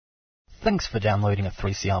Thanks for downloading a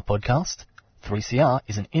 3CR podcast. 3CR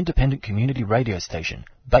is an independent community radio station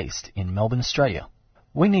based in Melbourne, Australia.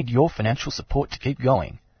 We need your financial support to keep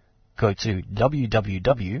going. Go to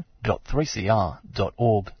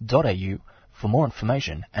www.3cr.org.au for more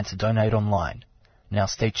information and to donate online. Now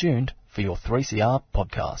stay tuned for your 3CR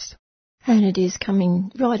podcast. And it is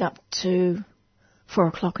coming right up to 4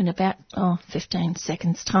 o'clock in about 15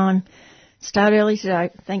 seconds' time. Start early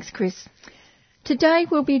today. Thanks, Chris. Today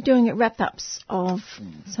we'll be doing wrap-ups of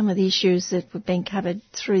some of the issues that have been covered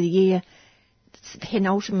through the year. It's the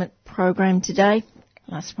penultimate program today.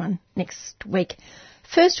 Last one next week.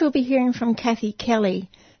 First we'll be hearing from Kathy Kelly,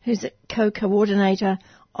 who's a co-coordinator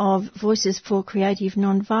of Voices for Creative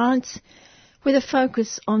Nonviolence, with a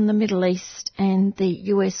focus on the Middle East and the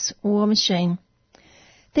US war machine.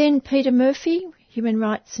 Then Peter Murphy, human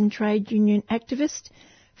rights and trade union activist,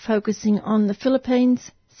 focusing on the Philippines,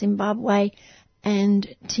 Zimbabwe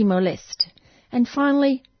and Timor-Leste. And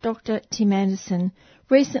finally, Dr. Tim Anderson,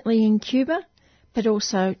 recently in Cuba, but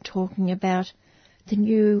also talking about the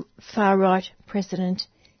new far-right president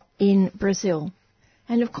in Brazil.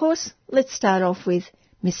 And of course, let's start off with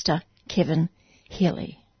Mr. Kevin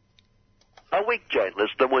Healy. A week,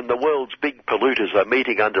 journalist, when the world's big polluters are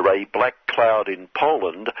meeting under a black cloud in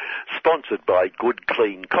Poland, sponsored by Good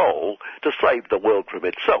Clean Coal, to save the world from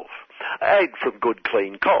itself. And from Good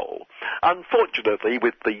Clean Coal. Unfortunately,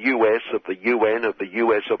 with the US of the UN of the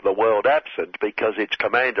US of the world absent because its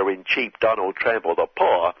Commander-in-Chief, Donald Trump, or the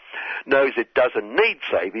poor, knows it doesn't need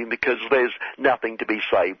saving because there's nothing to be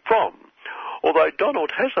saved from. Although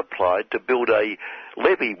Donald has applied to build a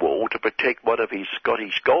levee wall to protect one of his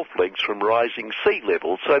Scottish golf links from rising sea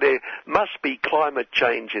levels, so there must be climate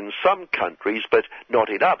change in some countries, but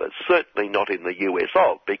not in others, certainly not in the US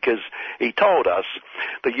of, because he told us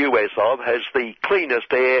the US of has the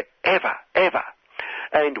cleanest air ever.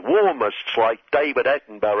 And warmists like David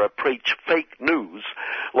Attenborough preach fake news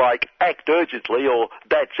like act urgently or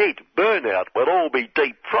that's it, burnout will all be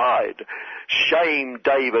deep fried. Shame,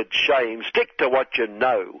 David, shame. Stick to what you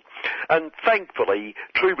know. And thankfully,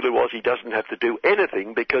 True Blue Aussie doesn't have to do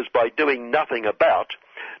anything because by doing nothing about,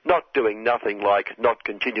 not doing nothing like not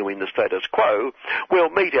continuing the status quo, we'll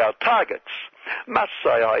meet our targets. Must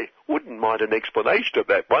say I wouldn't mind an explanation of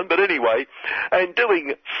that one, but anyway, and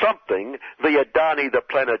doing something, the Adani the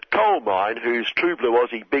Planet coal mine, whose True Blue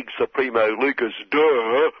Aussie big supremo Lucas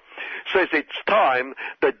Durr says it's time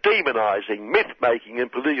the demonising, myth-making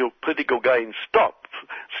and political gain stops.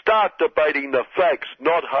 Start debating the facts,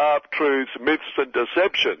 not half-truths, myths and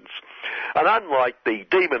deceptions. And unlike the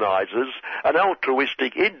demonisers, an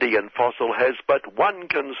altruistic Indian fossil has but one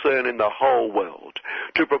concern in the whole world,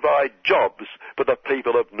 to provide jobs for the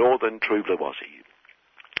people of northern True Blue Aussie.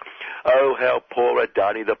 Oh, how poor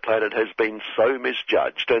Adani the Planet has been so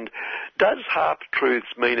misjudged, and does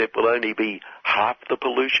half-truths mean it will only be half the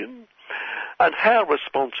pollution? And how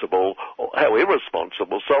irresponsible,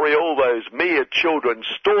 all those mere children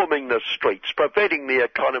storming the streets, preventing the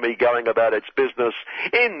economy going about its business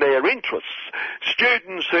in their interests.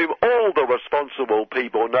 Students whom all the responsible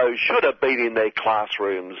people know should have been in their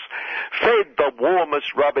classrooms, fed the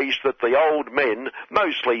warmest rubbish that the old men,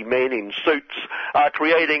 mostly men in suits, are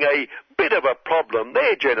creating a bit of a problem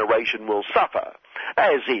their generation will suffer.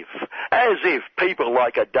 As if people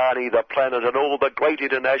like Adani the Planet and all the great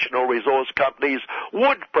international resource companies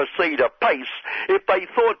would proceed apace if they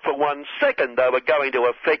thought for 1 second they were going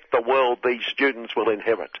to affect the world these students will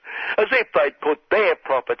inherit. As if they'd put their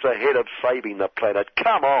profits ahead of saving the planet.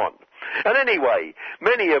 Come on. And anyway,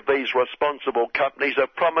 many of these responsible companies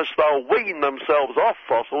have promised they'll wean themselves off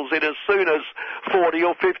fossils in as soon as 40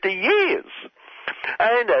 or 50 years.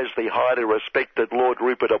 And as the highly respected Lord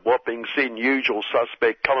Rupert of Wapping's usual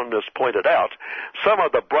suspect columnist pointed out, some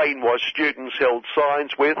of the brainwashed students held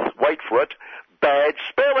signs with, wait for it, bad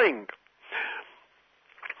spelling.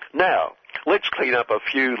 Now, let's clean up a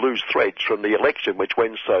few loose threads from the election which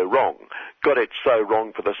went so wrong. Got it so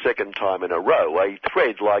wrong for the second time in a row. A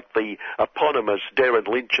thread like the eponymous Darren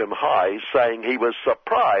Lyncham High saying he was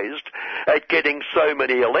surprised at getting so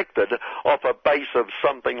many elected off a base of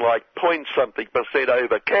something like .something%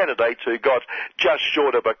 over candidates who got just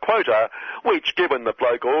short of a quota, which, given the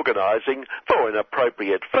bloke organising for an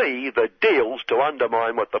appropriate fee the deals to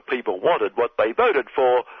undermine what the people wanted, what they voted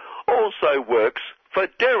for, also works for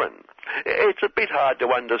Darren. It's a bit hard to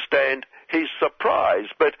understand his surprise,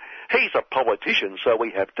 but he's a politician, so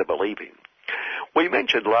we have to believe him. We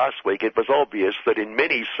mentioned last week it was obvious that in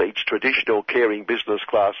many seats traditional caring business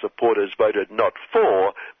class supporters voted not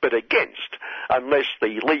for, but against, unless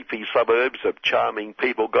the leafy suburbs of charming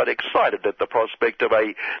people got excited at the prospect of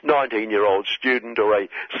a 19-year-old student or a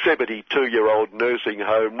 72-year-old nursing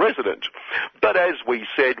home resident. But as we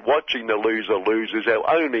said, watching the loser lose is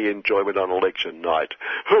our only enjoyment on election night.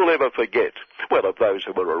 Who'll ever forget, well, of those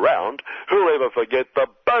who were around, who'll ever forget the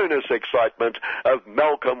bonus excitement of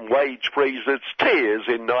Malcolm Wage Freeze's tears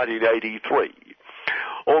in 1983.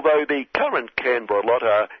 Although the current Canberra lot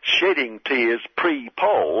are shedding tears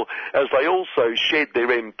pre-poll as they also shed their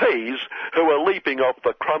MPs who are leaping off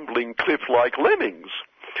the crumbling cliff like lemmings.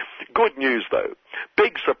 Good news, though.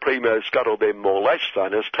 Big Supremo Scuttledem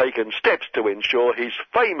Morlashton has taken steps to ensure his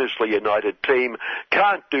famously united team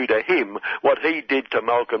can't do to him what he did to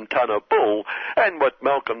Malcolm Turnbull and what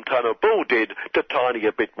Malcolm Turnbull did to Tiny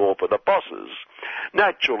a bit more for the bosses.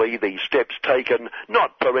 Naturally, these steps taken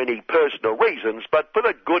not for any personal reasons, but for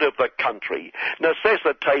the good of the country,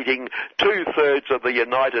 necessitating 2/3 of the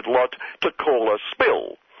united lot to call a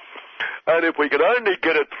spill. And if we could only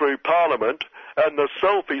get it through Parliament, and the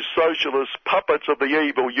selfish socialist puppets of the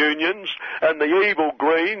evil unions and the evil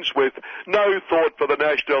Greens with no thought for the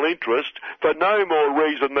national interest, for no more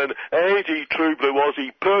reason than anti-True Blue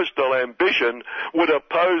Aussie personal ambition, would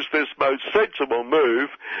oppose this most sensible move,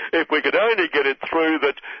 if we could only get it through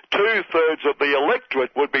that 2/3 of the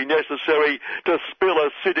electorate would be necessary to spill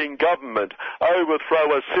a sitting government,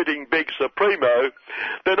 overthrow a sitting Big Supremo,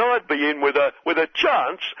 then I'd be in with a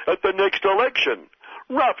chance at the next election.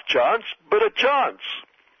 Rough chance, but a chance.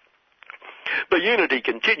 The unity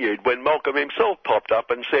continued when Malcolm himself popped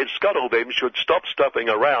up and said Scuttledem should stop stuffing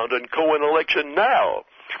around and call an election now.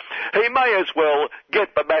 He may as well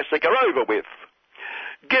get the massacre over with.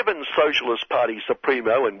 Given Socialist Party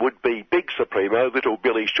Supremo and would-be Big Supremo, Little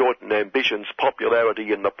Billy Shorten Ambition's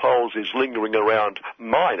popularity in the polls is lingering around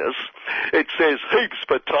minus, it says heaps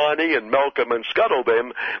for Tiny and Malcolm and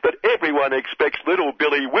Scuttledem that everyone expects Little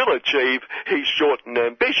Billy will achieve his Shorten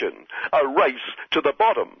ambition, a race to the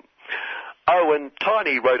bottom. Oh, and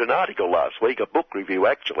Tiny wrote an article last week, a book review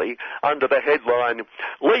actually, under the headline,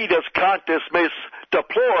 "Leaders Can't Dismiss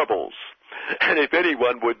Deplorables." And if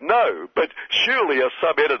anyone would know, but surely a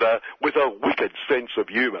sub-editor with a wicked sense of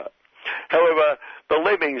humour. However, the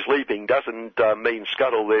lemmings leaping doesn't mean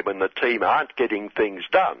Scuttledem and the team aren't getting things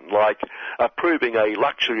done, like approving a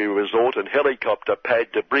luxury resort and helicopter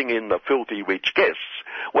pad to bring in the filthy rich guests.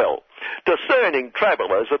 Well, discerning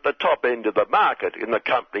travellers at the top end of the market, in the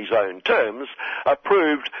company's own terms,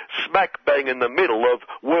 approved smack bang in the middle of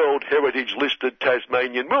World Heritage listed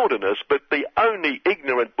Tasmanian wilderness, but the only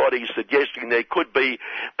ignorant bodies suggesting there could be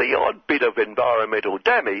the odd bit of environmental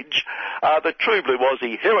damage are the True Blue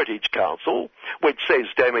Aussie Heritage Council, which says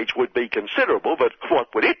damage would be considerable, but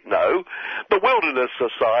what would it know? The Wilderness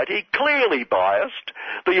Society, clearly biased,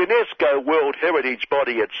 the UNESCO World Heritage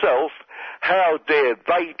Body itself, how dare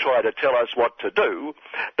they try to tell us what to do?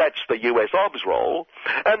 That's the US Obs role.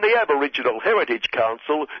 And the Aboriginal Heritage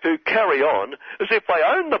Council, who carry on as if they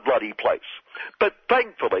own the bloody place. But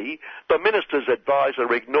thankfully, the Minister's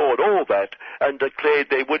advisor ignored all that and declared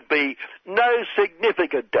there would be no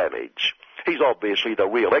significant damage. He's obviously the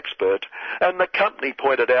real expert. And the company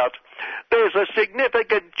pointed out, there's a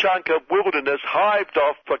significant chunk of wilderness hived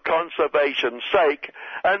off for conservation's sake,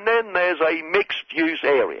 and then there's a mixed-use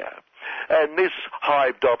area. And this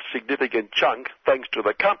hived-off significant chunk, thanks to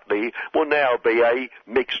the company, will now be a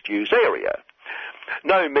mixed-use area.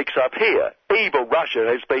 No mix-up here. Evil Russia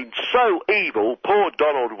has been so evil, poor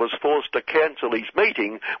Donald was forced to cancel his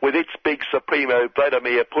meeting with its Big Supremo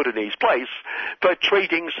Vladimir Putin's place for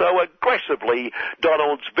treating so aggressively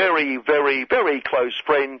Donald's very, very, very close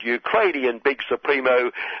friend, Ukrainian Big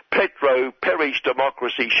Supremo Petro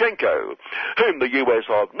Pereshdemokrasyshenko, whom the US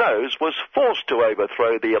Ob knows was forced to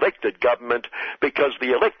overthrow the elected government because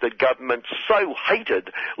the elected government so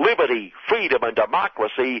hated liberty, freedom and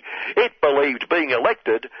democracy, it believed being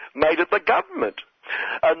elected made it the government.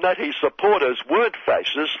 And that his supporters weren't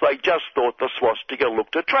fascists, they just thought the swastika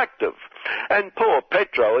looked attractive. And poor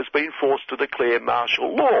Petro has been forced to declare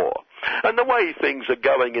martial law. And the way things are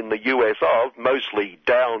going in the US of, mostly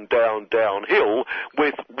downhill,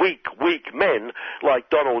 with weak men like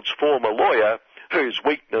Donald's former lawyer, whose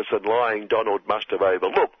weakness and lying Donald must have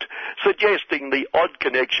overlooked, suggesting the odd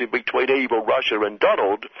connection between evil Russia and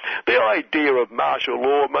Donald, the idea of martial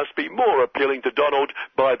law must be more appealing to Donald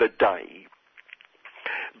by the day.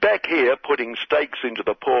 Back here, putting stakes into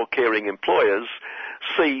the poor caring employers,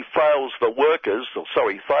 fails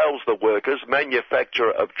the workers,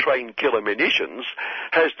 manufacturer of trained killer munitions,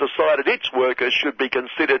 has decided its workers should be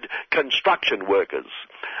considered construction workers.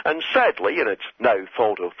 And sadly, and it's no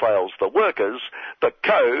fault of Fails the Workers, the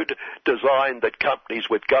code designed that companies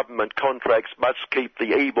with government contracts must keep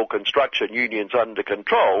the evil construction unions under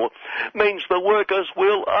control means the workers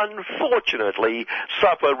will unfortunately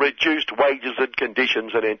suffer reduced wages and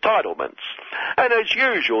conditions and entitlements. And as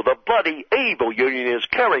usual, the bloody evil union is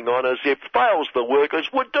carrying on as if Fails the Workers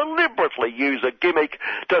would deliberately use a gimmick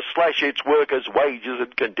to slash its workers' wages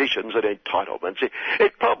and conditions and entitlements.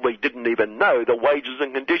 It probably didn't even know the wages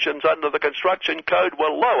and conditions under the construction code were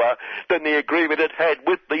lower than the agreement it had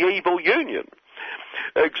with the evil union.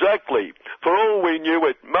 Exactly. For all we knew,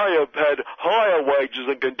 it may have had higher wages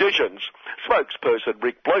and conditions, spokesperson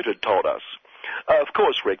Rick Bloated told us. Of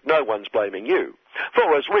course, Rick, no one's blaming you.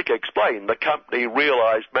 For as Rick explained, the company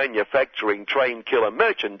realised manufacturing trained killer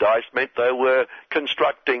merchandise meant they were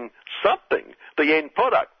constructing something, the end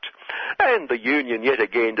product. And the union yet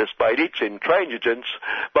again displayed its intransigence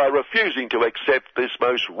by refusing to accept this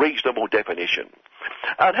most reasonable definition.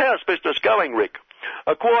 And how's business going, Rick?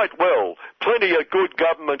 Quite well. Plenty of good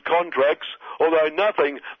government contracts, although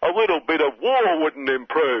nothing, a little bit of war wouldn't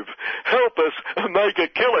improve. Help us make a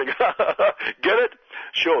killing. Get it?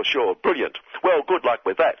 Sure. Brilliant. Well, good luck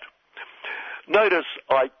with that. Notice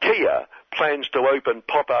IKEA plans to open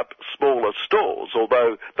pop-up smaller stores,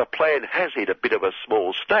 although the plan has hit a bit of a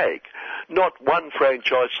small snag. Not one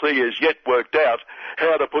franchisee has yet worked out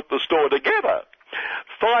how to put the store together.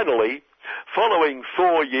 Finally, following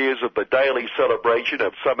 4 years of the daily celebration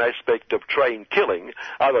of some aspect of train killing,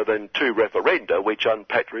 other than 2 referenda which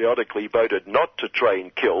unpatriotically voted not to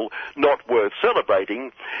train kill, not worth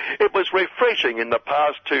celebrating, it was refreshing in the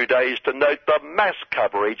past 2 days to note the mass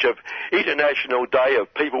coverage of International Day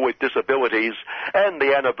of People with Disabilities and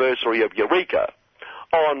the anniversary of Eureka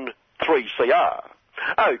on 3CR.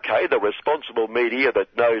 Okay, the responsible media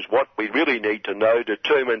that knows what we really need to know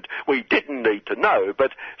determined we didn't need to know,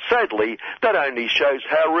 but sadly that only shows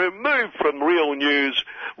how removed from real news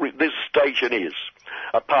this station is,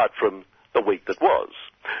 apart from the week that was.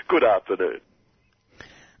 Good afternoon.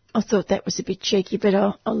 I thought that was a bit cheeky, but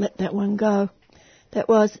I'll let that one go. That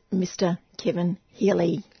was Mr. Kevin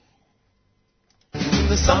Healy. In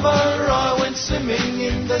the summer I went swimming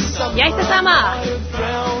in the summer. Yay for summer!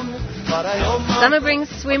 Summer brings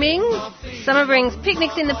swimming, summer brings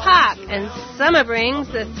picnics in the park, and summer brings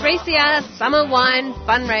the 3CR Summer Wine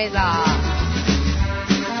Fundraiser.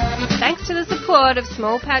 Thanks to the support of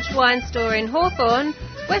Small Patch Wine Store in Hawthorne,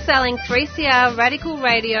 we're selling 3CR Radical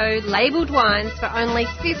Radio labelled wines for only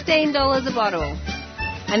 $15 a bottle.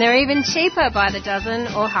 And they're even cheaper by the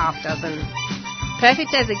dozen or half dozen.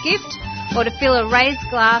 Perfect as a gift or to fill a raised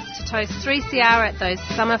glass to toast 3CR at those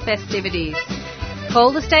summer festivities.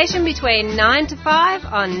 Call the station between 9 to 5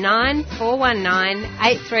 on 9419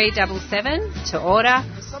 8377 to order,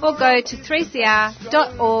 or go to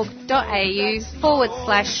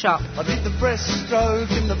 3cr.org.au/shop.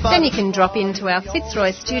 Then you can drop into our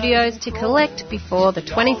Fitzroy studios to collect before the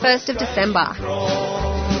 21st of December.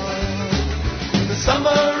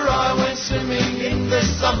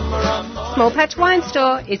 Small Patch Wine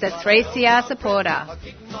Store is a 3CR supporter.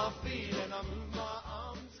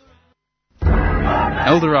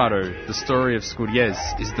 Eldorado, the story of Skouries,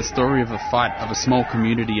 is the story of a fight of a small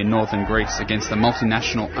community in northern Greece against a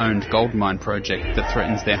multinational-owned gold mine project that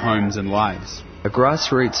threatens their homes and lives. A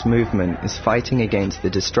grassroots movement is fighting against the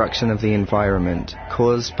destruction of the environment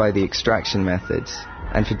caused by the extraction methods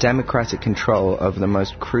and for democratic control over the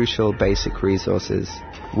most crucial basic resources: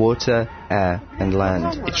 water, air and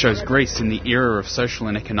land. It shows Greece in the era of social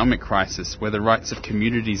and economic crisis where the rights of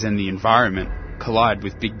communities and the environment collide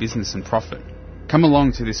with big business and profit. Come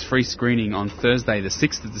along to this free screening on Thursday the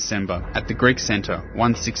 6th of December at the Greek Centre,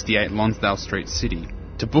 168 Lonsdale Street, City.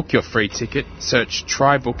 To book your free ticket, search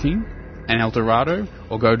Try Booking and Eldorado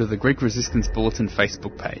or go to the Greek Resistance Bulletin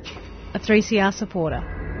Facebook page. A 3CR supporter.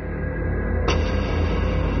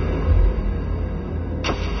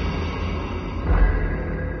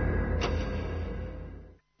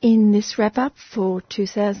 In this wrap-up for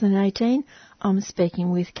 2018, I'm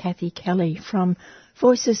speaking with Kathy Kelly from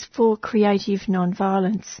Voices for Creative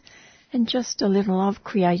Nonviolence. And just a little of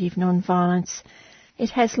creative nonviolence. It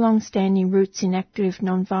has long-standing roots in active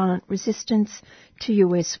nonviolent resistance to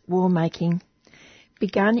US war-making.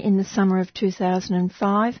 Begun in the summer of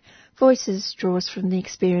 2005, Voices draws from the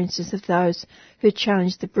experiences of those who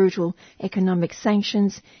challenged the brutal economic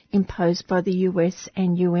sanctions imposed by the US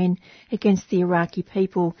and UN against the Iraqi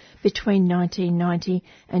people between 1990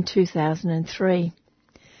 and 2003.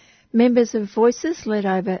 Members of Voices led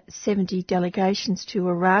over 70 delegations to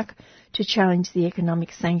Iraq to challenge the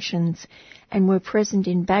economic sanctions and were present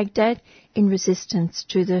in Baghdad in resistance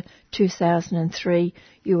to the 2003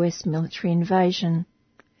 US military invasion.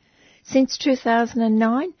 Since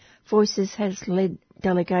 2009, Voices has led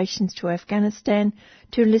delegations to Afghanistan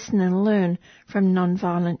to listen and learn from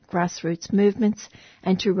non-violent grassroots movements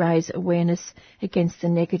and to raise awareness against the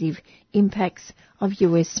negative impacts of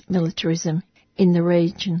US militarism in the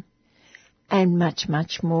region, and much,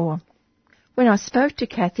 much more. When I spoke to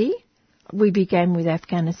Kathy, we began with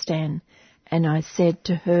Afghanistan, and I said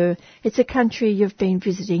to her, it's a country you've been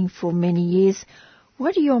visiting for many years.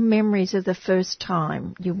 What are your memories of the first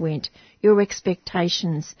time you went, your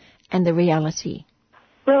expectations and the reality?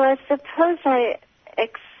 Well, I suppose I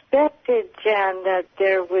expected, Jan, that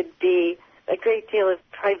there would be a great deal of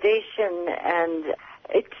privation, and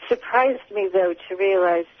it surprised me, though, to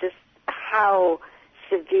realize just how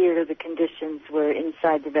severe the conditions were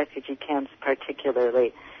inside the refugee camps,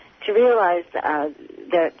 particularly. To realize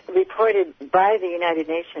that reported by the United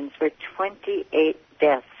Nations were 28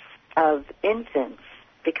 deaths of infants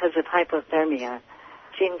because of hypothermia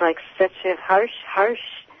seemed like such a harsh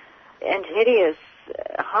and hideous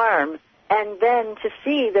harm. And then to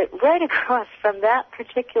see that right across from that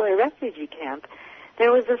particular refugee camp,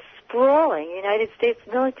 there was a sprawling United States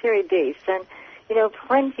military base and,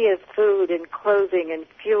 plenty of food and clothing and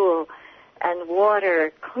fuel and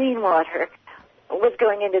water, clean water, was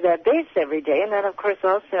going into that base every day. And then, of course,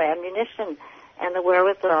 also ammunition and the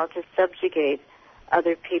wherewithal to subjugate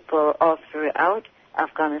other people all throughout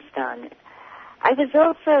Afghanistan. I was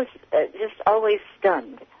also just always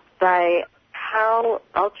stunned by how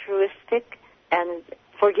altruistic and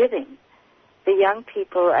forgiving the young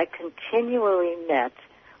people I continually met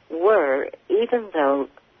were, even though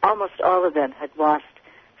almost all of them had lost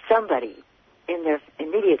somebody in their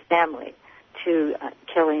immediate family to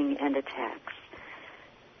killing and attacks.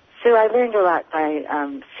 So I learned a lot by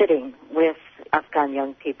sitting with Afghan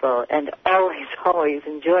young people and always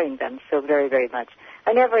enjoying them so very, very much.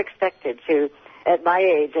 I never expected to, at my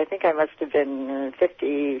age, I think I must have been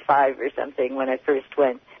 55 or something when I first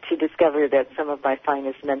went, to discover that some of my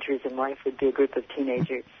finest mentors in life would be a group of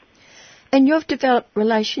teenagers. And you've developed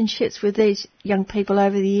relationships with these young people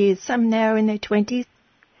over the years, some now in their 20s?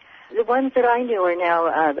 The ones that I knew are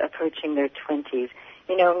now approaching their 20s.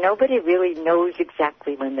 Nobody really knows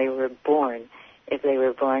exactly when they were born, if they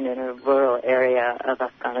were born in a rural area of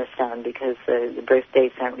Afghanistan, because the birth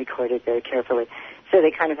dates aren't recorded very carefully. So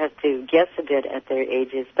they kind of have to guess a bit at their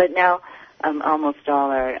ages. But now almost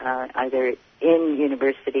all are either in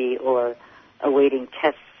university or awaiting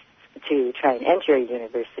tests to try and enter a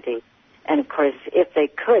university. And, of course, if they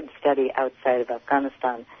could study outside of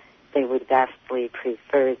Afghanistan, they would vastly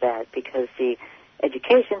prefer that, because the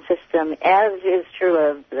education system, as is true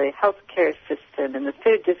of the healthcare system and the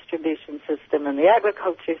food distribution system and the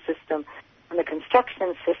agriculture system and the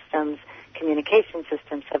construction systems, communication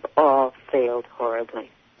systems, have all failed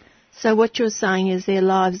horribly. So what you're saying is their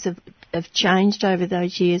lives have changed over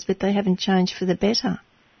those years, but they haven't changed for the better?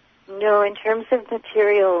 No, in terms of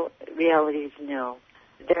material realities, no.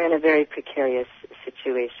 They're in a very precarious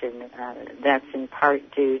situation. That's in part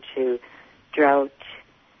due to drought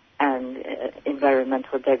and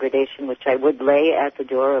environmental degradation, which I would lay at the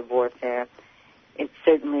door of warfare. It's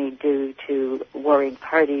certainly due to warring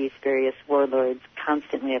parties, various warlords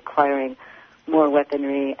constantly acquiring more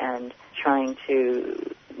weaponry and trying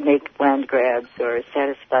to make land grabs or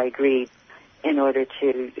satisfy greed in order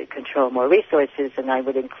to control more resources, and I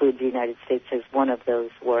would include the United States as one of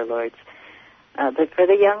those warlords. But for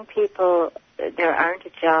the young people, there aren't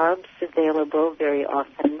jobs available very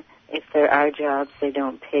often. If there are jobs, they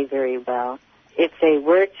don't pay very well. If they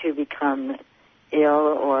were to become ill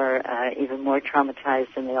or even more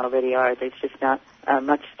traumatized than they already are, there's just not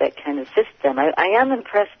much that can assist them. I am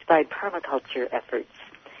impressed by permaculture efforts,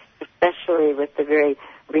 especially with the very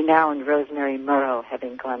renowned Rosemary Murrow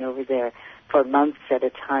having gone over there for months at a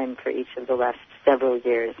time for each of the last several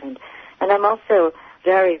years. And I'm also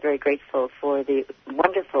very, very grateful for the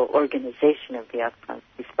wonderful organization of the Afghan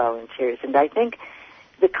Peace Volunteers. And I think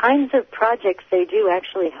the kinds of projects they do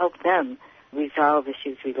actually help them resolve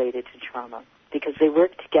issues related to trauma, because they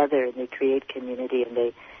work together and they create community and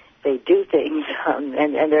they do things,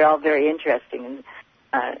 and they're all very interesting,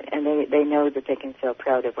 and they know that they can feel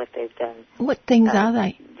proud of what they've done. What things are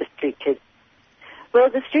they? The Street Kids. Well,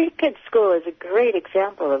 the Street Kids School is a great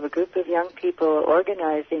example of a group of young people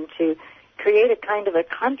organizing to create a kind of a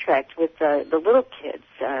contract with the little kids,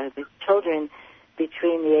 the children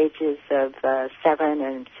between the ages of 7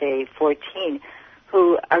 and, say, 14,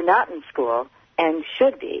 who are not in school and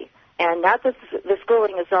should be, And not that the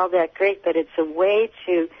schooling is all that great, but it's a way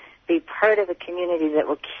to be part of a community that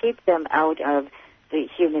will keep them out of the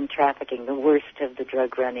human trafficking, the worst of the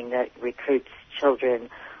drug running that recruits children,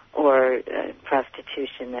 or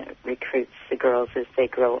prostitution that recruits the girls as they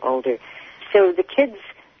grow older. So the kids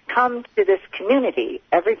come to this community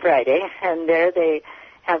every Friday, and there they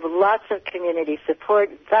have lots of community support,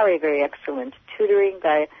 very, very excellent tutoring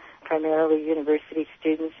by primarily university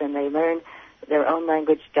students, and they learn their own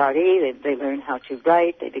language, Dari. They learn how to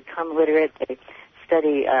write. They become literate. They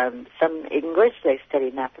study some English. They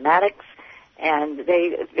study mathematics. And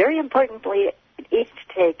they, very importantly, each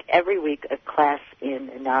take every week a class in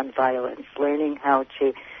nonviolence, learning how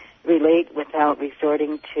to relate without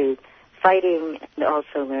resorting to fighting, and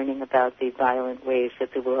also learning about the violent ways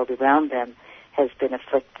that the world around them has been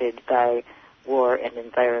afflicted by war and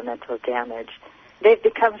environmental damage. They've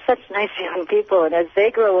become such nice young people, and as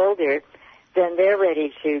they grow older, then they're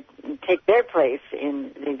ready to take their place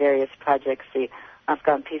in the various projects the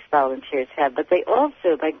Afghan Peace Volunteers have. But they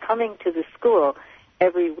also, by coming to the school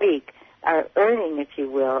every week, are earning, if you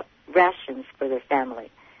will, rations for their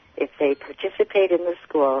family. If they participate in the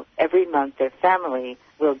school, every month their family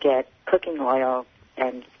will get cooking oil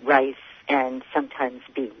and rice and sometimes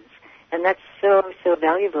beans. And that's so, so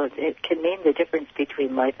valuable. It can mean the difference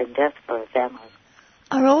between life and death for a family.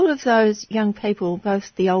 Are all of those young people,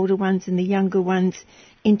 both the older ones and the younger ones,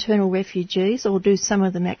 internal refugees, or do some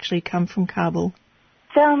of them actually come from Kabul?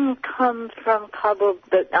 Some come from Kabul,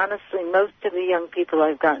 but honestly, most of the young people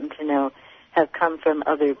I've gotten to know have come from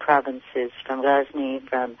other provinces, from Ghazni,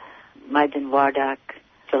 from Maidan Wardak,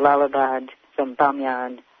 Jalalabad, from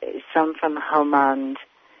Bamyan, some from Helmand.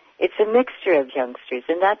 It's a mixture of youngsters,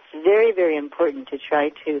 and that's very, very important to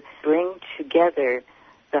try to bring together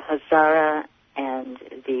the Hazara and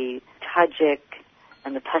the Tajik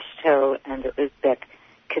and the Pashto and the Uzbek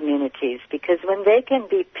communities, because when they can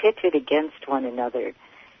be pitted against one another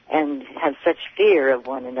and have such fear of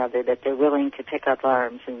one another that they're willing to pick up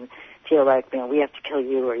arms and feel like, we have to kill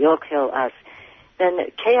you or you'll kill us, then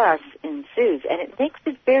chaos ensues, and it makes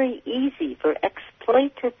it very easy for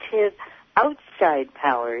exploitative outside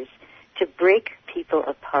powers to break people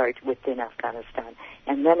apart within Afghanistan.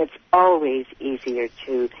 And then it's always easier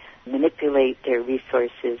to manipulate their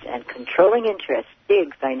resources, and controlling interests,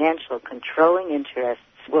 big financial controlling interests,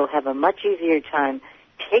 will have a much easier time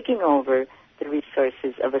taking over the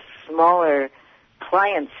resources of a smaller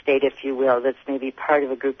client state, if you will, that's maybe part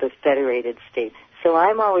of a group of federated states. So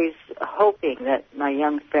I'm always hoping that my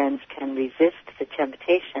young friends can resist the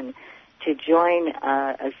temptation to join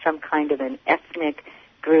some kind of an ethnic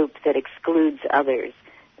group that excludes others.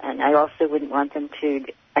 And I also wouldn't want them to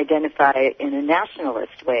identify in a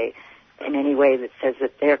nationalist way, in any way that says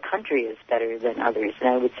that their country is better than others. And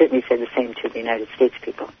I would certainly say the same to the United States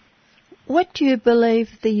people. What do you believe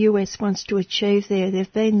the US wants to achieve there?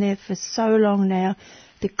 They've been there for so long now.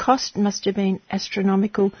 The cost must have been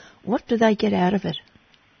astronomical. What do they get out of it?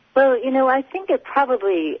 Well, I think it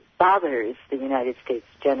probably bothers the United States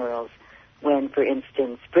generals when, for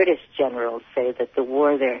instance, British generals say that the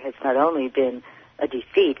war there has not only been a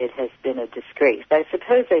defeat, it has been a disgrace. I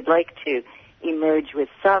suppose they'd like to emerge with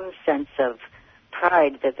some sense of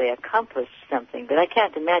pride that they accomplished something, but I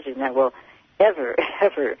can't imagine that will ever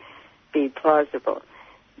be plausible.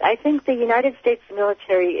 I think the United States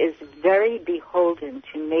military is very beholden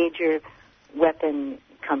to major weapon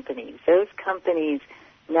companies. Those companies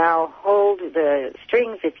now hold the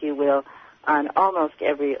strings, if you will, on almost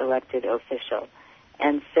every elected official.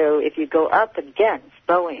 And so if you go up against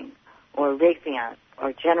Boeing or Raytheon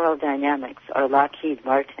or General Dynamics or Lockheed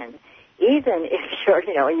Martin, even if you're,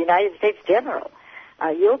 a United States general,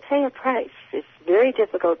 you'll pay a price. It's very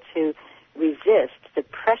difficult to resist the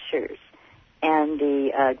pressures and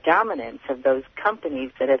the dominance of those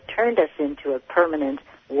companies that have turned us into a permanent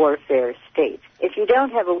warfare state. If you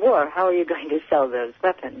don't have a war, how are you going to sell those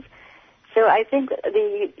weapons? So I think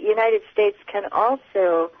the United States can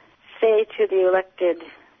also say to the elected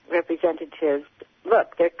representatives,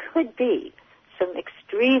 look, there could be some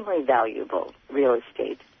extremely valuable real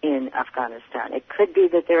estate in Afghanistan. It could be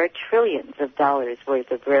that there are trillions of dollars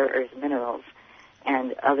worth of rare earth minerals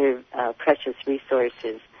and other precious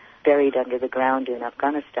resources buried under the ground in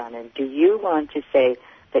Afghanistan. And do you want to say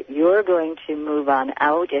that you're going to move on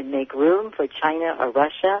out and make room for China or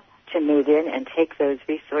Russia to move in and take those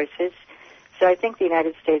resources? So I think the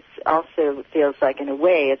United States also feels like, in a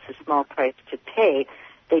way, it's a small price to pay.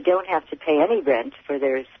 They don't have to pay any rent for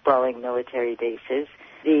their sprawling military bases.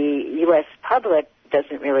 The U.S. public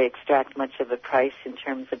doesn't really extract much of a price in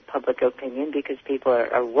terms of public opinion because people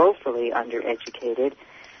are woefully undereducated.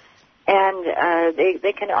 And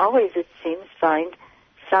they can always, it seems, find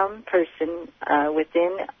some person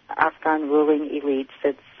within Afghan ruling elites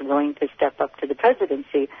that's willing to step up to the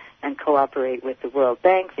presidency and cooperate with the World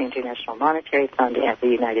Bank, the International Monetary Fund, and the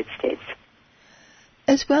United States.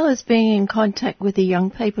 As well as being in contact with the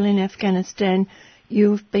young people in Afghanistan,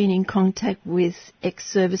 you've been in contact with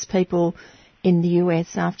ex-service people in the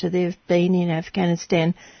US after they've been in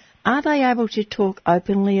Afghanistan. Are they able to talk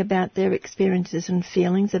openly about their experiences and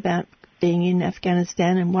feelings about being in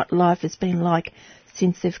Afghanistan and what life has been like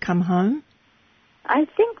since they've come home? I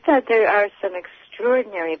think that there are some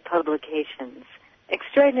extraordinary publications.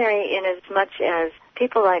 Extraordinary in as much as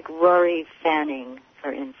people like Rory Fanning,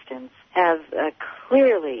 for instance, have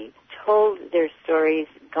clearly told their stories,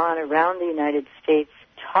 gone around the United States,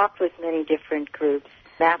 talked with many different groups.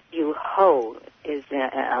 Matthew Ho is,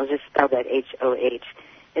 I'll just spell that H-O-H,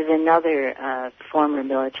 is another former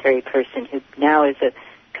military person who now is a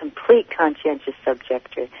complete conscientious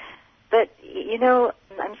subjector. But, you know,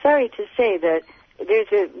 I'm sorry to say that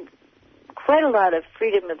there's quite a lot of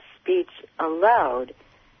freedom of speech allowed.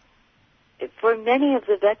 For many of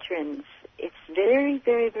the veterans, it's very,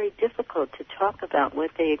 very, very difficult to talk about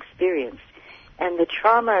what they experienced. And the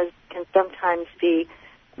traumas can sometimes be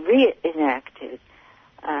reenacted.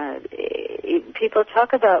 People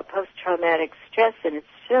talk about post-traumatic stress, and it's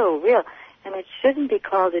so real. And it shouldn't be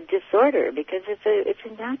called a disorder because it's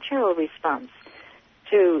a natural response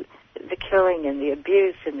to the killing and the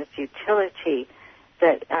abuse and the futility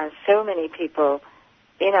that so many people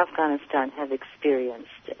in Afghanistan have experienced.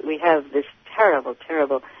 We have this terrible,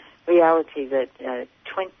 terrible reality that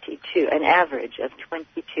an average of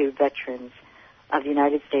 22 veterans of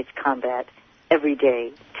United States combat every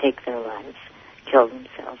day take their lives, kill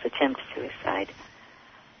themselves, attempt suicide.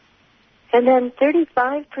 And then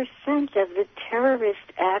 35% of the terrorist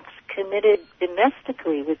acts committed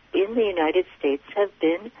domestically within the United States have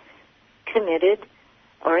been committed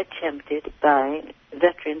or attempted by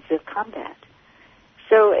veterans of combat.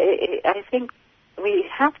 So I think we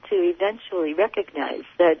have to eventually recognize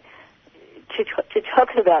that to talk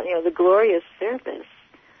about, you know, the glorious service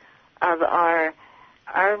of our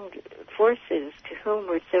armed forces to whom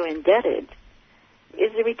we're so indebted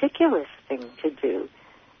is a ridiculous thing to do,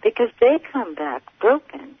 because they come back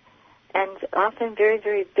broken and often very,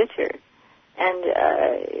 very bitter. And,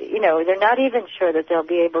 you know, they're not even sure that they'll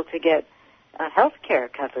be able to get health care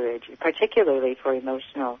coverage, particularly for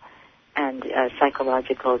emotional and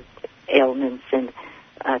psychological ailments and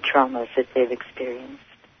traumas that they've experienced.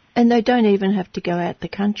 And they don't even have to go out the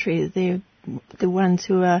country. They're the ones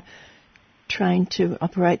who are trained to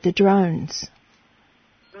operate the drones.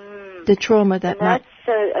 The trauma that that's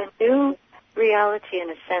a new reality in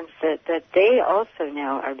a sense that they also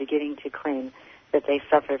now are beginning to claim that they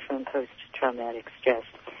suffer from post-traumatic stress.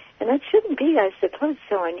 And that shouldn't be, I suppose,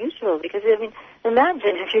 so unusual, because, I mean,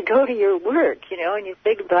 imagine if you go to your work, you know, and you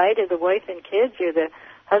say goodbye to the wife and kids or the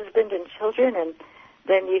husband and children, and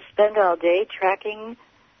then you spend all day tracking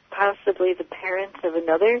possibly the parents of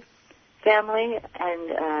another family,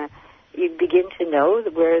 and you begin to know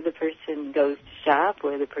where the person goes to shop,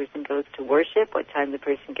 where the person goes to worship, what time the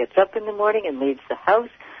person gets up in the morning and leaves the house,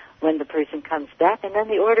 when the person comes back, and then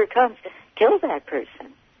the order comes, kill that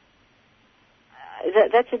person.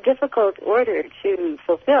 That's a difficult order to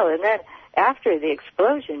fulfill. And then after the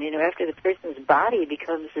explosion, you know, after the person's body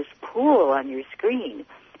becomes this pool on your screen,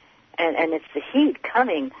 and it's the heat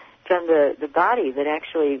coming from the body that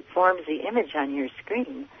actually forms the image on your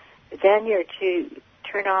screen, then you're to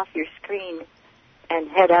turn off your screen and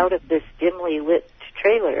head out of this dimly lit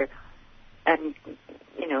trailer and,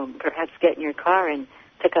 you know, perhaps get in your car and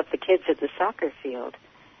pick up the kids at the soccer field.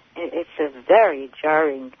 It's a very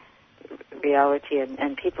jarring reality,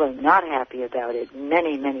 and people are not happy about it.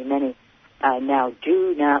 Many, many, many now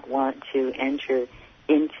do not want to enter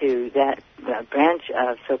into that branch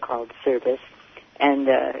of so-called service. And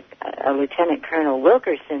a Lieutenant Colonel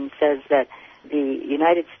Wilkerson says that the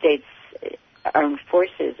United States Armed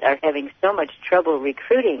Forces are having so much trouble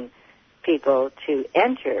recruiting people to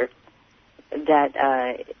enter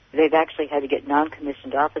that they've actually had to get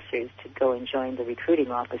non-commissioned officers to go and join the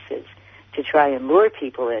recruiting offices to try and lure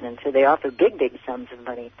people in, and so they offer big, big sums of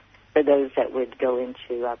money for those that would go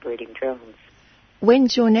into operating drones.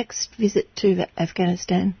 When's your next visit to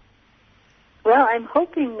Afghanistan? Well, I'm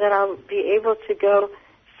hoping that I'll be able to go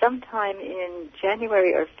sometime in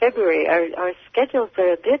January or February. Our schedules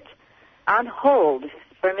are a bit on hold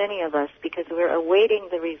for many of us because we're awaiting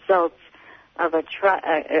the results of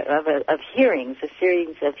of hearings, a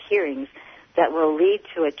series of hearings that will lead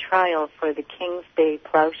to a trial for the Kings Bay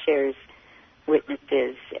Plowshares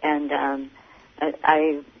witnesses. And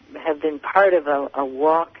I have been part of a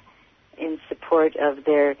walk in support of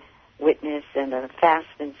their witness and a fast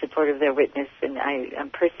in support of their witness, and I am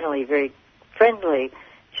personally very friendly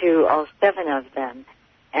to all 7 of them.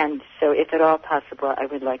 And so if at all possible, I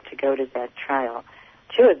would like to go to that trial.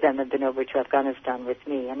 2 of them have been over to Afghanistan with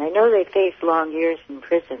me, and I know they face long years in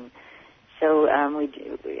prison. So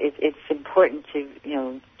it's important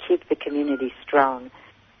to, keep the community strong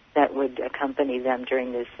that would accompany them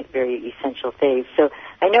during this very essential phase. So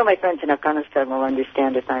I know my friends in Afghanistan will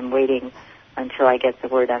understand if I'm waiting until I get the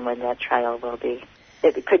word on when that trial will be.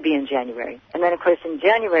 It could be in January. And then, of course, in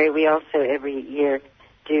January, we also every year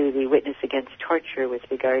do the Witness Against Torture with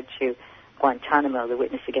regard to Guantanamo, the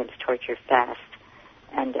Witness Against Torture fast.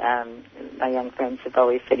 And my young friends have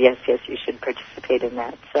always said, yes, you should participate in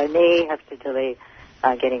that. So I may have to delay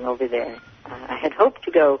getting over there. I had hoped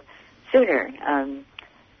to go sooner.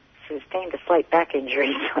 Sustained a slight back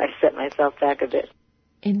injury, so I set myself back a bit.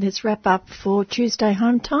 In this wrap-up for Tuesday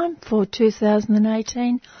Home Time for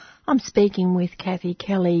 2018, I'm speaking with Kathy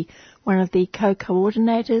Kelly, one of the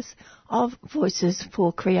co-coordinators of Voices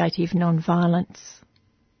for Creative Nonviolence.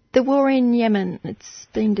 The war in Yemen, it's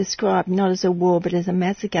been described not as a war but as a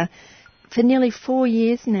massacre. For nearly 4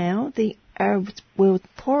 years now, the Arab world's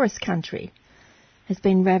poorest country has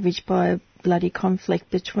been ravaged by a bloody conflict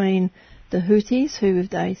between the Houthis, who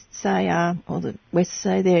they say are, or the West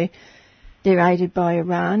say they're aided by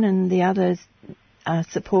Iran, and the others are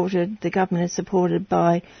supported, the government is supported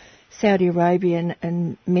by Saudi Arabia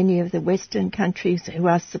and many of the Western countries who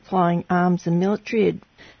are supplying arms and military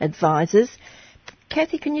advisors.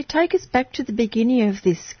 Kathy, can you take us back to the beginning of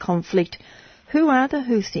this conflict? Who are the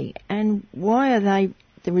Houthi and why are they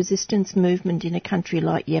the resistance movement in a country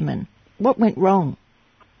like Yemen? What went wrong?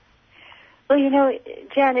 Well,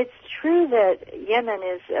 Jan, it's true that Yemen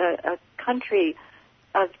is a country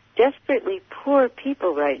of desperately poor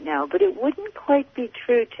people right now, but it wouldn't quite be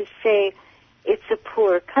true to say it's a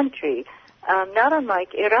poor country. Not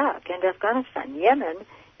unlike Iraq and Afghanistan, Yemen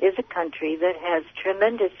is a country that has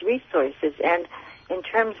tremendous resources, and in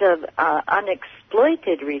terms of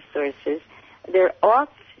unexploited resources, their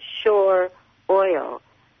offshore oil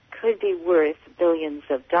could be worth billions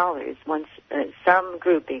of dollars once some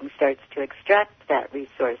grouping starts to extract that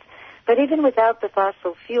resource. But even without the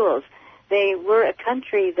fossil fuels, they were a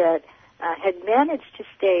country that had managed to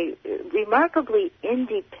stay remarkably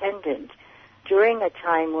independent during a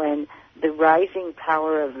time when the rising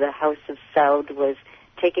power of the House of Saud was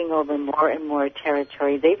taking over more and more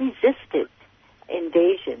territory. They resisted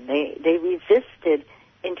invasion. They resisted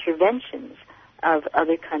interventions of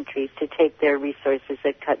other countries to take their resources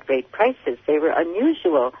at cut-rate prices. They were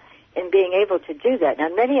unusual in being able to do that. Now,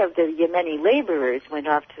 many of the Yemeni laborers went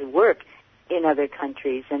off to work in other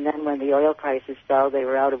countries, and then when the oil prices fell, they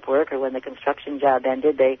were out of work, or when the construction job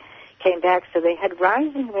ended, they came back. So they had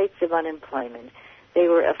rising rates of unemployment. They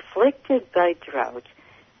were afflicted by drought.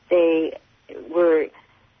 They were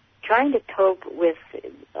trying to cope with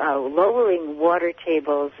lowering water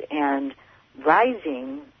tables and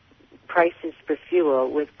rising prices for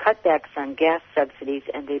fuel with cutbacks on gas subsidies,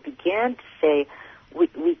 and they began to say,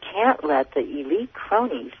 we can't let the elite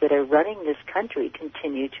cronies that are running this country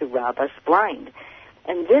continue to rob us blind.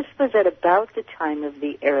 And this was at about the time of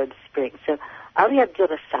the Arab Spring. So Ali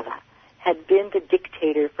Abdullah Saleh had been the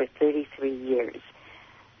dictator for 33 years.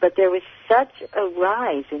 But there was such a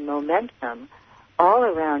rise in momentum all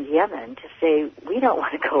around Yemen to say, we don't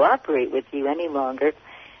want to cooperate with you any longer,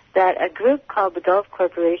 that a group called the Gulf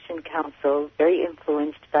Cooperation Council, very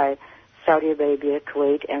influenced by Saudi Arabia,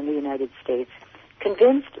 Kuwait, and the United States,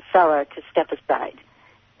 convinced Saleh to step aside.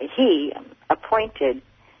 He appointed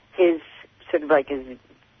his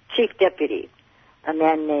chief deputy, a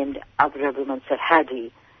man named Abdurrahman Mansur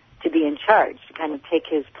Hadi, to be in charge, to kind of take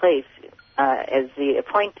his place as the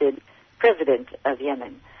appointed president of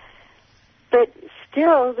Yemen. But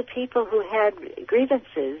still, the people who had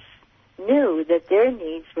grievances knew that their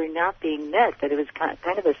needs were not being met, that it was kind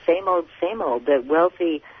of the same old, that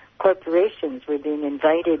wealthy corporations were being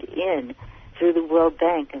invited in through the World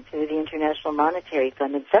Bank and through the International Monetary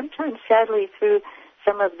Fund, and sometimes, sadly, through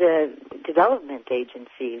some of the development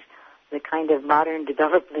agencies, the kind of modern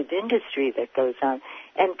development industry that goes on.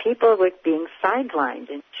 And people were being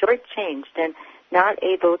sidelined and shortchanged and not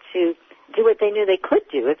able to do what they knew they could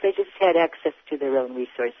do if they just had access to their own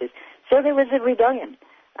resources. So there was a rebellion.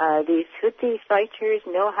 These Houthi fighters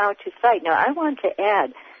know how to fight. Now, I want to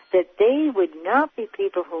add that they would not be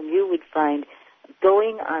people whom you would find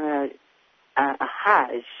going on a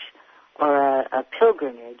Hajj or a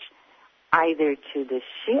pilgrimage either to the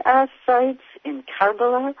Shia sites in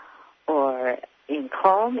Karbala or in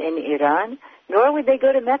Qom in Iran. nor would they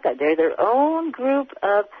go to Mecca. They're their own group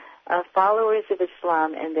of followers of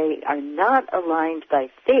Islam, and they are not aligned by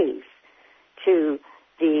faith to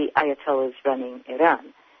the Ayatollahs running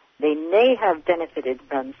Iran. They may have benefited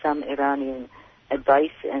from some Iranian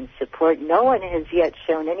advice and support. No one has yet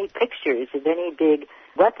shown any pictures of any big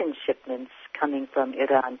weapons shipments coming from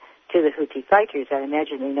Iran to the Houthi fighters. I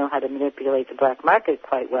imagine they know how to manipulate the black market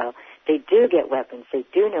quite well. They do get weapons. They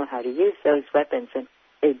do know how to use those weapons, and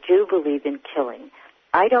they do believe in killing.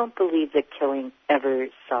 I don't believe that killing ever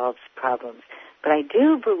solves problems. But I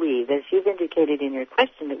do believe, as you've indicated in your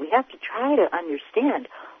question, that we have to try to understand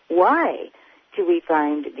why do we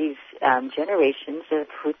find these generations of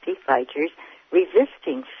Houthi fighters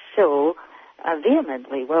resisting so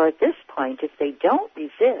vehemently. Well, at this point, if they don't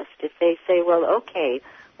resist, if they say, well, okay,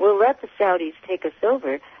 we'll let the Saudis take us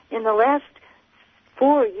over, in the last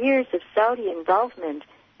 4 years of Saudi involvement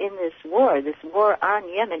in this war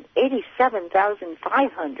on Yemen,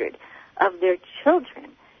 87,500 of their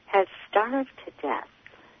children have starved to death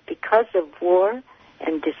because of war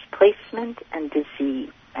and displacement and disease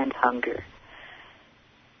and hunger.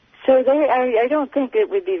 So I don't think it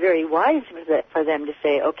would be very wise for them to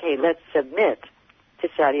say, okay, let's submit to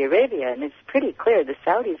Saudi Arabia. And it's pretty clear the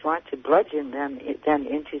Saudis want to bludgeon them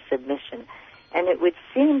into submission. And it would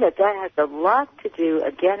seem that has a lot to do,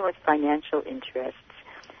 again, with financial interests.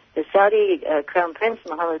 The Saudi Crown Prince,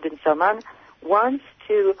 Mohammed bin Salman, wants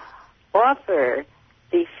to offer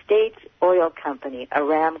the state oil company,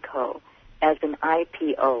 Aramco, as an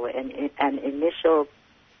IPO, an initial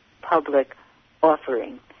public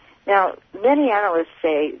offering. Now, many analysts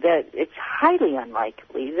say that it's highly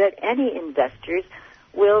unlikely that any investors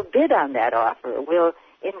will bid on that offer, will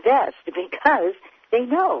invest, because they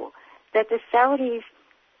know that the Saudis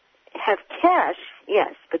have cash,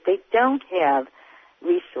 yes, but they don't have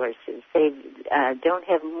resources. They don't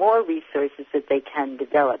have more resources that they can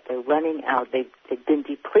develop. They're running out. They've been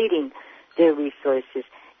depleting their resources,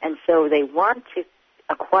 and so they want to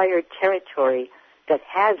acquire territory that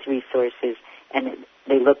has resources, and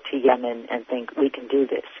they look to Yemen and think, we can do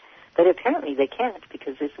this. But apparently they can't,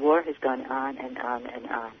 because this war has gone on and on and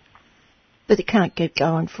on. But it can't get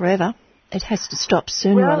going forever. It has to stop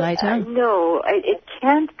sooner or later. No, it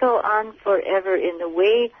can't go on forever in the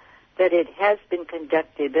way that it has been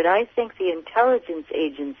conducted. But I think the intelligence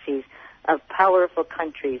agencies of powerful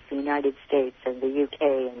countries, the United States and the UK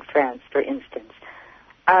and France, for instance,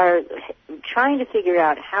 are trying to figure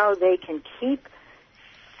out how they can keep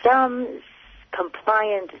some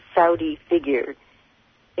compliant Saudi figure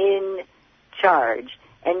in charge,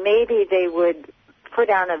 and maybe they would put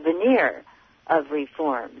on a veneer of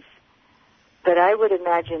reforms. But I would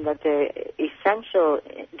imagine that the essential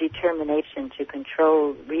determination to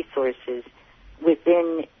control resources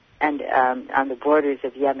within and on the borders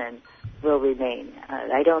of Yemen will remain.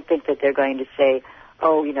 I don't think that they're going to say,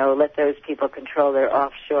 oh, let those people control their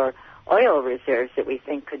offshore oil reserves that we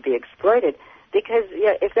think could be exploited. Because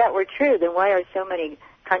if that were true, then why are so many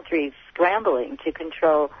countries scrambling to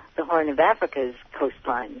control the Horn of Africa's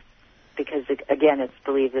coastlines? Because, again, it's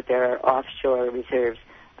believed that there are offshore reserves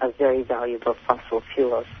of very valuable fossil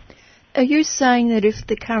fuels. Are you saying that if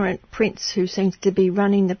the current prince who seems to be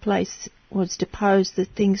running the place was deposed,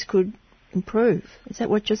 that things could improve? Is that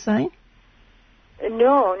what you're saying?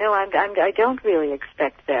 No, I don't really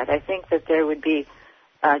expect that. I think that there would be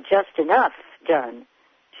just enough done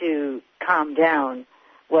to calm down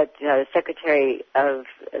what Secretary of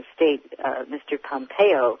State Mr.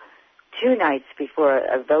 Pompeo, 2 nights before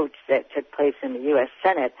a vote that took place in the U.S.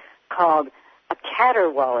 Senate, called a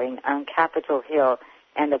caterwauling on Capitol Hill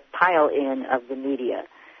and a pile-in of the media.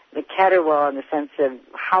 The caterwaul in the sense of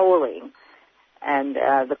howling, and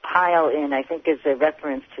the pile-in, I think, is a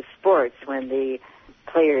reference to sports when the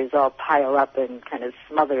players all pile up and kind of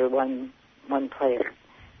smother one player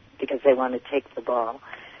because they want to take the ball.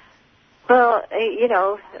 Well,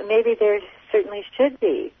 maybe there certainly should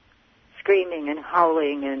be screaming and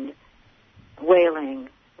howling and wailing,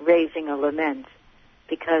 raising a lament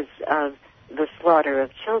because of the slaughter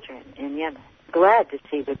of children in Yemen. Glad to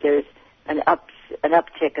see that there's an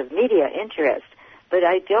uptick of media interest, but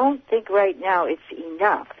I don't think right now it's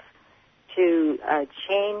enough to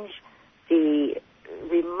change the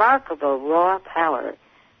remarkable raw power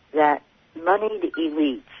that moneyed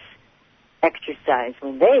elites exercise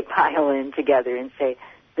when they pile in together and say,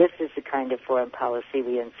 this is the kind of foreign policy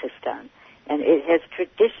we insist on. And it has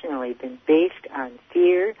traditionally been based on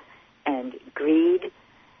fear and greed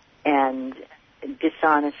and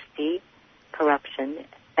dishonesty, corruption,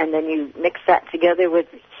 and then you mix that together with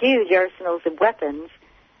huge arsenals of weapons,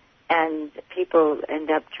 and people end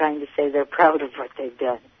up trying to say they're proud of what they've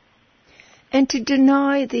done. And to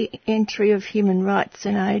deny the entry of human rights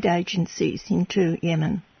and aid agencies into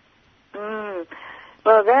Yemen.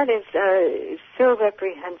 Well, that is so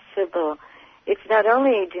reprehensible. It's not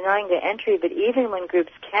only denying the entry, but even when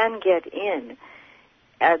groups can get in,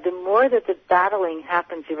 the more that the battling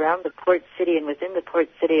happens around the port city and within the port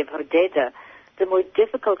city of Hodeidah, the more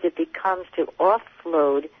difficult it becomes to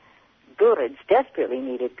offload goods, desperately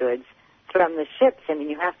needed goods, from the ships. I mean,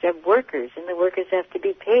 you have to have workers, and the workers have to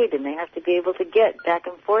be paid, and they have to be able to get back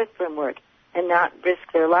and forth from work and not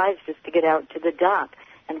risk their lives just to get out to the dock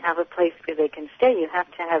and have a place where they can stay. You have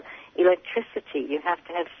to have electricity. You have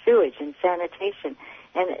to have sewage and sanitation.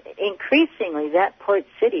 And increasingly, that port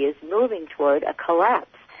city is moving toward a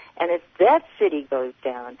collapse. And if that city goes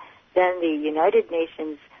down, then the United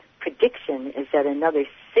Nations prediction is that another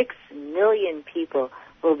 6 million people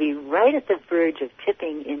will be right at the verge of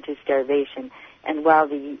tipping into starvation. And while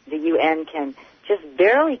the UN can just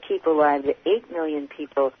barely keep alive the 8 million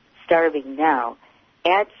people starving now,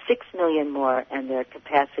 add 6 million more and their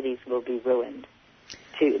capacities will be ruined.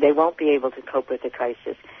 They won't be able to cope with the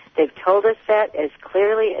crisis. They've told us that as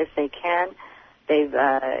clearly as they can. They've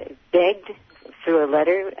begged through a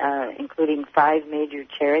letter, including 5 major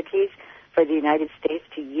charities, for the United States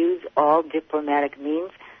to use all diplomatic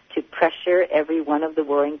means to pressure every one of the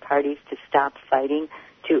warring parties to stop fighting,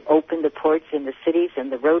 to open the ports in the cities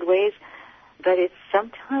and the roadways. But it's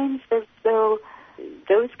sometimes as though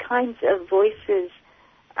those kinds of voices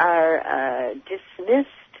are dismissed.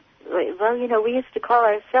 Well, you know, we used to call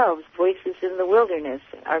ourselves Voices in the Wilderness,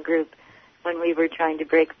 our group, when we were trying to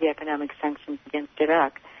break the economic sanctions against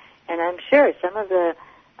Iraq. And I'm sure some of the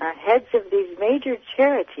heads of these major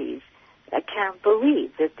charities can't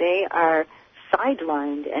believe that they are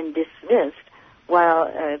sidelined and dismissed while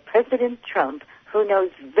President Trump, who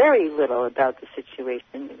knows very little about the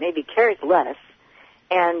situation, maybe cares less,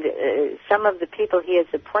 and some of the people he has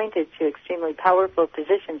appointed to extremely powerful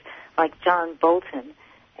positions like John Bolton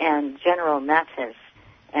and General Mattis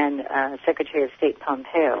and Secretary of State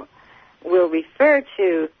Pompeo will refer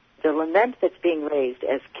to the lament that's being raised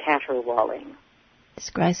as caterwauling.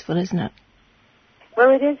 Disgraceful, isn't it?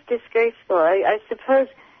 Well, it is disgraceful. I suppose,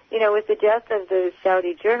 you know, with the death of the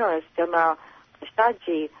Saudi journalist Jamal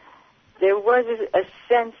Khashoggi, there was a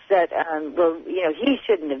sense that, he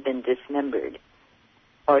shouldn't have been dismembered,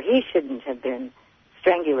 or he shouldn't have been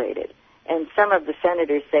strangulated. And some of the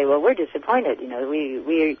senators say, well, we're disappointed. You know,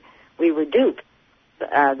 we were duped.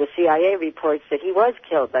 The CIA reports that he was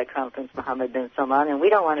killed by Crown Prince Mohammed bin Salman, and we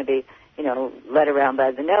don't want to be, led around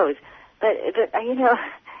by the nose. But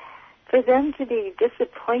for them to be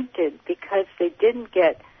disappointed because they didn't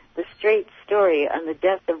get the straight story on the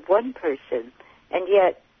death of one person, and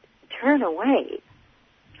yet turn away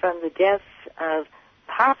from the deaths of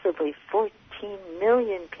possibly 14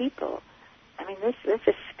 million people. I mean, that's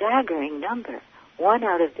a staggering number. 1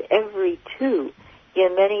 out of every 2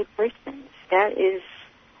 Yemeni persons. That is,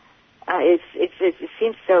 it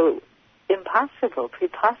seems so impossible,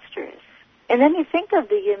 preposterous. And then you think of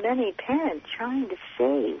the Yemeni parent trying to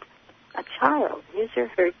save a child, his or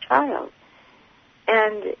her child.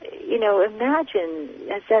 And, imagine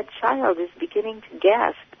as that child is beginning to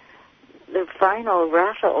gasp the final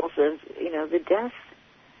rattles of, the death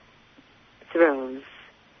throes,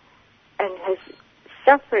 and has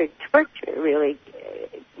suffered torture, really,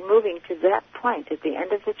 moving to that point at the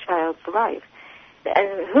end of the child's life.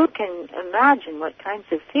 And who can imagine what kinds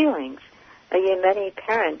of feelings a Yemeni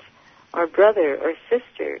parent or brother or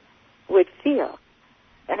sister would feel?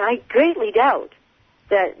 And I greatly doubt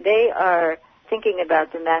that they are thinking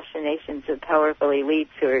about the machinations of powerful elites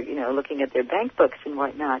who are, looking at their bank books and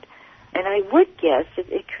whatnot. And I would guess that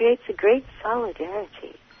it creates a great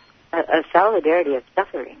solidarity, a solidarity of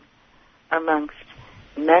suffering amongst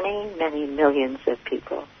many, many millions of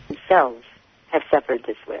people themselves have suffered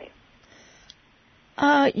this way.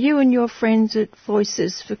 Are you and your friends at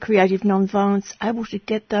Voices for Creative Nonviolence able to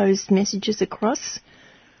get those messages across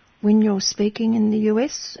when you're speaking in the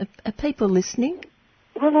US? Are people listening?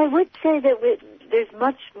 Well, I would say that there's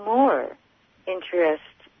much more interest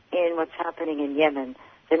in what's happening in Yemen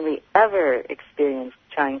than we ever experienced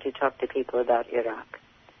trying to talk to people about Iraq.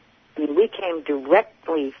 I mean, we came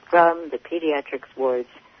directly from the pediatrics wards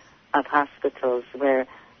of hospitals where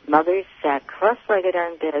mothers sat cross-legged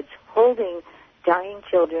on beds holding dying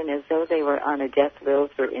children as though they were on a death row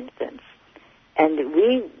for infants. And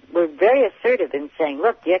we were very assertive in saying,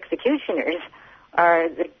 look, the executioners are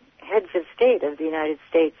the heads of state of the United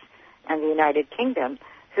States and the United Kingdom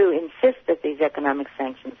who insist that these economic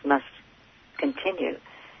sanctions must continue.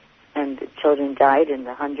 And children died in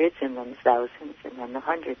the hundreds and then thousands and then the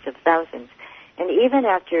hundreds of thousands. And even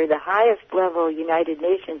after the highest level United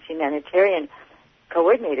Nations humanitarian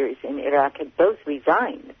coordinators in Iraq had both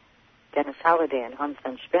resigned, Dennis Holliday and Hans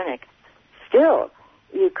von Sperneck, still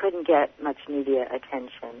you couldn't get much media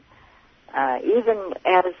attention. Even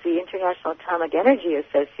as the International Atomic Energy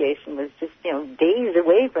Association was just, days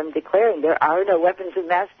away from declaring there are no weapons of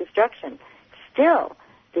mass destruction, still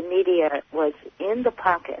the media was in the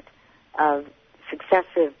pocket of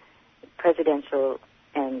successive presidential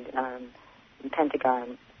and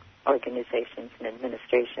Pentagon organizations and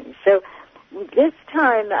administrations. So this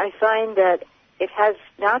time I find that it has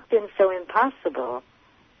not been so impossible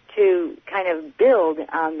to kind of build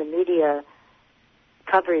on the media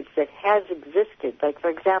coverage that has existed. Like,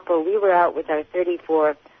 for example, we were out with our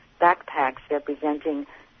 34 backpacks representing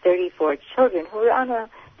 34 children who were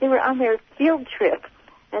on their field trip,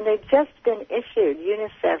 and they'd just been issued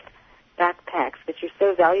UNICEF backpacks, which are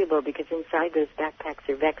so valuable because inside those backpacks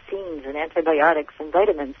are vaccines and antibiotics and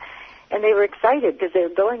vitamins. And they were excited because they were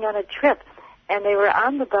going on a trip, and they were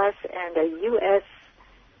on the bus, and a U.S.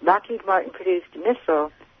 Lockheed Martin-produced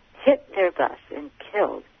missile hit their bus and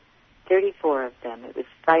killed 34 of them. It was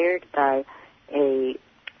fired by a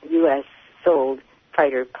U.S.-sold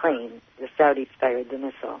fighter plane. The Saudis fired the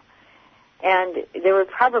missile. And there were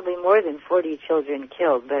probably more than 40 children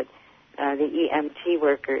killed, but the EMT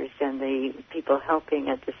workers and the people helping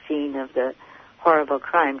at the scene of the horrible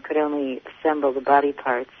crime could only assemble the body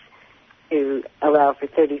parts to allow for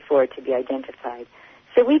 34 to be identified.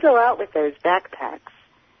 So we go out with those backpacks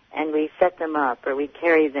and we set them up, or we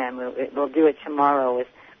carry them. We'll do it tomorrow with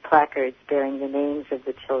placards bearing the names of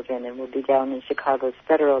the children, and we'll be down in Chicago's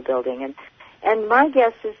Federal Building. And my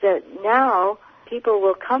guess is that now people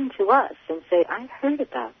will come to us and say, I heard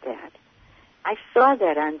about that. I saw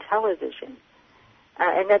that on television.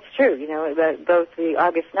 And that's true, both the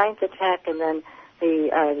August 9th attack and then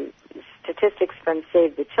the statistics from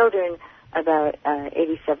Save the Children about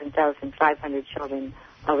 87,500 children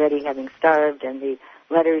already having starved, and the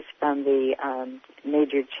letters from the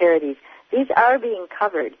major charities. These are being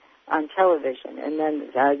covered on television, and then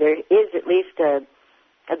there is at least a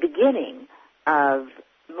beginning of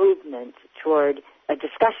movement toward a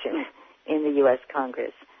discussion in the U.S.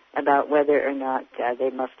 Congress about whether or not they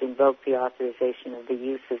must invoke the authorization of the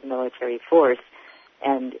use of military force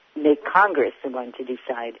and make Congress the one to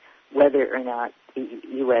decide whether or not the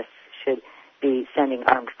U.S. should be sending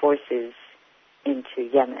armed forces into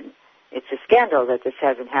Yemen. It's a scandal that this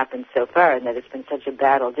hasn't happened so far and that it's been such a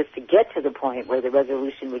battle just to get to the point where the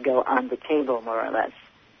resolution would go on the table, more or less.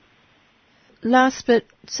 Last but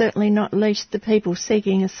certainly not least, the people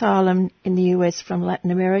seeking asylum in the US from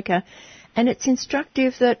Latin America. And it's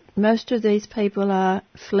instructive that most of these people are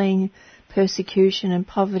fleeing persecution and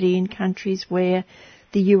poverty in countries where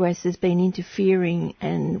the US has been interfering,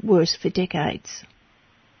 and worse, for decades.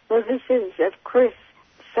 Well, this is, of course,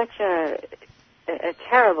 such a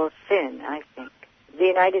terrible sin, I think. The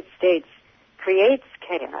United States creates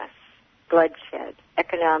chaos, bloodshed,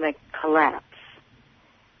 economic collapse,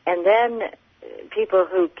 and then people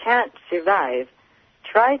who can't survive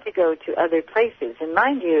try to go to other places. And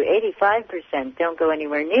mind you, 85% don't go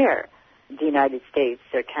anywhere near the United States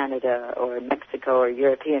or Canada or Mexico or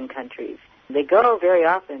European countries. They go very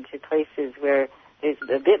often to places where there's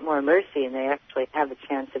a bit more mercy and they actually have a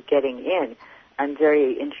chance of getting in. I'm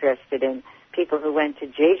very interested in people who went to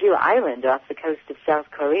Jeju Island off the coast of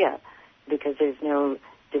South Korea because there's no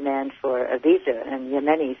demand for a visa, and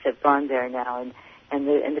Yemenis have gone there now, and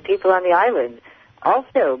the people on the island,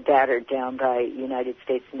 also battered down by United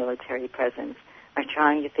States military presence, are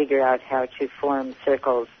trying to figure out how to form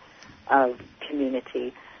circles of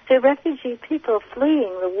community. So refugee people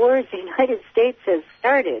fleeing the wars the United States has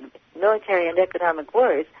started, military and economic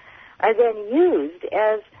wars, are then used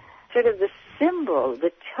as sort of the symbol,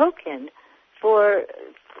 the token for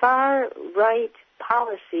far-right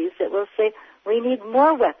policies that will say, we need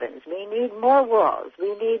more weapons, we need more walls,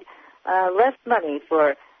 we need less money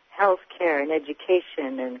for health care and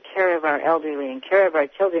education and care of our elderly and care of our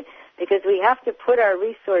children, because we have to put our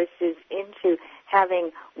resources into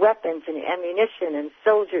having weapons and ammunition and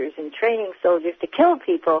soldiers and training soldiers to kill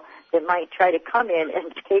people that might try to come in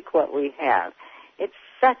and take what we have. It's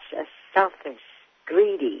such a selfish,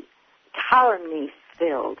 greedy,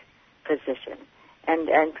 calumny-filled position.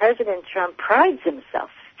 And President Trump prides himself,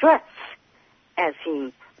 struts, as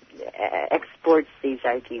he exports these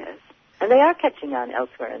ideas. And they are catching on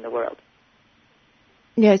elsewhere in the world.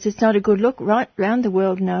 Yes, it's not a good look right round the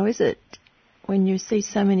world now, is it? When you see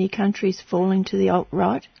so many countries falling to the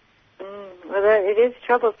alt-right? Well, it is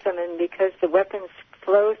troublesome, and because the weapons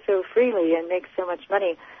flow so freely and make so much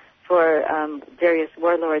money for various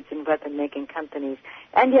warlords and weapon-making companies.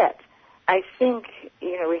 And yet, I think,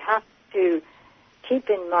 we have to keep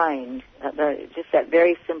in mind just that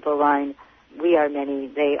very simple line, we are many,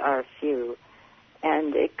 they are few.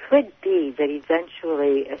 And it could be that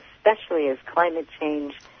eventually, especially as climate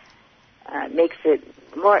change makes it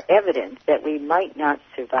more evident that we might not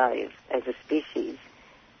survive as a species,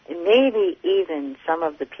 and maybe even some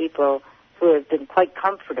of the people who have been quite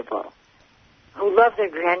comfortable, who love their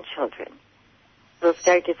grandchildren, will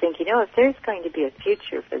start to think, if there's going to be a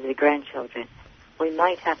future for the grandchildren, we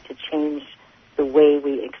might have to change the way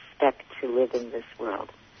we expect to live in this world.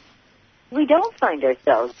 We don't find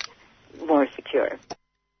ourselves more secure.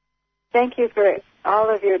 Thank you for all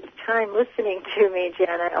of your time listening to me,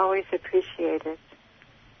 Jan. I always appreciate it.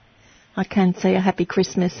 I can say a happy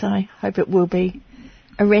Christmas. I hope it will be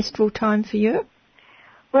a restful time for you.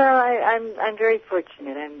 Well, I'm very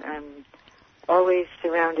fortunate. I'm always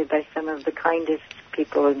surrounded by some of the kindest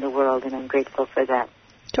people in the world, and I'm grateful for that.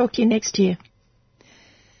 Talk to you next year.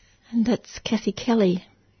 And that's Kathy Kelly,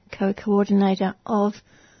 co-coordinator of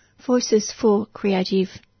Voices for Creative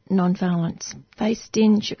Nonviolence, based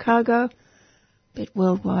in Chicago, but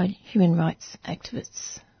worldwide human rights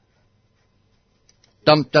activists.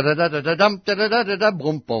 Dum da da da da da dum da da da da da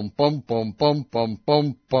boom boom boom boom boom boom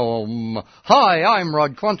boom boom. Hi, I'm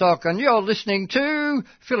Rod Quantock, and you're listening to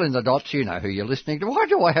Fill in the Dots. You know who you're listening to. Why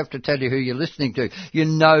do I have to tell you who you're listening to? You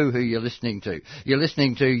know who you're listening to. You're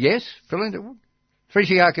listening to, yes, fill in the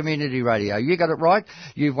 3CR Community Radio. You got it right.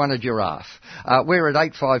 You've won a giraffe. We're at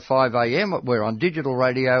 8:55 a.m. We're on digital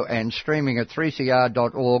radio and streaming at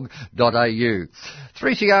 3cr.org.au.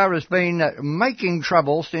 3CR has been making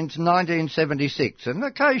trouble since 1976, and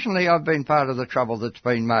occasionally I've been part of the trouble that's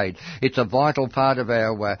been made. It's a vital part of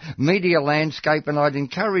our media landscape, and I'd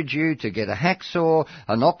encourage you to get a hacksaw,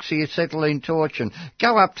 an oxyacetylene torch, and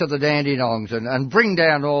go up to the Dandenongs and bring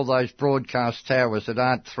down all those broadcast towers that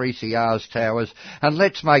aren't 3CR's towers. And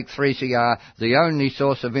let's make 3CR the only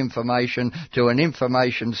source of information to an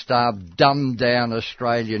information-starved, dumbed-down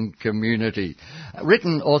Australian community.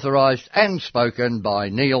 Written, authorised and spoken by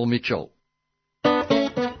Neil Mitchell.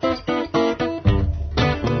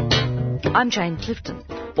 I'm Jane Clifton,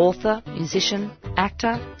 author, musician,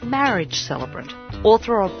 actor, marriage celebrant,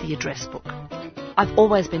 author of The Address Book. I've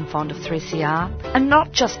always been fond of 3CR, and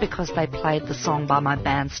not just because they played the song by my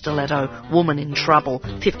band Stiletto, Woman in Trouble,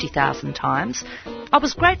 50,000 times. I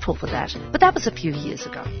was grateful for that, but that was a few years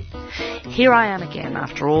ago. Here I am again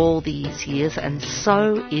after all these years, and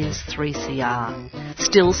so is 3CR,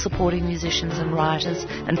 still supporting musicians and writers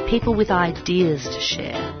and people with ideas to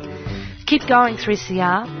share. Keep going,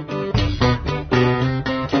 3CR.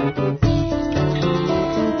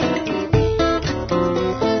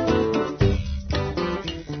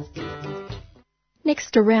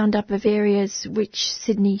 Next, a roundup of areas which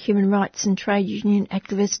Sydney human rights and trade union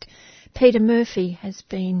activist Peter Murphy has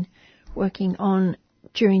been working on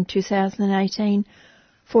during 2018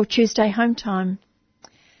 for Tuesday Home Time.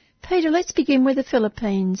 Peter, let's begin with the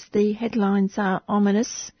Philippines. The headlines are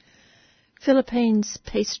ominous. Philippines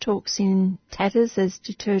peace talks in tatters as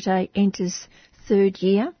Duterte enters third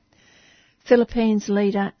year. Philippines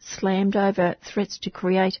leader slammed over threats to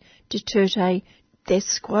create Duterte death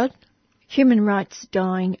squad. Human rights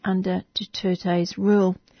dying under Duterte's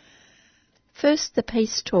rule. First, the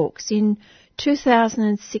peace talks. In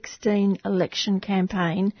 2016 election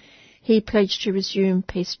campaign, he pledged to resume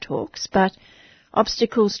peace talks, but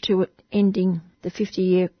obstacles to ending the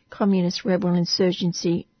 50-year communist rebel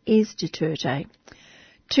insurgency is Duterte.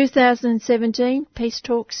 2017, peace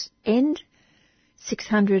talks end.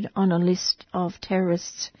 600 on a list of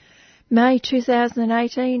terrorists. May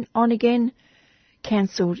 2018, on again.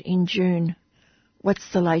 Cancelled in June.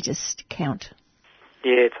 What's the latest count?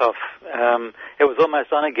 Yeah, it's off. It was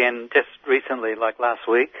almost on again just recently, like last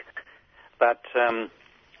week. But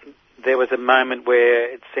there was a moment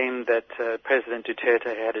where it seemed that President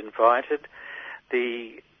Duterte had invited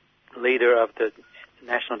the leader of the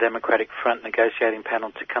National Democratic Front negotiating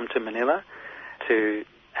panel to come to Manila to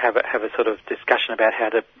have a sort of discussion about how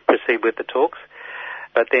to proceed with the talks.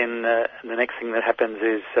 But then the next thing that happens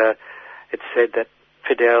is it's said that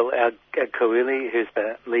Fidel Al-Khouili, who's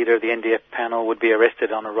the leader of the NDF panel, would be arrested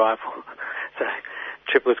on arrival. So the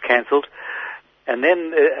trip was cancelled. And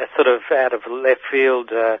then, sort of out of left field,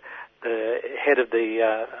 the head of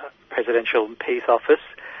the Presidential Peace Office,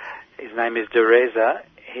 his name is Dereza,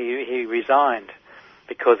 he resigned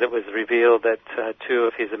because it was revealed that two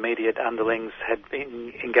of his immediate underlings had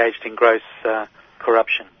been engaged in gross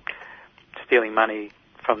corruption, stealing money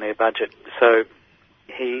from their budget. So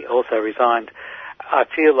he also resigned. I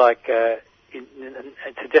feel like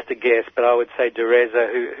it's just a guess, but I would say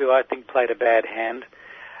Dereza, who I think played a bad hand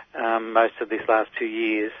most of this last 2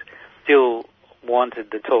 years, still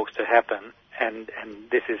wanted the talks to happen, and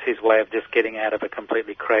this is his way of just getting out of a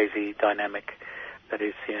completely crazy dynamic that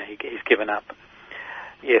is, he's given up.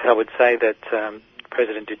 Yes, I would say that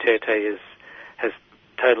President Duterte has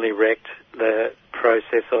totally wrecked the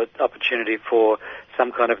process or opportunity for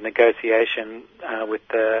some kind of negotiation with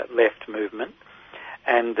the left movement,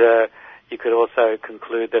 and you could also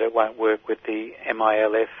conclude that it won't work with the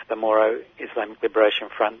MILF, the Moro Islamic Liberation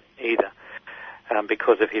Front, either,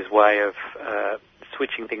 because of his way of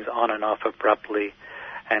switching things on and off abruptly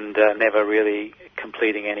and never really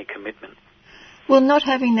completing any commitment. Well, not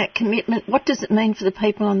having that commitment, what does it mean for the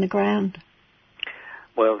people on the ground?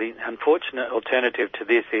 Well, the unfortunate alternative to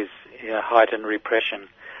this is heightened repression.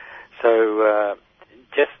 So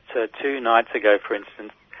just 2 nights ago, for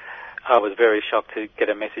instance, I was very shocked to get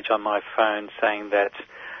a message on my phone saying that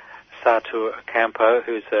Sartor Ocampo,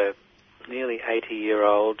 who's a nearly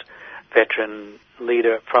 80-year-old veteran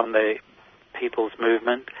leader from the People's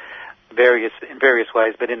Movement, in various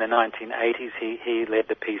ways, but in the 1980s he led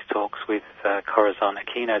the peace talks with Corazon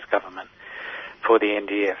Aquino's government for the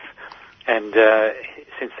NDF. And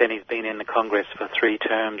since then he's been in the Congress for 3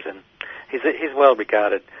 terms, and he's a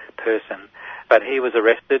well-regarded person. But he was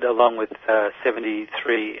arrested along with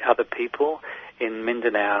 73 other people in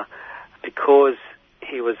Mindanao because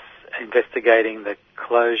he was investigating the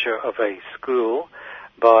closure of a school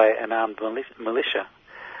by an armed militia.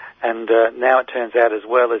 And now it turns out, as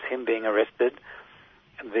well as him being arrested,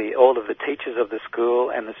 all of the teachers of the school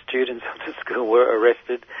and the students of the school were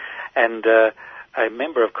arrested, and a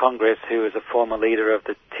member of Congress who is a former leader of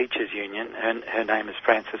the teachers' union, her name is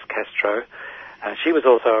Frances Castro, she was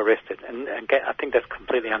also arrested. And I think that's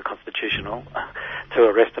completely unconstitutional to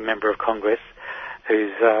arrest a member of Congress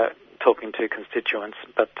who's talking to constituents.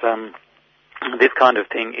 But this kind of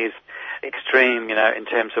thing is extreme, in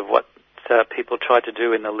terms of what people try to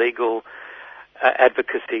do in the legal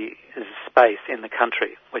advocacy space in the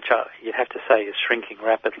country, which you have to say is shrinking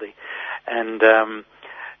rapidly. And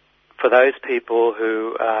for those people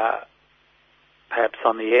who are perhaps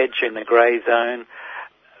on the edge in the grey zone,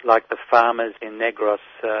 like the farmers in Negros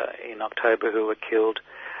in October who were killed,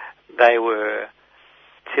 they were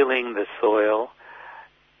tilling the soil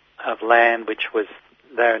of land which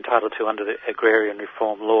they're entitled to under the agrarian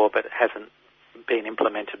reform law, but it hasn't been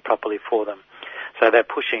implemented properly for them. So they're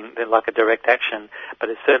like a direct action, but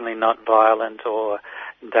it's certainly not violent or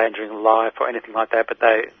endangering life or anything like that. But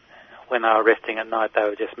when they were arresting at night, they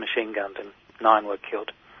were just machine gunned, and 9 were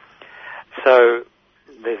killed. So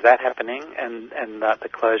there's that happening, and the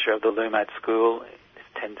closure of the Lumad school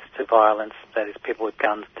tends to violence. That is, people with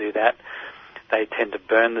guns do that. They tend to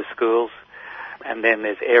burn the schools. And then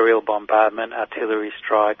there's aerial bombardment, artillery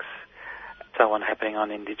strikes, so on, happening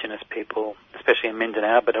on indigenous people, especially in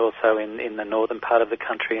Mindanao, but also in the northern part of the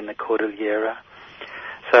country, in the Cordillera.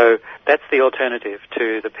 So that's the alternative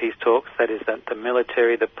to the peace talks. That is that the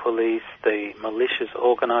military, the police, the militias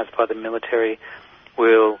organised by the military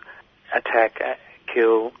will attack,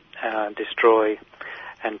 kill, destroy,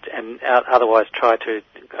 and otherwise try to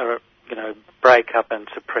break up and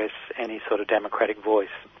suppress any sort of democratic voice.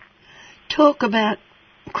 Talk about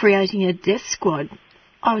creating a death squad.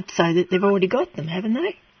 I would say that they've already got them, haven't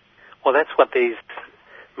they? Well, that's what these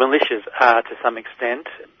militias are to some extent.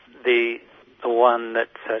 The one that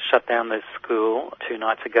shut down the school 2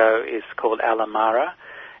 nights ago is called Alamara.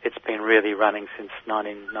 It's been really running since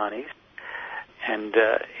 1990s, and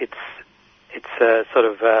it's a sort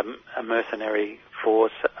of a mercenary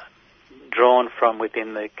force drawn from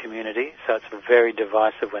within the community. So it's very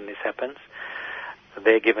divisive when this happens.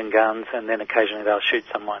 They're given guns, and then occasionally they'll shoot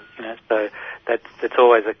someone. So that's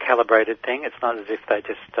always a calibrated thing. It's not as if they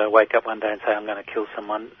just wake up one day and say, "I'm going to kill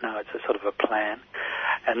someone." No, it's a sort of a plan.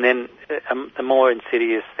 And then the more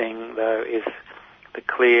insidious thing, though, is the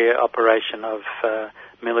clear operation of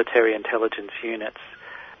military intelligence units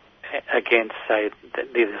against, say,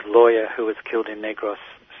 this lawyer who was killed in Negros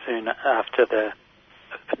soon after the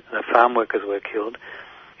farm workers were killed.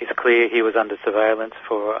 It's clear he was under surveillance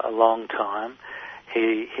for a long time.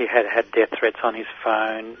 He had death threats on his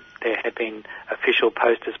phone. There had been official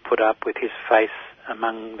posters put up with his face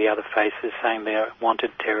among the other faces saying they're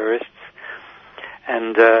wanted terrorists.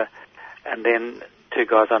 And then 2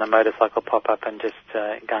 guys on a motorcycle pop up and just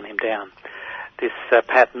gun him down. This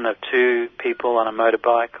pattern of 2 people on a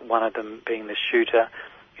motorbike, one of them being the shooter,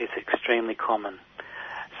 is extremely common.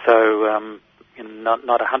 So not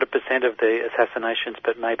 100% of the assassinations,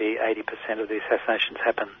 but maybe 80% of the assassinations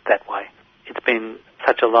happen that way. It's been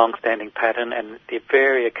such a long-standing pattern, and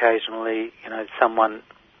very occasionally, someone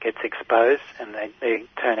gets exposed and they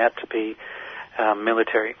turn out to be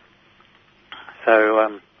military.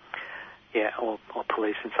 So, or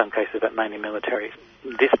police in some cases, but mainly military.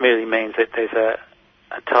 This merely means that there's a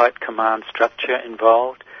tight command structure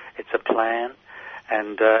involved. It's a plan,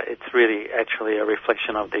 and it's really actually a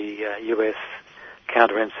reflection of the US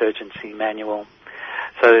counterinsurgency manual.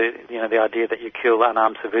 So, the idea that you kill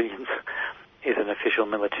unarmed civilians is an official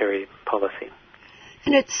military policy.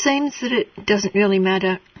 And it seems that it doesn't really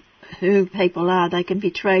matter who people are. They can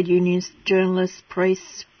be trade unions, journalists,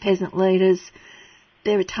 priests, peasant leaders.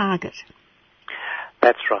 They're a target.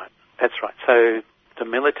 That's right. So the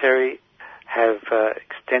military have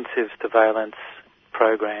extensive surveillance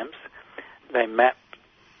programs. They map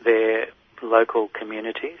their local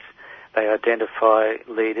communities. They identify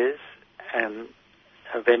leaders, and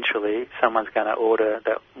eventually someone's going to order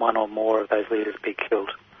that one or more of those leaders be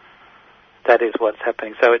killed. That is what's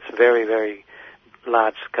happening. So it's very, very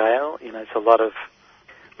large scale. It's a lot of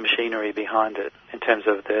machinery behind it in terms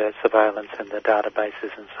of the surveillance and the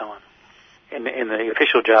databases and so on. In the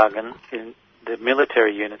official jargon, the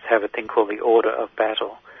military units have a thing called the Order of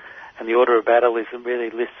Battle. And the Order of Battle is really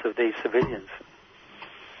lists of these civilians.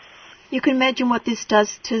 You can imagine what this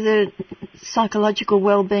does to the psychological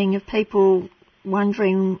well-being of people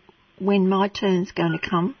wondering when my turn's going to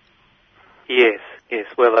come. Yes.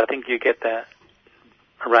 Well, I think you get a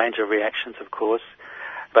range of reactions, of course.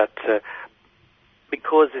 But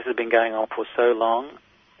because this has been going on for so long,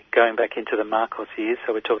 going back into the Marcos years,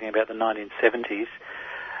 so we're talking about the 1970s,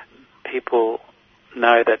 people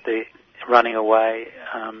know that the running away,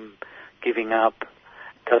 giving up,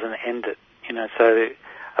 doesn't end it. So,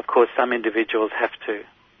 of course, some individuals have to,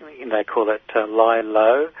 they call it lie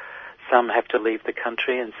low. Some have to leave the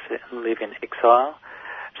country and live in exile.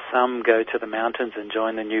 Some go to the mountains and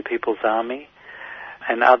join the New People's Army.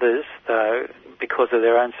 And others, though, because of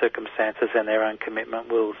their own circumstances and their own commitment,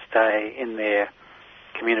 will stay in their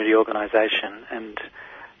community organisation and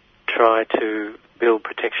try to build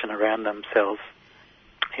protection around themselves.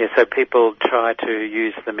 So people try to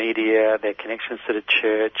use the media, their connections to the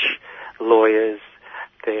church, lawyers,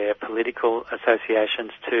 their political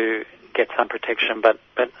associations to get some protection, but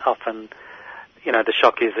often, the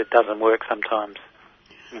shock is it doesn't work sometimes.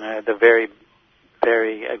 The very,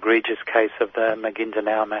 very egregious case of the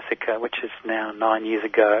Maguindanao massacre, which is now 9 years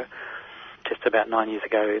ago, just about 9 years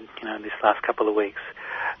ago, in this last couple of weeks,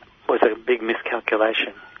 was a big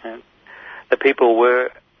miscalculation. The people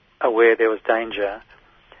were aware there was danger,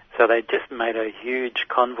 so they just made a huge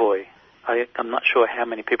convoy. I'm not sure how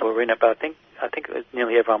many people were in it, but I think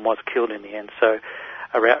nearly everyone was killed in the end. So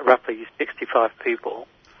around roughly 65 people,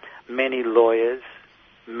 many lawyers,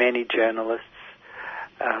 many journalists,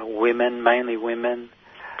 women, mainly women,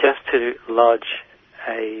 just to lodge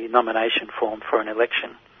a nomination form for an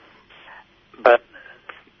election. But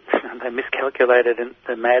they miscalculated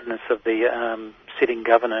the madness of the sitting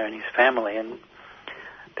governor and his family, and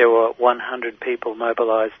there were 100 people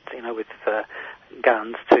mobilised, with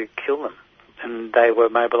guns to kill them. And they were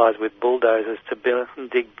mobilised with bulldozers to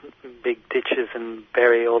dig big ditches and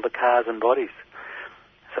bury all the cars and bodies.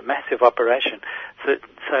 It's a massive operation. So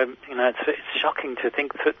it's shocking to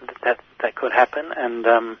think that could happen,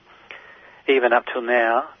 and even up till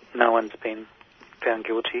now, no one's been found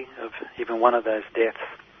guilty of even one of those deaths.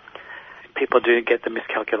 People do get the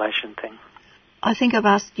miscalculation thing. I think I've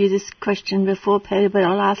asked you this question before, Peter, but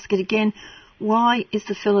I'll ask it again. Why is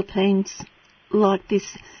the Philippines like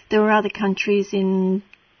this? There are other countries in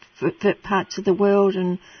parts of the world,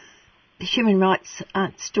 and the human rights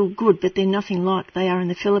aren't still good, but they're nothing like they are in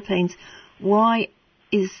the Philippines. Why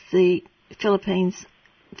is the Philippines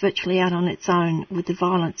virtually out on its own with the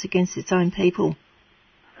violence against its own people?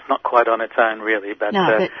 It's not quite on its own, really, but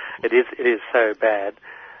it is so bad.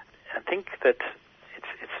 I think that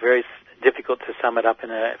it's very difficult to sum it up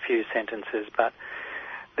in a few sentences, but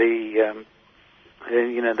the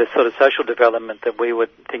sort of social development that we would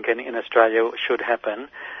think in Australia should happen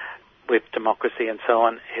with democracy and so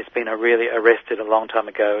on has been really arrested a long time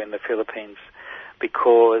ago in the Philippines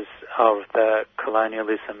because of the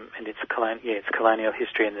colonialism and its colonial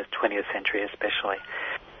history in the 20th century especially.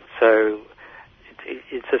 So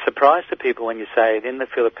it's a surprise to people when you say in the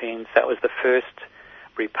Philippines that was the first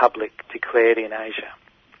republic declared in Asia.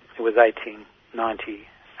 It was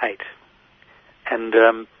 1898.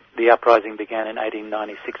 And the uprising began in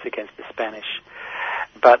 1896 against the Spanish.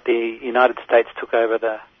 But the United States took over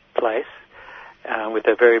the place with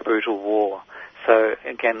a very brutal war. So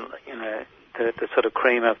again, the sort of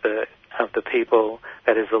cream of the people,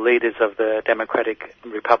 that is the leaders of the Democratic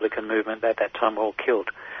Republican movement at that time, were all killed.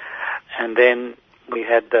 And then we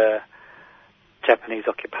had the Japanese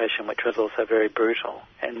occupation, which was also very brutal,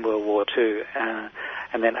 in World War II.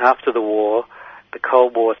 And then after the war, the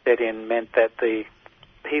Cold War set in, meant that the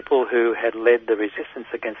people who had led the resistance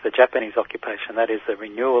against the Japanese occupation, that is the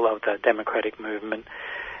renewal of the democratic movement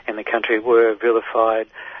in the country, were vilified,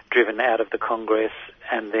 driven out of the Congress,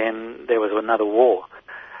 and then there was another war.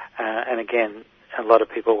 And again, a lot of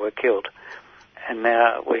people were killed. And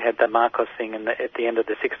now we had the Marcos thing at the end of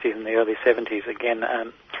the 60s and the early 70s. Again,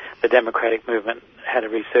 the democratic movement had a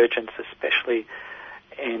resurgence, especially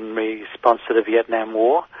in response to the Vietnam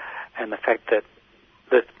War and the fact that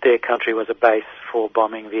their country was a base for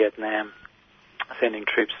bombing Vietnam, sending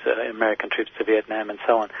troops, American troops to Vietnam and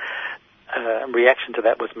so on. Reaction to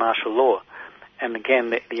that was martial law. And again,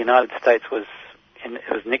 the United States it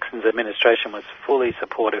was Nixon's administration was fully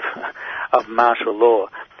supportive of martial law,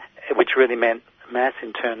 which really meant mass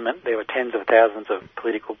internment. There were tens of thousands of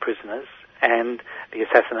political prisoners and the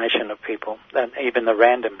assassination of people, and even the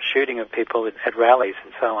random shooting of people at rallies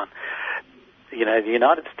and so on. You know, the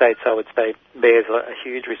United States, I would say, bears a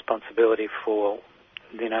huge responsibility for,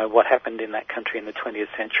 you know, what happened in that country in the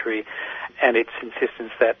 20th century, and its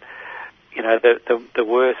insistence that, you know, the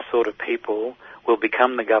worst sort of people will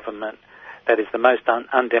become the government. That is, the most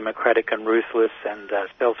undemocratic and ruthless and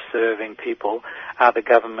self-serving people are the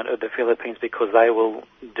government of the Philippines, because they will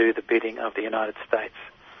do the bidding of the United States.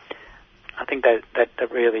 I think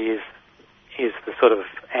that really is the sort of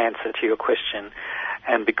answer to your question.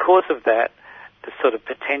 And because of that, the sort of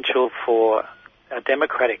potential for a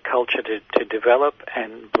democratic culture to develop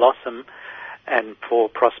and blossom and for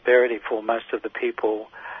prosperity for most of the people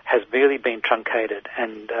has really been truncated,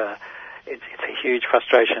 and it's a huge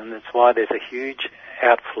frustration. That's why there's a huge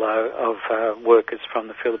outflow of workers from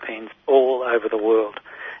the Philippines all over the world,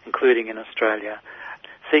 including in Australia,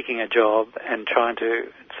 seeking a job and trying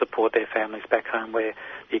to support their families back home where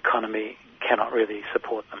the economy cannot really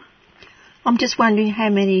support them. I'm just wondering how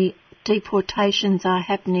many deportations are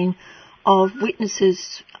happening of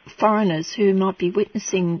witnesses, foreigners who might be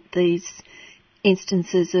witnessing these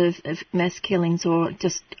instances of mass killings or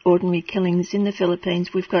just ordinary killings in the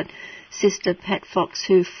Philippines. We've got Sister Pat Fox,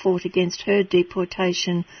 who fought against her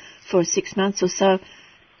deportation for 6 months or so.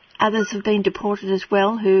 Others have been deported as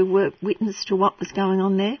well who were witness to what was going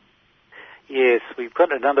on there? Yes, we've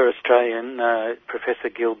got another Australian, Professor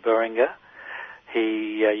Gil Beringer.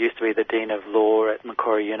 He used to be the Dean of Law at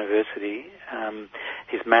Macquarie University.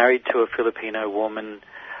 He's married to a Filipino woman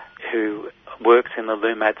who works in the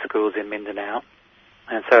LUMAD schools in Mindanao.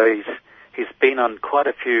 And so he's been on quite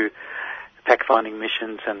a few fact-finding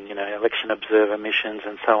missions and, you know, election observer missions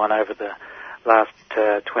and so on over the last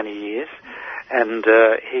 20 years. And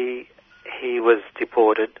he was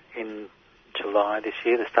deported in July this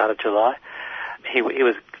year, the start of July. He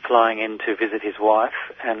was flying in to visit his wife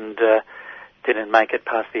and didn't make it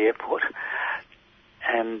past the airport.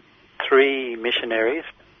 And 3 missionaries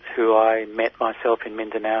who I met myself in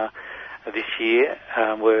Mindanao this year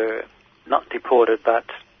were not deported, but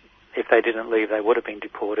if they didn't leave, they would have been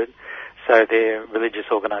deported. So their religious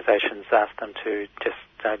organisations asked them to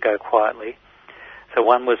just go quietly. So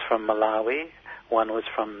one was from Malawi, one was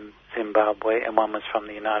from Zimbabwe, and one was from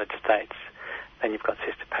the United States. Then you've got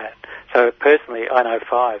Sister Pat. So personally, I know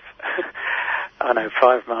 5. I know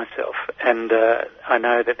 5 myself. And I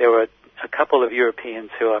know that there were a couple of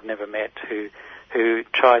Europeans who I've never met who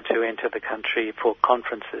tried to enter the country for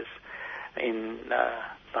conferences in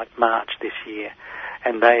like March this year,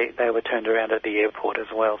 and they were turned around at the airport as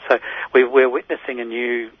well. So we're witnessing a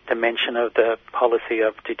new dimension of the policy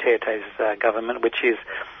of Duterte's government, which is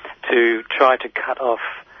to try to cut off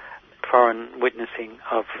foreign witnessing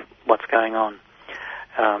of what's going on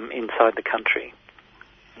inside the country.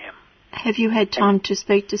 Yeah. Have you had time to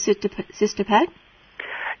speak to Sister Pat?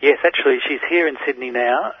 Yes, actually, she's here in Sydney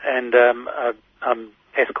now, and I'm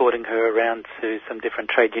escorting her around to some different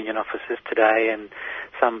trade union offices today and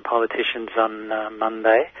some politicians on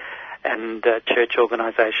Monday and church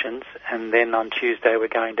organisations. And then on Tuesday we're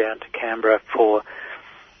going down to Canberra for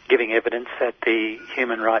giving evidence at the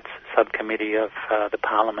Human Rights Subcommittee of the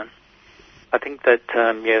Parliament. I think that,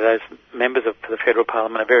 those members of the Federal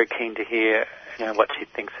Parliament are very keen to hear, you know, what she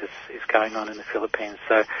thinks is going on in the Philippines.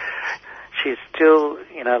 So she's still,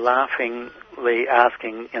 you know, laughingly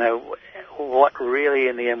asking, you know, what really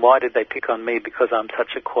in the end, why did they pick on me because I'm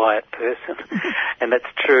such a quiet person? And that's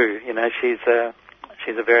true. You know, she's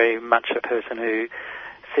a very much a person who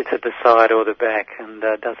sits at the side or the back and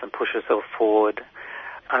doesn't push herself forward.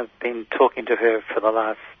 I've been talking to her for the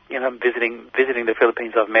last visiting the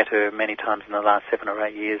Philippines. I've met her many times in the last 7 or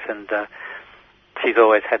 8 years, and she's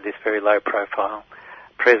always had this very low-profile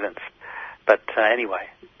presence. But anyway,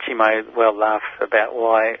 she may well laugh about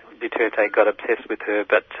why Duterte got obsessed with her,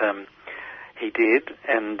 but he did,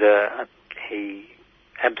 and he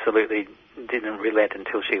absolutely didn't relent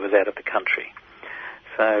until she was out of the country.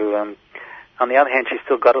 So, on the other hand, she's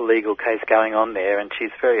still got a legal case going on there, and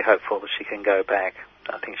she's very hopeful that she can go back.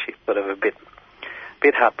 I think she's sort of a bit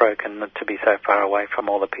heartbroken to be so far away from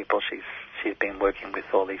all the people she's been working with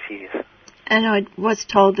all these years. And I was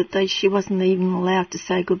told that she wasn't even allowed to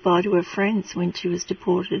say goodbye to her friends when she was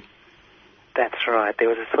deported. That's right. There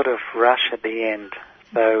was a sort of rush at the end.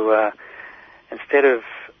 So instead of,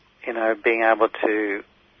 being able to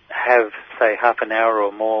have, say, half an hour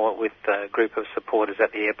or more with a group of supporters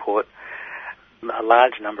at the airport, a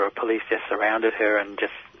large number of police just surrounded her and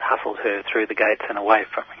just hustled her through the gates and away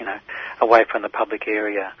from the public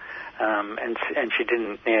area. And she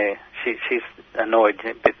didn't, she's annoyed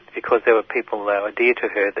because there were people that were dear to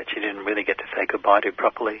her that she didn't really get to say goodbye to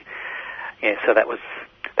properly. Yeah, so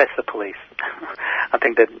that's the police. I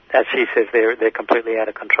think that, as she says, they're completely out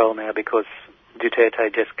of control now because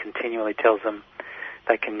Duterte just continually tells them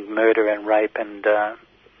they can murder and rape and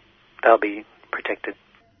they'll be protected.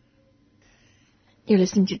 You're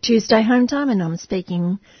listening to Tuesday Home Time, and I'm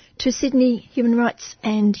speaking to Sydney human rights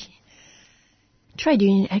and trade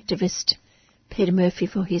union activist Peter Murphy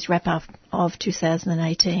for his wrap-up of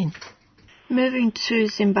 2018. Moving to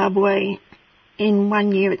Zimbabwe, in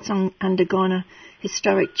 1 year it's undergone a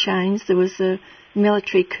historic change. There was a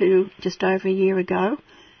military coup just over a year ago,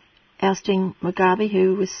 ousting Mugabe,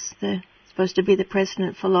 who was supposed to be the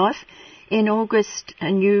president for life. In August,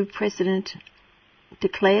 a new president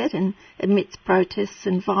declared, and amidst protests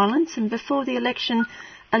and violence. And before the election,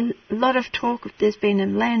 a lot of talk. There's been a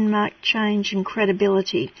landmark change in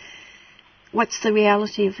credibility. What's the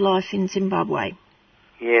reality of life in Zimbabwe?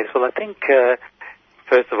 Yes, well, I think,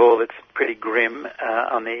 first of all, it's pretty grim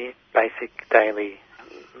on the basic daily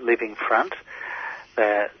living front.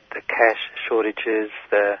 The cash shortages,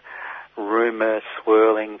 the rumour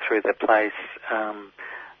swirling through the place,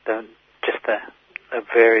 the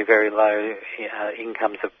very, very low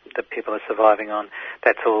incomes that people are surviving on,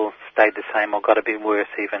 that's all stayed the same or got a bit worse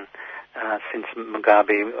even since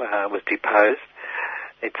Mugabe was deposed.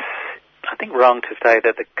 It's, I think, wrong to say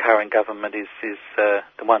that the current government is the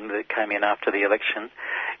one that came in after the election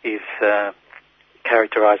is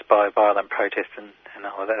characterised by violent protests and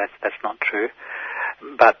all of that. That's not true.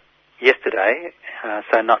 But yesterday,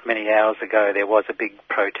 so not many hours ago, there was a big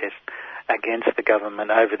protest against the government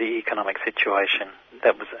over the economic situation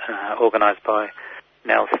that was organised by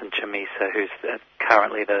Nelson Chamisa, who's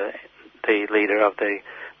currently the leader of the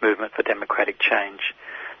Movement for Democratic Change.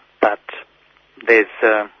 But there's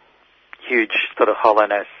huge sort of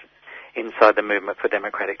hollowness inside the Movement for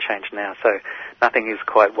Democratic Change now, so nothing is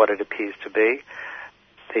quite what it appears to be.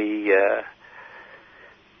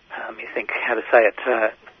 Let me think how to say it.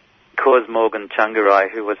 Cause Morgan Tsvangirai,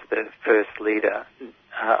 who was the first leader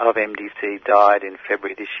of MDC, died in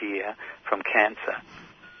February this year from cancer.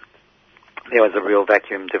 There was a real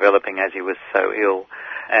vacuum developing as he was so ill,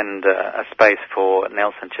 and a space for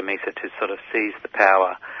Nelson Chamisa to sort of seize the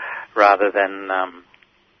power rather than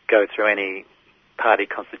go through any party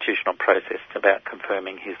constitutional process about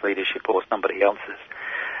confirming his leadership or somebody else's.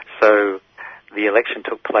 So the election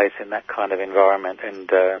took place in that kind of environment and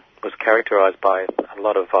was characterised by a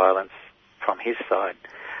lot of violence from his side,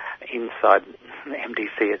 inside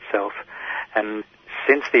MDC itself. And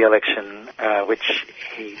since the election, which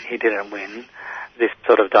he didn't win, this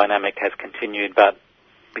sort of dynamic has continued, but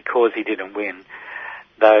because he didn't win,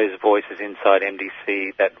 those voices inside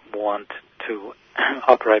MDC that want to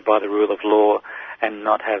operate by the rule of law and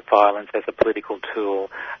not have violence as a political tool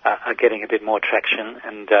are getting a bit more traction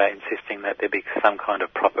and insisting that there be some kind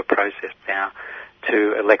of proper process now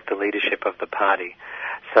to elect the leadership of the party.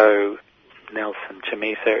 So Nelson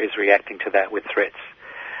Chamisa is reacting to that with threats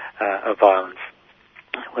of violence.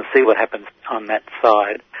 We'll see what happens on that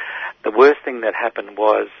side. The worst thing that happened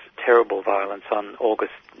was terrible violence on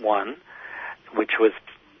August 1, which was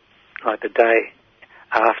like the day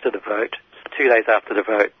after the vote, 2 days after the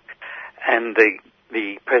vote, and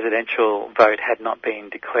the presidential vote had not been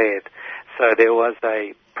declared. So there was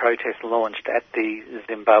a protest launched at the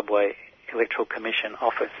Zimbabwe Electoral Commission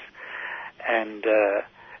office, and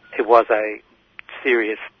it was a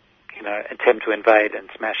serious, attempt to invade and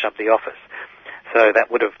smash up the office. So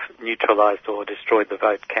that would have neutralised or destroyed the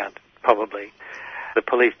vote count, probably. The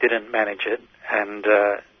police didn't manage it, and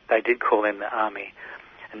they did call in the army.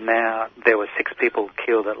 And now there were 6 people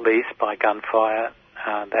killed at least by gunfire,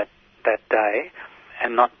 that day,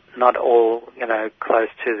 and not all, close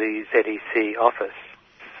to the ZEC office.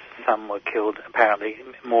 Some were killed, apparently,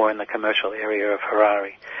 more in the commercial area of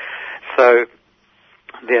Harare. So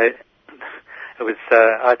it was,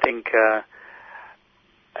 I think, a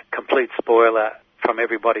complete spoiler from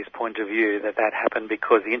everybody's point of view that happened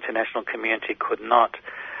because the international community could not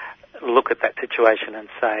look at that situation and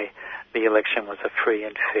say the election was a free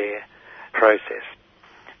and fair process.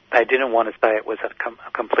 They didn't want to say it was a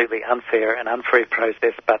completely unfair and unfree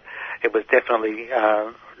process, but it was definitely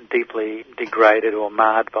deeply degraded or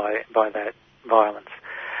marred by that violence.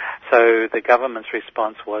 So the government's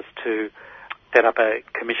response was to set up a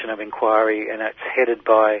commission of inquiry, and it's headed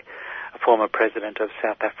by a former president of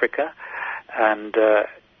South Africa and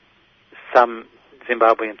some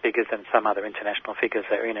Zimbabwean figures and some other international figures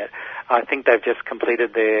that are in it. I think they've just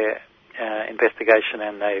completed their investigation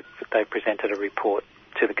and they presented a report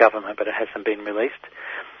to the government, but it hasn't been released.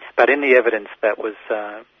 But in the evidence that was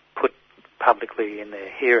put publicly in their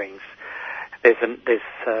hearings, there's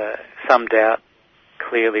some doubt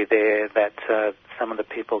clearly there that some of the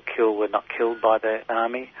people killed were not killed by the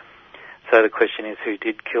army. So the question is who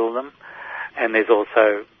did kill them? And there's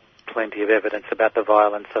also plenty of evidence about the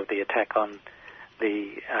violence of the attack on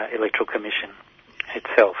the Electoral Commission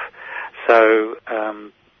itself. So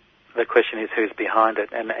the question is who's behind it.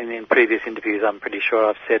 And in previous interviews, I'm pretty sure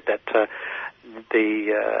I've said that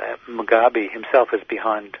the Mugabe himself is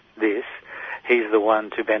behind this. He's the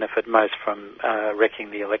one to benefit most from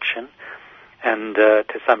wrecking the election. And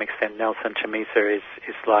to some extent, Nelson Chamisa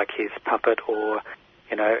is like his puppet or,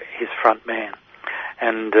 his front man.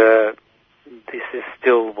 And this is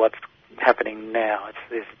still what's happening now.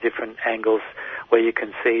 There's different angles where you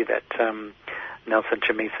can see that Nelson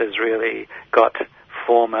Chamisa's really got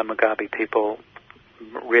former Mugabe people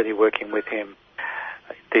really working with him.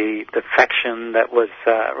 The faction that was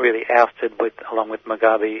really ousted along with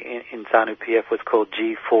Mugabe in ZANU-PF was called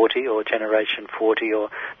G40 or Generation 40 or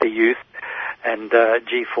the Youth, and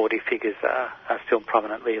G40 figures are still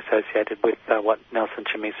prominently associated with what Nelson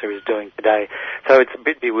Chamisa is doing today. So it's a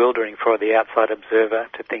bit bewildering for the outside observer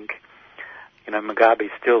to think,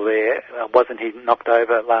 Mugabe's still there. Wasn't he knocked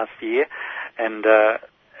over last year? And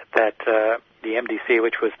that the MDC,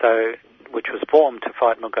 which was formed to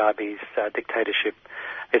fight Mugabe's dictatorship,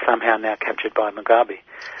 is somehow now captured by Mugabe.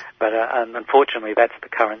 But unfortunately, that's the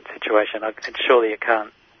current situation. Surely it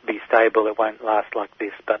can't be stable. It won't last like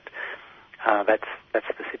this. But that's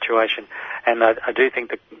the situation. And I do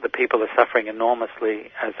think that the people are suffering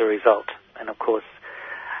enormously as a result. And of course,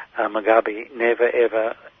 Mugabe never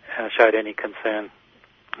ever showed any concern,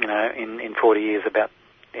 in 40 years about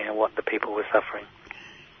what the people were suffering.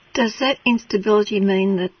 Does that instability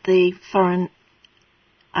mean that the foreign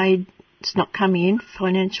aid is not coming in,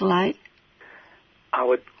 financial aid? I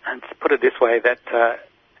would put it this way, that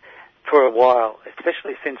for a while,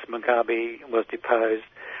 especially since Mugabe was deposed,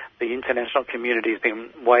 the international community has been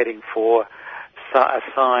waiting for a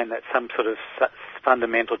sign that some sort of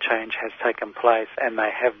fundamental change has taken place, and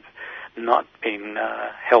they have not been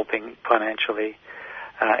helping financially,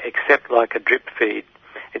 except like a drip feed.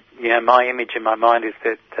 My image in my mind is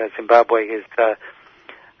that Zimbabwe is a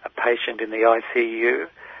patient in the ICU,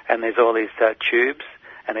 and there's all these tubes,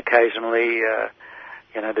 and occasionally,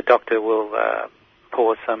 the doctor will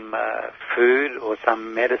pour some food or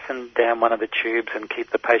some medicine down one of the tubes and keep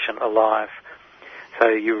the patient alive. So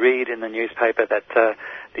you read in the newspaper that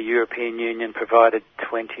the European Union provided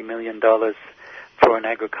 $20 million for an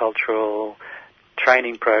agricultural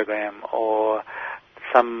training program, or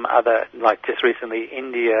some other, like just recently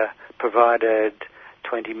India provided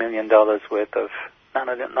 $20 million worth of,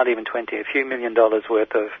 not even 20, a few $1 million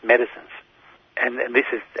worth of medicines. And this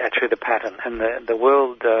is actually the pattern. And the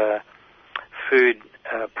World Food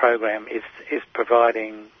Program is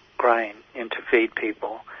providing grain to feed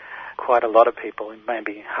people, quite a lot of people,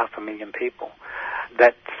 maybe 500,000 people.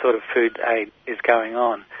 That sort of food aid is going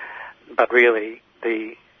on. But really,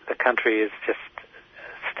 the country is just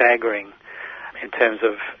staggering in terms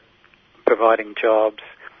of providing jobs,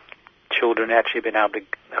 children actually being able to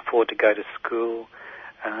afford to go to school,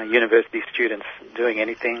 university students doing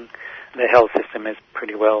anything. The health system is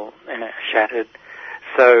pretty well shattered.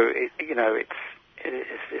 So, it's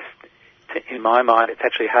in my mind, it's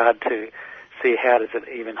actually hard to see how does it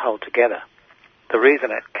even hold together. The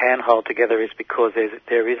reason it can hold together is because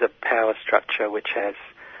there is a power structure which has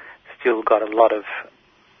still got a lot of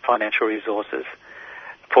financial resources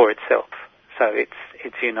for itself. So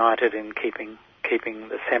it's united in keeping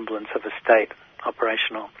the semblance of a state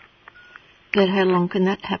operational. But how long can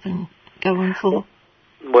that go on for?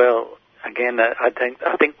 Well, again, I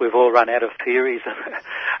think we've all run out of theories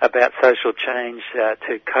about social change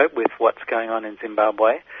to cope with what's going on in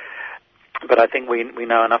Zimbabwe. But I think we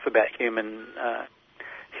know enough about human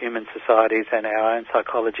societies and our own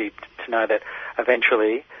psychology to know that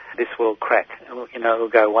eventually this will crack. It'll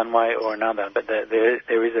go one way or another. But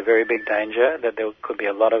there is a very big danger that there could be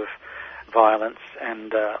a lot of violence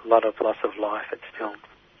and a lot of loss of life. It's still,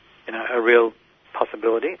 a real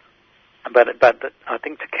possibility. But I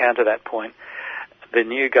think to counter that point, the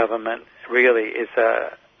new government really is,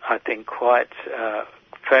 I think, quite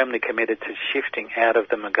firmly committed to shifting out of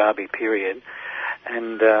the Mugabe period.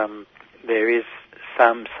 And there is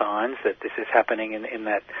some signs that this is happening in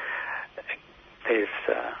that there's,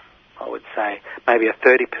 I would say, maybe a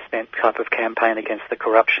 30% type of campaign against the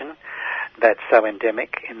corruption that's so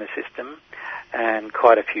endemic in the system. And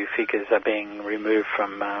quite a few figures are being removed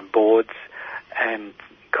from boards, and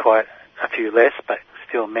quite a few less, but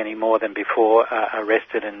still many more than before, are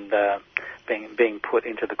arrested and being put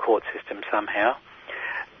into the court system somehow.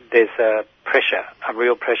 There's a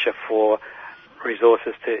real pressure for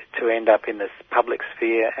resources to end up in this public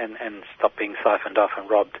sphere and stop being siphoned off and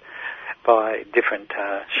robbed by different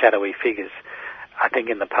shadowy figures. I think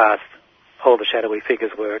in the past, all the shadowy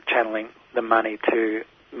figures were channeling the money to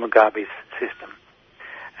Mugabe's system.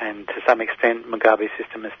 And to some extent, Mugabe's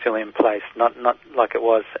system is still in place. Not like it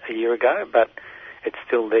was a year ago, but it's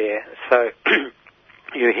still there. So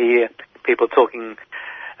you hear people talking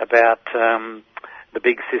about the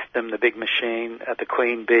big system, the big machine, the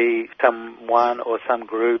Queen Bee, someone or some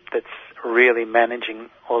group that's really managing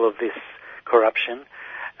all of this corruption.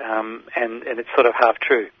 And it's sort of half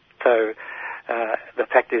true. So the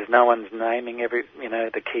fact is no one's naming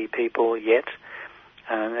the key people yet.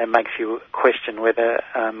 It makes you question whether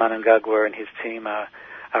Mnangagwa and his team are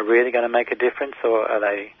really going to make a difference, or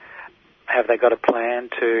have they got a plan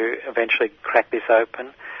to eventually crack this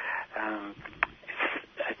open?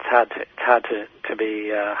 It's hard to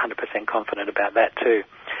be 100% confident about that too.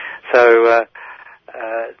 So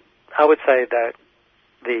I would say that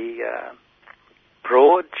the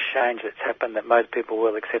broad change that's happened that most people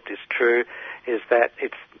will accept is true is that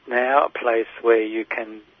it's now a place where you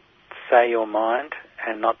can say your mind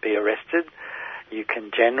and not be arrested. You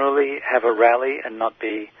can generally have a rally and not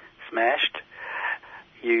be smashed.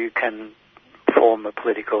 You can form a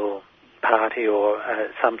political party or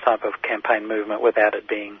some type of campaign movement without it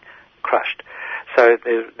being crushed. So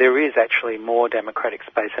there is actually more democratic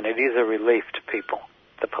space, and it is a relief to people.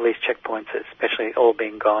 The police checkpoints, especially all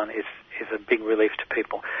being gone, is a big relief to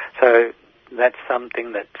people. So that's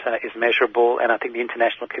something that is measurable, and I think the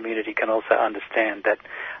international community can also understand that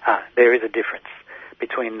there is a difference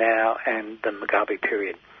between now and the Mugabe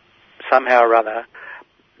period. Somehow or other,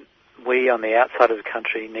 we on the outside of the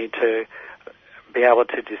country need to be able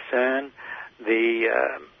to discern the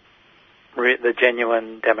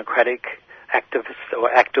genuine democratic activists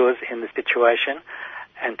or actors in the situation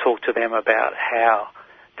and talk to them about how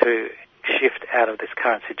to shift out of this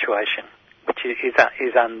current situation, which is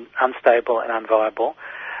unstable and unviable,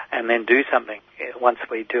 and then do something once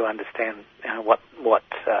we do understand what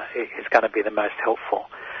is going to be the most helpful.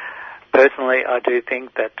 Personally, I do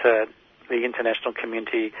think that the international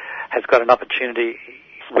community has got an opportunity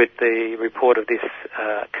with the report of this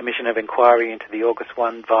Commission of Inquiry into the August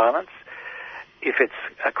 1 violence. If it's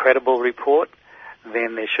a credible report,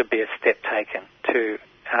 then there should be a step taken to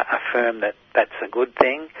affirm that that's a good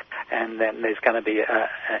thing, and then there's going to be an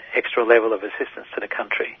extra level of assistance to the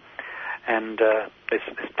country. And there's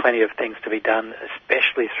plenty of things to be done,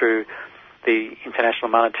 especially through the International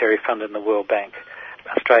Monetary Fund and the World Bank.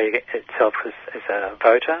 Australia itself is a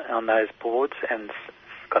voter on those boards and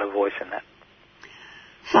got a voice in that.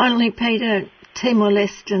 Finally, Peter,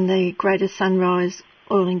 Timor-Leste and the Greater Sunrise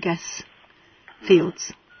oil and gas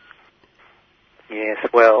fields. Yes,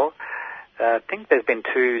 well, I think there's been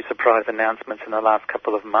two surprise announcements in the last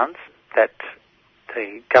couple of months that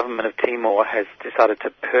the government of Timor has decided to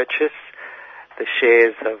purchase the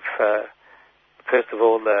shares of, first of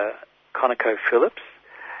all, the ConocoPhillips,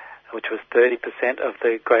 which was 30% of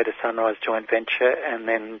the Greater Sunrise joint venture, and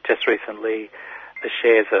then just recently the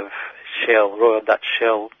shares of Shell, Royal Dutch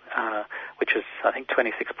Shell, which was, I think,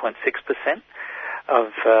 26.6% of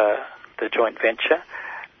the joint venture.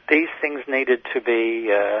 These things needed to be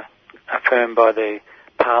affirmed by the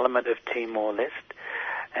Parliament of Timor-Leste,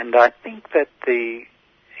 and I think that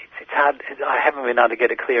it's hard, I haven't been able to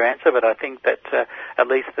get a clear answer, but I think that at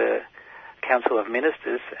least the Council of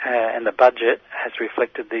Ministers and the budget has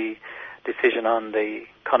reflected the decision on the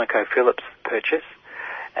ConocoPhillips purchase,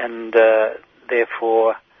 and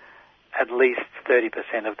therefore at least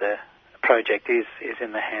 30% of the project is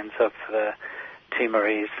in the hands of the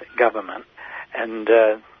Timorese government. And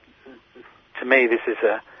to me, this is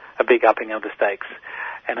a big upping of the stakes.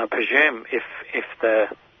 And I presume if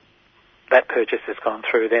that purchase has gone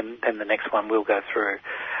through, then the next one will go through.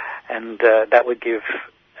 And that would give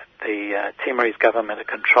the Timorese government a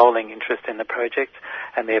controlling interest in the project,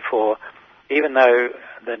 and therefore, even though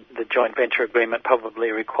the joint venture agreement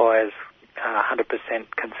probably requires 100%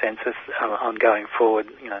 consensus on going forward,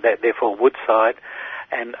 therefore Woodside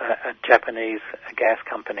and a Japanese gas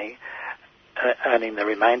company owning the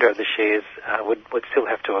remainder of the shares would still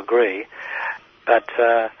have to agree. But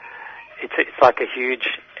it's like a huge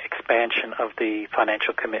expansion of the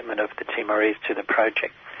financial commitment of the Timorese to the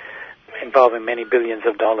project, involving many billions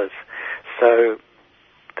of dollars. So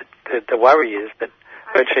the worry is that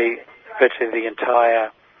virtually the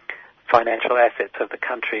entire financial assets of the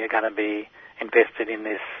country are going to be invested in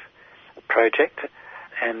this project,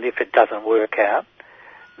 and if it doesn't work out,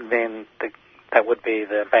 then that would be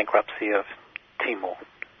the bankruptcy of Timor.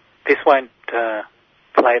 This won't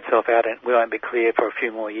play itself out, and we won't be clear for a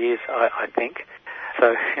few more years, I think.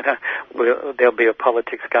 So, there'll be a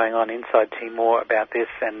politics going on inside Timor about this,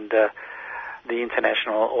 and the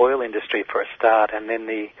international oil industry for a start, and then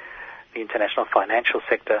the international financial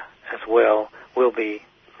sector as well will be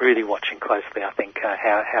really watching closely, I think,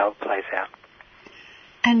 how it plays out.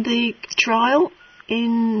 And the trial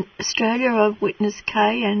in Australia of Witness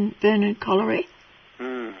K and Bernard Collery?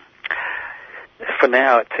 For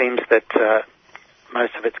now, it seems that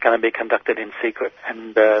most of it's going to be conducted in secret,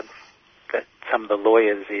 and that some of the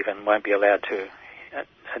lawyers even won't be allowed to,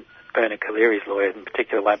 Bernard Collery's lawyers in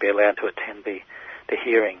particular, won't be allowed to attend the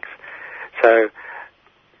hearings. So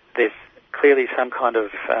there's clearly some kind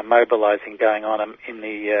of mobilising going on in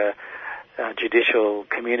the judicial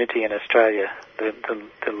community in Australia,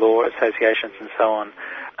 the law associations and so on,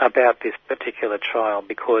 about this particular trial,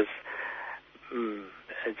 because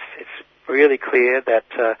it's really clear that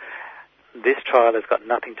this trial has got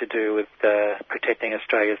nothing to do with protecting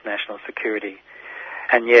Australia's national security,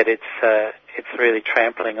 and yet it's really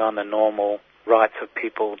trampling on the normal rights of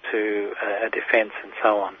people to a defence and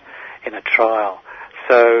so on in a trial.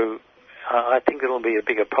 So I think it'll be a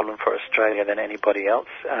bigger problem for Australia than anybody else,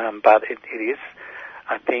 but it is,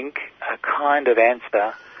 I think, a kind of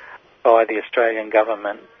answer by the Australian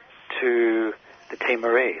government to the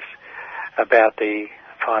Timorese about the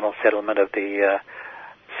final settlement of the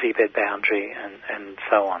seabed boundary and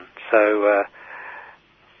so on. So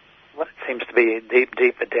what it seems to be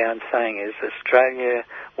deeper down saying is Australia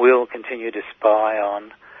will continue to spy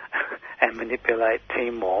on and manipulate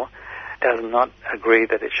Timor, does not agree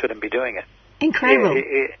that it shouldn't be doing it. Incredible.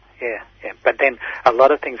 Yeah. But then a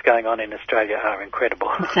lot of things going on in Australia are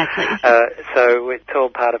incredible. Exactly. So it's all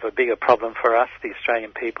part of a bigger problem for us, the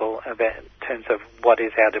Australian people, in terms of what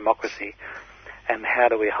is our democracy and how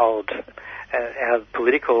do we hold our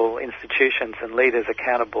political institutions and leaders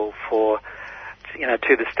accountable for,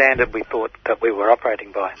 to the standard we thought that we were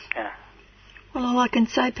operating by. Yeah. Well, all I can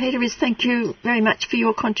say, Peter, is thank you very much for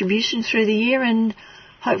your contribution through the year, and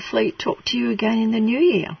hopefully talk to you again in the new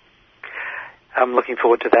year. I'm looking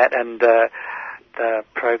forward to that, and the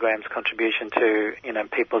program's contribution to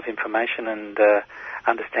people's information and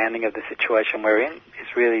understanding of the situation we're in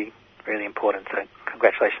is really, really important. So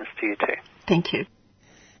congratulations to you too. Thank you.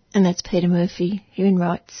 And that's Peter Murphy, human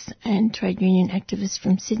rights and trade union activist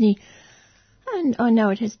from Sydney. And I know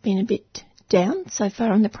it has been a bit down so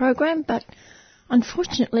far on the program, but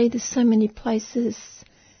unfortunately there's so many places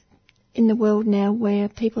in the world now where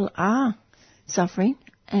people are suffering,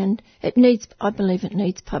 and I believe it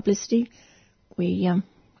needs publicity. We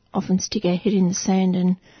often stick our head in the sand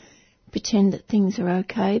and pretend that things are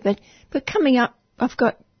okay. But coming up, I've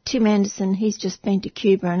got Tim Anderson. He's just been to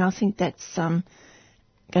Cuba, and I think that's going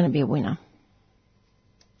to be a winner.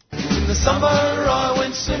 In the summer, I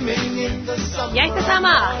went swimming in the summer. Yay for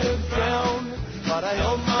summer!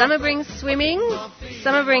 Summer brings swimming,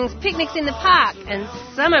 summer brings picnics in the park, and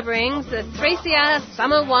summer brings the 3CR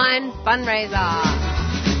Summer Wine Fundraiser.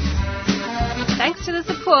 Thanks to the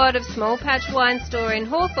support of Small Patch Wine Store in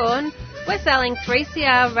Hawthorn, we're selling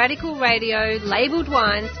 3CR Radical Radio labelled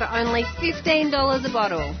wines for only $15 a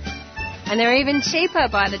bottle. And they're even cheaper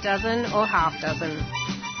by the dozen or half dozen.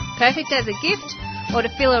 Perfect as a gift or to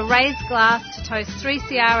fill a raised glass to toast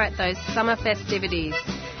 3CR at those summer festivities.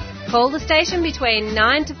 Call the station between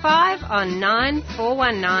 9 to 5 on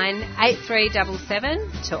 9419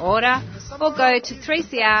 8377 to order, or go to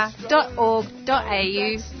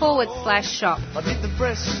 3cr.org.au/shop.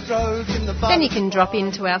 Then you can drop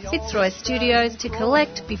into our Fitzroy studios to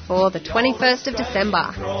collect before the 21st of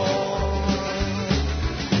December.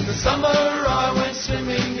 summer I went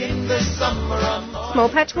swimming, in the summer I'm... Small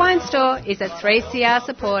Patch Wine Store is a 3CR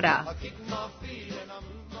supporter.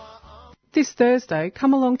 This Thursday,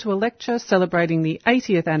 come along to a lecture celebrating the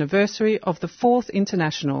 80th anniversary of the Fourth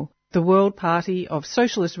International, the World Party of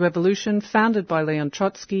Socialist Revolution founded by Leon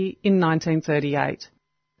Trotsky in 1938.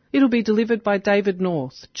 It'll be delivered by David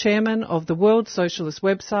North, chairman of the World Socialist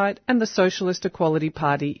website and the Socialist Equality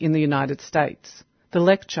Party in the United States. The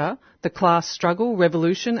lecture, The Class Struggle,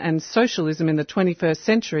 Revolution and Socialism in the 21st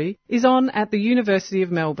Century, is on at the University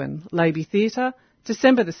of Melbourne, Leiby Theatre,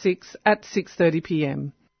 December the 6th at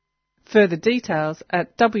 6:30pm. Further details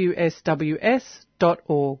at wsws.org.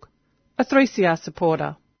 A 3CR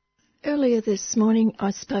supporter. Earlier this morning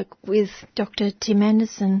I spoke with Dr. Tim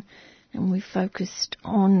Anderson and we focused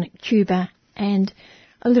on Cuba and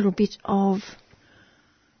a little bit of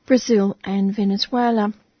Brazil and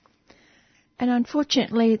Venezuela. And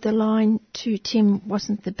unfortunately the line to Tim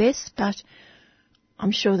wasn't the best, but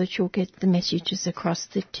I'm sure that you'll get the messages across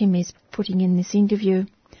that Tim is putting in this interview.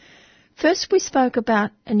 First we spoke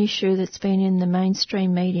about an issue that's been in the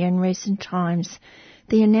mainstream media in recent times,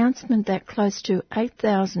 the announcement that close to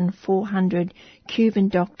 8,400 Cuban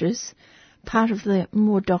doctors, part of the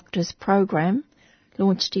More Doctors program,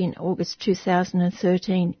 launched in August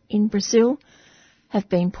 2013 in Brazil, have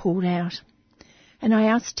been pulled out. And I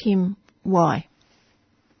asked him why.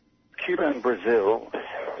 Cuba and Brazil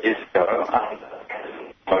is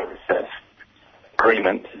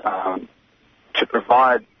agreement to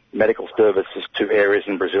provide medical services to areas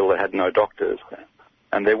in Brazil that had no doctors,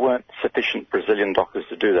 and there weren't sufficient Brazilian doctors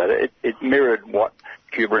to do that. It mirrored what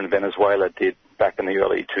Cuba and Venezuela did back in the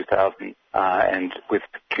early 2000s, and with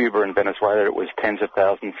Cuba and Venezuela it was tens of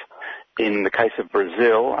thousands. In the case of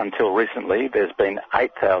Brazil, until recently, there's been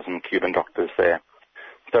 8,000 Cuban doctors there.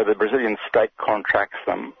 So the Brazilian state contracts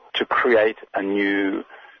them to create a new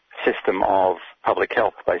system of public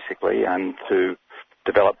health, basically, and to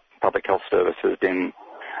develop public health services in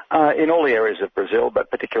all the areas of Brazil, but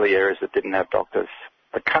particularly areas that didn't have doctors.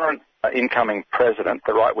 The current incoming president,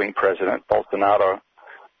 the right-wing president, Bolsonaro,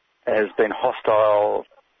 has been hostile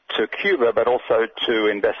to Cuba, but also to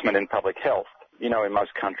investment in public health. You know, in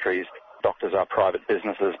most countries, doctors are private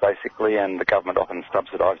businesses, basically, and the government often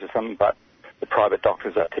subsidises them, but the private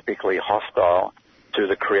doctors are typically hostile to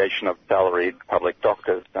the creation of salaried public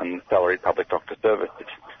doctors and salaried public doctor services,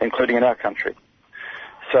 including in our country.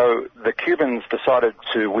 So the Cubans decided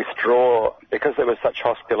to withdraw, because there was such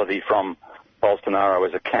hostility from Bolsonaro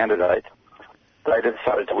as a candidate, they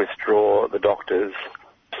decided to withdraw the doctors,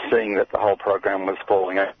 seeing that the whole program was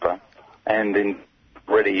falling over. And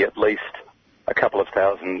already at least a couple of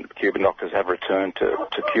thousand Cuban doctors have returned to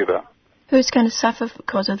Cuba. Who's going to suffer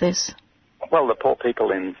because of this? Well, the poor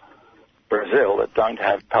people in Brazil that don't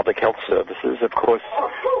have public health services. Of course,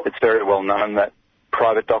 it's very well known that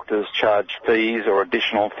private doctors charge fees or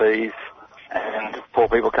additional fees, and poor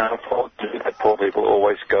people can't afford to do that. Poor people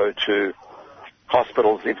always go to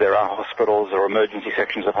hospitals, if there are hospitals, or emergency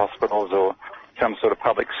sections of hospitals, or some sort of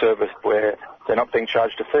public service where they're not being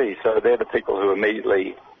charged a fee. So they're the people who are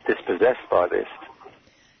immediately dispossessed by this.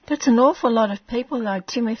 That's an awful lot of people, though,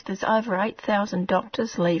 Tim. If there's over 8,000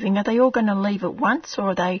 doctors leaving, are they all going to leave at once, or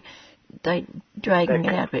are they dragging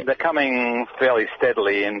it out a bit? They're coming fairly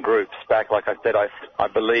steadily in groups back. Like I said, I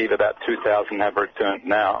believe about 2,000 have returned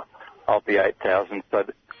now of the 8,000. So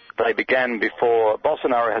they began before.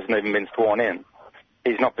 Bolsonaro hasn't even been sworn in.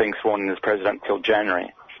 He's not being sworn in as president until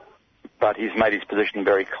January. But he's made his position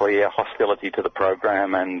very clear, hostility to the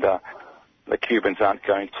program, and the Cubans aren't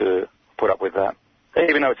going to put up with that.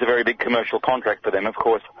 Even though it's a very big commercial contract for them, of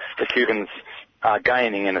course, the Cubans are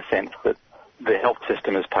gaining in a sense that the health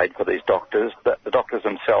system is paid for these doctors, but the doctors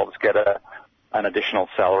themselves get an additional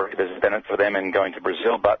salary. There's a benefit for them in going to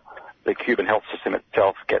Brazil, but the Cuban health system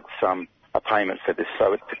itself gets a payment for this,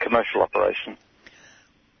 so it's a commercial operation.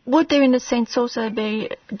 Would there, in a sense, also be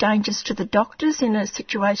dangers to the doctors in a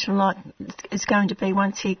situation like it's going to be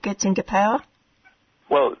once he gets into power?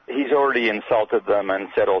 Well, he's already insulted them and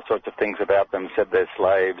said all sorts of things about them, said they're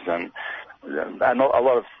slaves, and a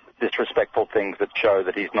lot of disrespectful things that show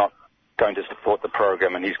that he's not going to support the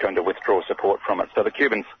program and he's going to withdraw support from it. So the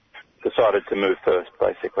Cubans decided to move first,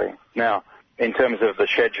 basically. Now, in terms of the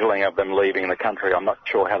scheduling of them leaving the country, I'm not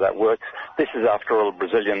sure how that works. This is, after all, a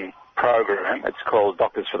Brazilian program. It's called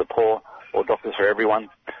Doctors for the Poor, or Doctors for Everyone,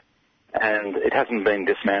 and it hasn't been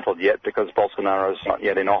dismantled yet because Bolsonaro's not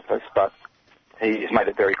yet in office, but he's made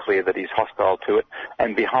it very clear that he's hostile to it.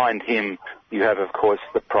 And behind him, you have, of course,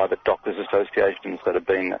 the private doctors' associations that have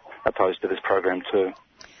been opposed to this program too.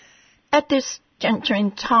 At this juncture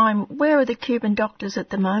in time, where are the Cuban doctors at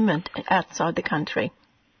the moment outside the country?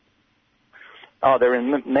 Oh, they're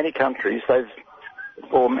in many countries.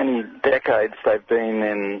 For many decades, they've been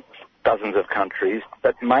in dozens of countries,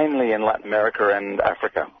 but mainly in Latin America and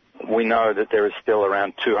Africa. We know that there is still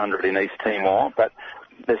around 200 in East Timor, but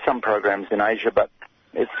there's some programs in Asia, but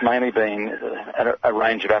it's mainly been a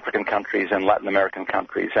range of African countries and Latin American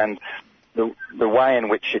countries. And the way in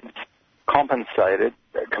which it's compensated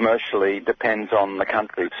commercially depends on the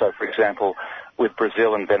country. So, for example, with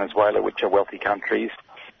Brazil and Venezuela, which are wealthy countries,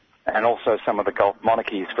 and also some of the Gulf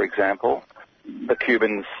monarchies, for example, the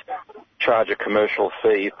Cubans charge a commercial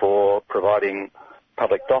fee for providing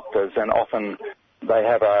public doctors, and often they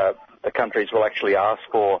have the countries will actually ask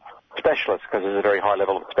for specialists, because there's a very high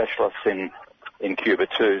level of specialists in Cuba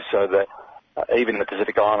too, so that even the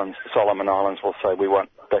Pacific Islands, the Solomon Islands, will say, we want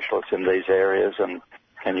specialists in these areas, and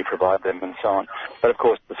can you provide them, and so on. But of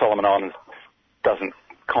course, the Solomon Islands doesn't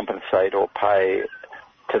compensate or pay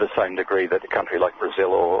to the same degree that a country like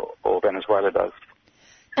Brazil or Venezuela does.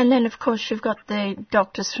 And then, of course, you've got the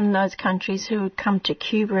doctors from those countries who would come to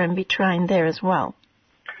Cuba and be trained there as well.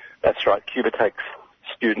 That's right. Cuba takes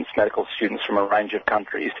medical students from a range of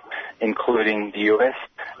countries, including the US.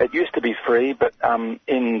 It used to be free, but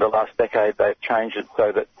in the last decade they've changed it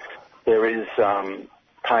so that there is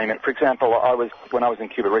payment. For example, when I was in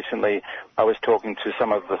Cuba recently, I was talking to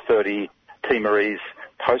some of the 30 Timorese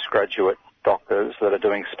postgraduate doctors that are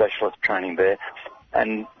doing specialist training there,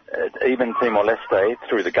 and even Timor-Leste,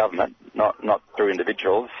 through the government, not through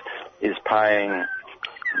individuals, is paying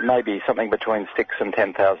maybe something between $6,000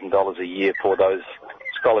 and $10,000 a year for those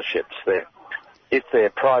scholarships there. If they're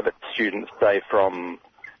private students, say from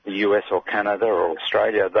the US or Canada or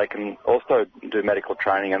Australia, they can also do medical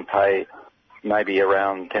training and pay maybe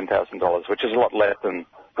around $10,000, which is a lot less than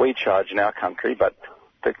we charge in our country, but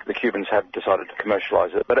the Cubans have decided to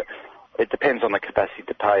commercialise it. But it depends on the capacity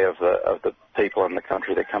to pay of the people in the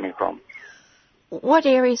country they're coming from. What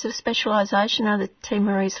areas of specialisation are the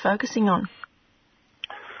Timorese focusing on?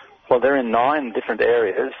 Well, they're in 9 different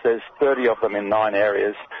areas. There's 30 of them in 9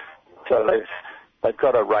 areas. So they've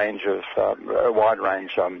got a range of, a wide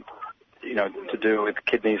range, to do with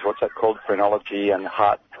kidneys, what's that called, phrenology and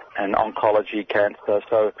heart and oncology, cancer.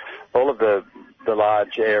 So all of the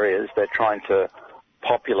large areas they're trying to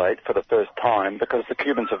populate for the first time, because the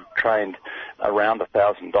Cubans have trained around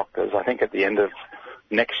 1,000 doctors. I think at the end of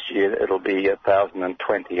next year it'll be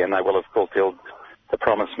 1,020, and they will have fulfilled the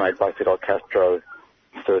promise made by Fidel Castro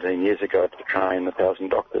 13 years ago to train 1,000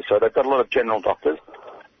 doctors. So they've got a lot of general doctors,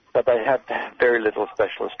 but they have very little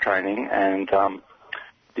specialist training, and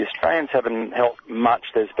the Australians haven't helped much.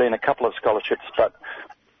 There's been a couple of scholarships, but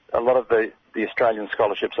a lot of the Australian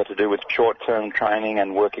scholarships are to do with short-term training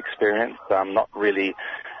and work experience, not really,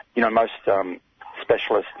 most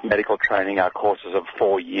specialist medical training are courses of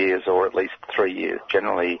 4 years or at least 3 years,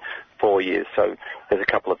 generally 4 years. So there's a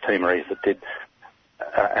couple of Timorese that did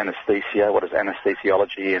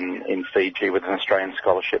anesthesiology in Fiji with an Australian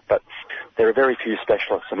scholarship, but there are very few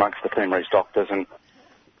specialists amongst the Timorese doctors, and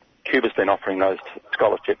Cuba's been offering those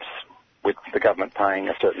scholarships with the government paying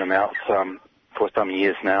a certain amount for some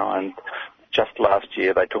years now, and just last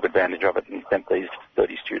year they took advantage of it and sent these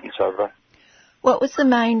 30 students over. What was the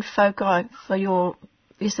main foci for your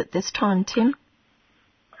visit this time, Tim?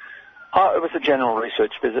 It was a general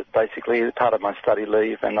research visit, basically, part of my study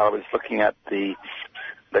leave, and I was looking at the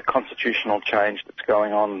constitutional change that's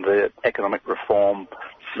going on, the economic reform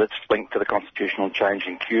that's linked to the constitutional change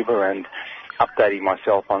in Cuba, and updating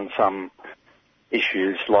myself on some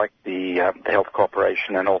issues like the health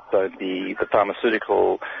cooperation and also the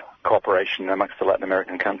pharmaceutical cooperation amongst the Latin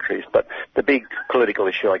American countries. But the big political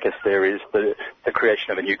issue, I guess, there is the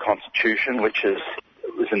creation of a new constitution, which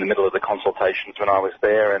was in the middle of the consultations when I was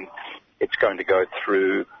there, and it's going to go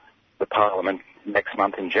through the Parliament next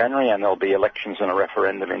month in January, and there'll be elections and a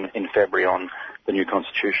referendum in February on the new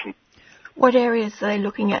constitution. What areas are they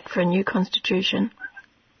looking at for a new constitution?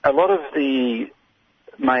 A lot of the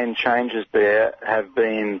main changes there have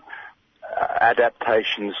been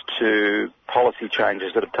adaptations to policy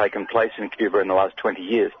changes that have taken place in Cuba in the last 20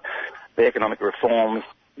 years. The economic reforms,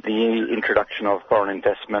 the introduction of foreign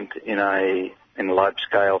investment in a large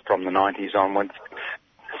scale from the 90s onwards.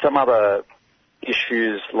 Some other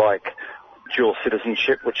issues like dual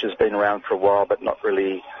citizenship, which has been around for a while but not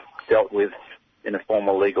really dealt with in a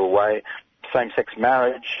formal legal way. Same-sex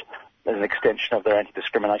marriage, there's an extension of their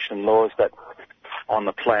anti-discrimination laws that on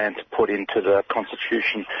the plan to put into the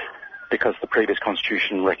Constitution, because the previous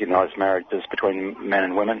Constitution recognised marriages between men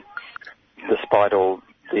and women, despite all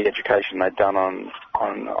the education they'd done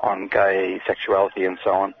on gay sexuality and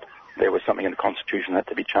so on. There was something in the Constitution that had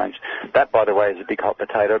to be changed. That, by the way, is a big hot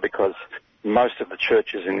potato, because most of the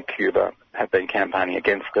churches in Cuba have been campaigning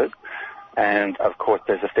against it. And, of course,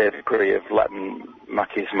 there's a fair degree of Latin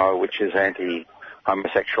machismo, which is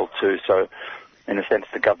anti-homosexual too. So, in a sense,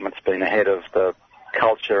 the government's been ahead of the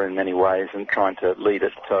culture in many ways and trying to lead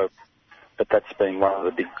it. So, but that's been one of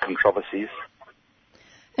the big controversies.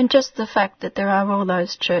 And just the fact that there are all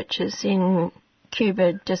those churches in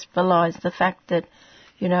Cuba just belies the fact that,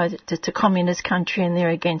 you know, that it's a communist country and they're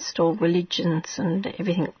against all religions and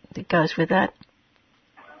everything that goes with that.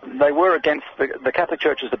 They were against, the Catholic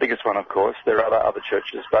Church is the biggest one, of course. There are other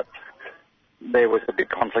churches, but there was a big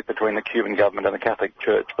conflict between the Cuban government and the Catholic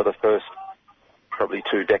Church for the first probably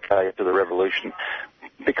 2 decades of the revolution,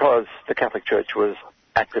 because the Catholic Church was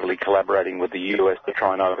actively collaborating with the US to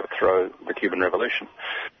try and overthrow the Cuban Revolution.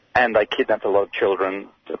 And they kidnapped a lot of children,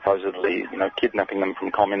 supposedly, you know, kidnapping them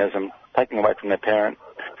from communism, taking away from their parents,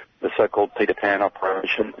 the so-called Peter Pan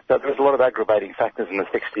operation. So there was a lot of aggravating factors in the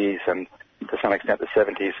 60s and to some extent the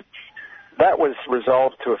 70s. That was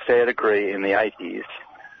resolved to a fair degree in the 80s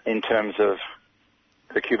in terms of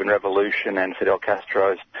the Cuban Revolution and Fidel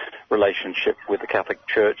Castro's relationship with the Catholic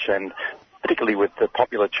Church and particularly with the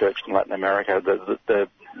popular church in Latin America, the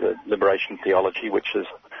liberation theology, which has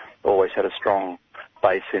always had a strong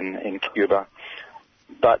base in Cuba.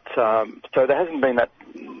 But so there hasn't been that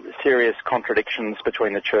serious contradictions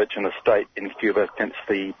between the church and the state in Cuba since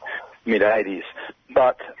the mid-80s.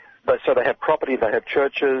 But so they have property, they have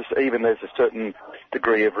churches, even there's a certain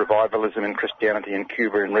degree of revivalism in Christianity in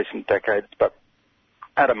Cuba in recent decades, but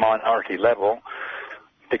at a minority level,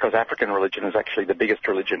 because African religion is actually the biggest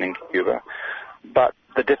religion in Cuba. But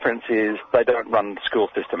the difference is they don't run the school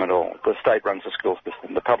system at all. The state runs the school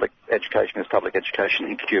system. The public education is public education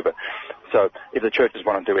in Cuba. So if the churches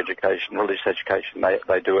want to do education, religious education,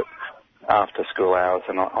 they do it after school hours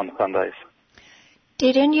and on Sundays.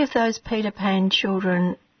 Did any of those Peter Pan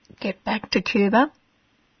children get back to Cuba?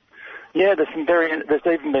 Yeah, there's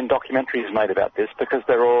even been documentaries made about this because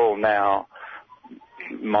they're all now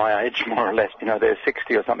my age, more or less. You know, they're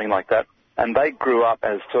 60 or something like that. And they grew up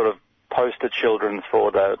as sort of poster children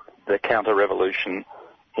for the counter-revolution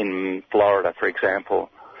in Florida, for example.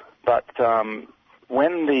 But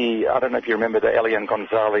when I don't know if you remember the Elian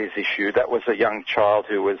Gonzalez issue, that was a young child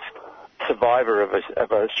who was survivor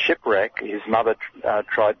of a shipwreck. His mother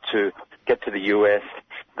tried to get to the U.S.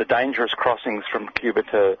 The dangerous crossings from Cuba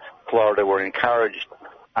to Florida were encouraged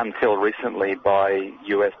until recently by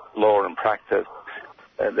U.S. law and practice.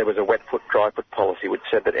 There was a wet foot, dry foot policy which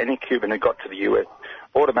said that any Cuban who got to the U.S.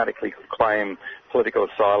 automatically could claim political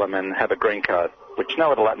asylum and have a green card, which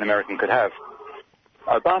no other Latin American could have.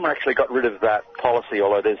 Obama actually got rid of that policy,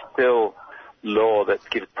 although there's still law that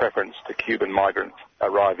gives preference to Cuban migrants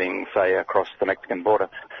arriving, say, across the Mexican border.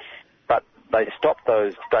 But they stopped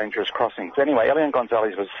those dangerous crossings. Anyway, Elian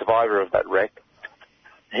Gonzalez was a survivor of that wreck.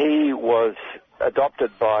 He was adopted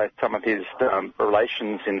by some of his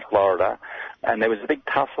relations in Florida, and there was a big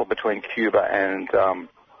tussle between Cuba and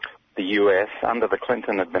the U.S. under the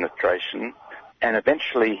Clinton administration, and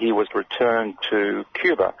eventually he was returned to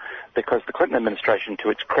Cuba because the Clinton administration, to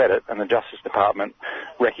its credit, and the Justice Department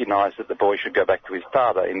recognized that the boy should go back to his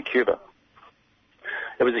father in Cuba.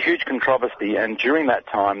 There was a huge controversy, and during that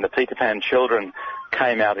time, the Peter Pan children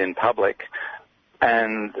came out in public,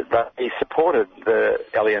 and they supported the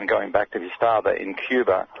Elian going back to his father in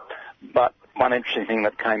Cuba. But one interesting thing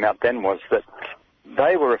that came out then was that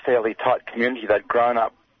they were a fairly tight community. They'd grown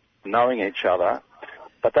up knowing each other,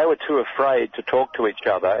 but they were too afraid to talk to each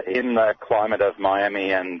other in the climate of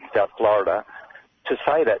Miami and South Florida to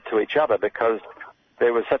say that to each other because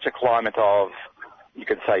there was such a climate of, you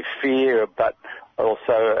could say, fear, but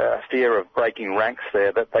also a fear of breaking ranks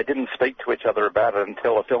there that they didn't speak to each other about it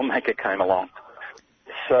until a filmmaker came along.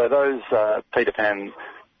 So those Peter Pan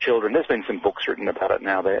children, there's been some books written about it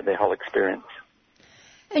now, their whole experience.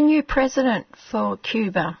 A new president for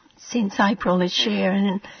Cuba since April this year,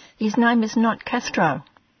 and his name is not Castro.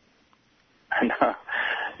 No,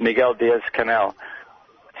 Miguel Diaz-Canel.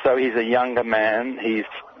 So he's a younger man. He's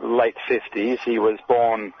late 50s. He was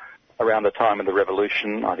born around the time of the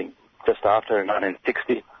revolution, I think just after, in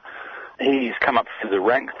 1960. He's come up through the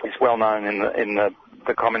ranks. He's well known in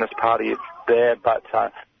the Communist Party there, but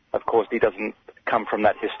of course he doesn't come from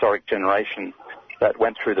that historic generation that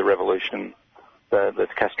went through the revolution, the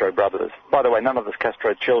Castro brothers. By the way, none of the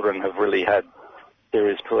Castro children have really had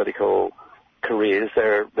serious political careers.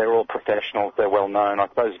 They're all professionals. They're well known. I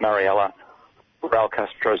suppose Mariela, Raul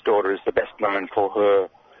Castro's daughter, is the best known for her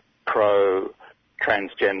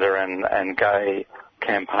pro-transgender and gay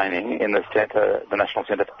campaigning in the centre, the National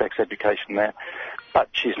Centre for Sex Education there. But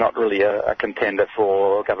she's not really a contender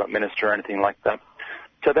for government minister or anything like that.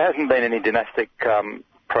 So there hasn't been any dynastic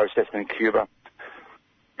process in Cuba.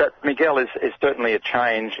 But Miguel is certainly a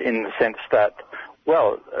change in the sense that,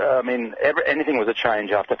 anything was a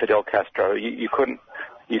change after Fidel Castro. You couldn't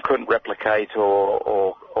replicate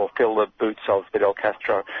or fill the boots of Fidel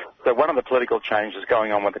Castro. So one of the political changes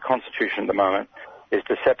going on with the Constitution at the moment is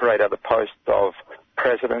to separate out the posts of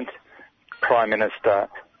President, Prime Minister,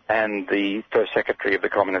 and the First Secretary of the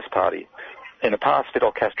Communist Party. In the past,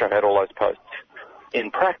 Fidel Castro had all those posts. In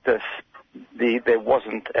practice, there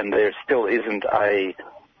wasn't and there still isn't a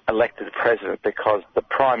elected president because the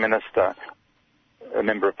Prime Minister, a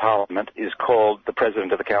Member of Parliament, is called the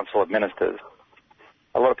President of the Council of Ministers.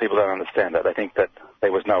 A lot of people don't understand that. They think that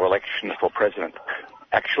there was no election for president.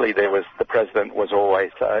 Actually, the president was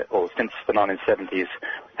always, or since the 1970s,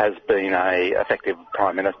 has been a effective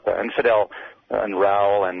prime minister. And Fidel and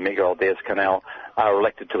Raul and Miguel Díaz-Canel are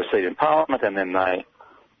elected to a seat in Parliament, and then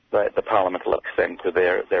the Parliament elects them to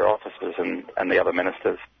their offices and the other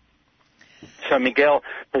ministers. So Miguel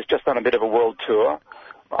has just done a bit of a world tour.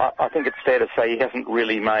 I think it's fair to say he hasn't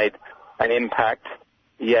really made an impact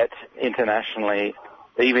yet internationally.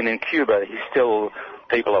 Even in Cuba,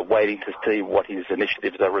 people are waiting to see what his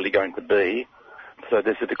initiatives are really going to be. So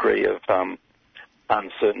there's a degree of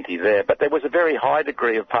uncertainty there. But there was a very high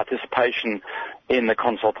degree of participation in the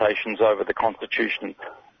consultations over the Constitution.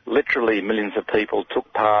 Literally millions of people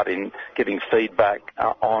took part in giving feedback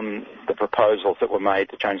on the proposals that were made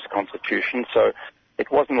to change the Constitution. So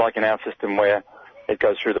it wasn't like in our system where it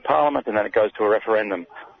goes through the Parliament and then it goes to a referendum.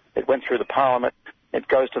 It went through the Parliament, it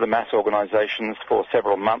goes to the mass organisations for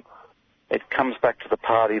several months, it comes back to the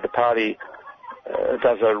party,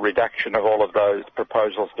 does a reduction of all of those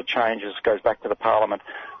proposals for changes, goes back to the Parliament,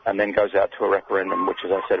 and then goes out to a referendum, which,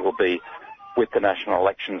 as I said, will be with the national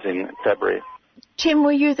elections in February. Tim,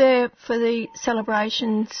 were you there for the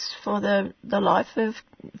celebrations for the life of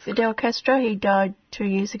Fidel Castro? He died 2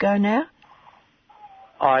 years ago now.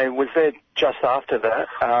 I was there just after that,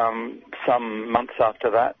 some months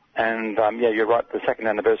after that, and you're right, the second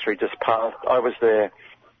anniversary just passed. I was there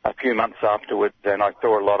a few months afterwards, and I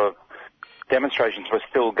saw a lot of demonstrations were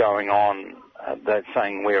still going on. They're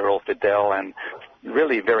saying we're all Fidel, and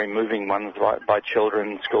really very moving ones by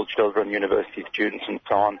children, school children, university students, and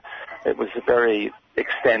so on. It was a very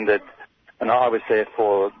extended, and I was there it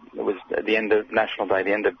was at the end of National Day,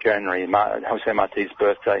 the end of January, Jose Marti's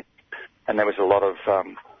birthday, and there was a lot of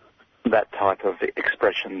that type of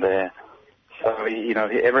expression there. So,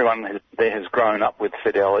 everyone there has grown up with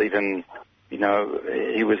Fidel, even, he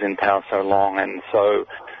was in power so long and so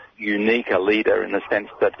unique a leader in the sense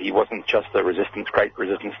that he wasn't just a great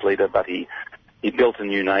resistance leader, but he built a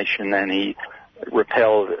new nation and he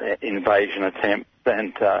repelled invasion attempts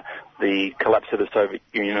and the collapse of the Soviet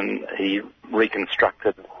Union, he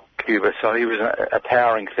reconstructed Cuba. So he was a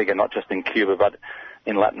towering figure, not just in Cuba, but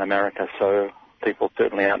in Latin America. So people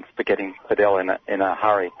certainly aren't forgetting Fidel in a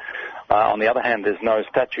hurry. On the other hand, there's no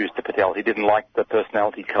statues to Fidel. He didn't like the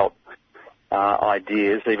personality cult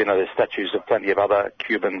ideas, even though there's statues of plenty of other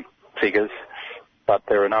Cuban figures, but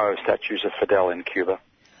there are no statues of Fidel in Cuba.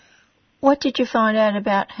 What did you find out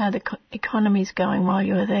about how the economy's going while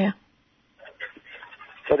you were there?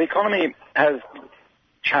 So the economy has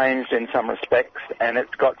changed in some respects, and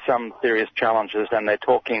it's got some serious challenges, and they're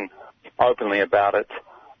talking openly about it.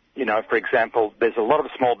 For example, there's a lot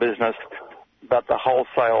of small business, but the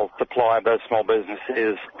wholesale supply of those small businesses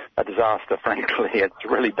is a disaster, frankly. It's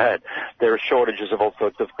really bad. There are shortages of all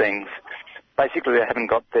sorts of things. Basically, they haven't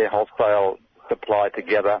got their wholesale supply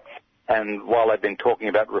together, and while they've been talking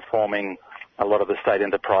about reforming a lot of the state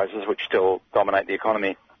enterprises, which still dominate the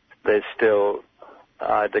economy, there's still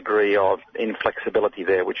a degree of inflexibility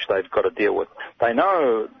there, which they've got to deal with. They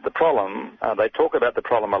know the problem. They talk about the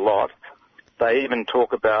problem a lot. They even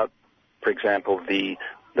talk about, for example, the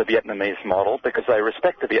Vietnamese model, because they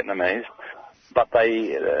respect the Vietnamese, but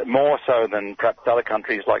they, more so than perhaps other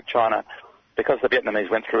countries like China, because the Vietnamese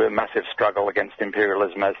went through a massive struggle against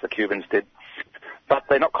imperialism as the Cubans did. But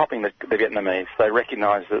they're not copying the Vietnamese. They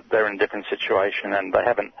recognise that they're in a different situation and they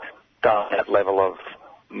haven't done that level of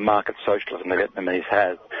market socialism the Vietnamese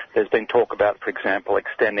has. There's been talk about, for example,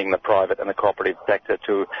 extending the private and the cooperative sector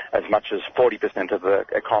to as much as 40% of the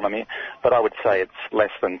economy, but I would say it's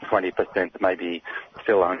less than 20%, maybe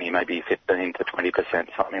still only maybe 15 to 20%,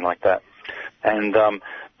 something like that. And on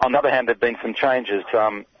the other hand, there have been some changes.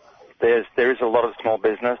 There is a lot of small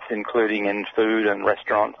business, including in food and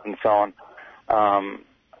restaurants and so on,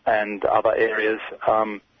 and other areas.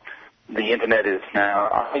 The internet is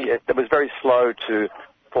now, it was very slow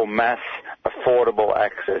for mass affordable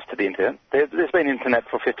access to the internet. There's been internet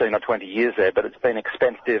for 15 or 20 years there, but it's been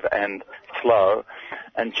expensive and slow.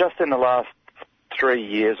 And just in the last 3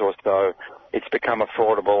 years or so, it's become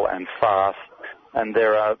affordable and fast, and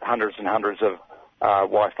there are hundreds and hundreds of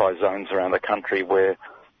Wi-Fi zones around the country where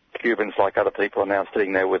Cubans, like other people, are now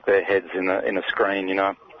sitting there with their heads in a screen, you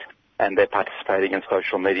know, and they're participating in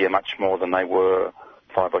social media much more than they were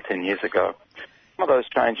 5 or 10 years ago. Some of those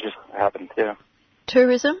changes happened, yeah.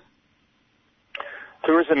 Tourism?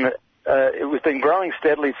 Tourism, it's been growing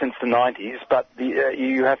steadily since the 90s, but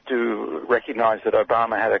you have to recognise that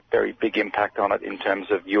Obama had a very big impact on it in terms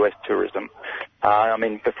of US tourism. I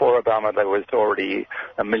mean, before Obama, there was already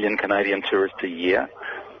 1 million Canadian tourists a year,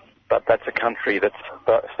 but that's a country that's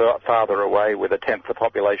farther away with a tenth the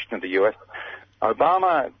population of the US.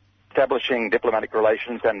 Obama establishing diplomatic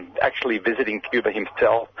relations and actually visiting Cuba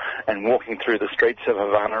himself and walking through the streets of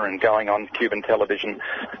Havana and going on Cuban television,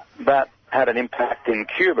 that had an impact in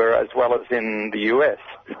Cuba as well as in the US.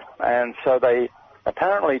 And so they,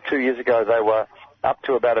 apparently 2 years ago, they were up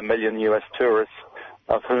to about 1 million US tourists,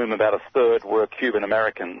 of whom about a third were Cuban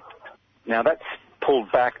Americans. Now that's pulled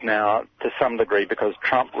back now to some degree because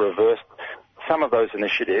Trump reversed some of those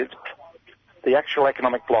initiatives. The actual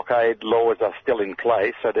economic blockade laws are still in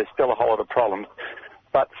place, so there's still a whole lot of problems.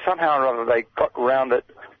 But somehow or other they got around it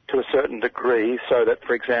to a certain degree so that,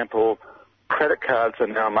 for example, credit cards are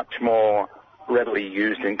now much more readily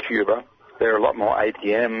used in Cuba. There are a lot more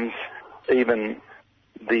ATMs. Even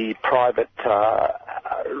the private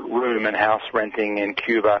room and house renting in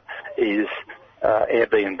Cuba is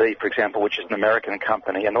Airbnb, for example, which is an American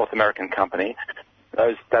company, a North American company.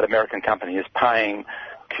 That American company is paying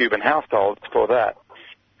Cuban households for that.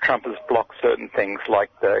 Trump has blocked certain things like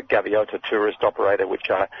the Gaviota tourist operator, which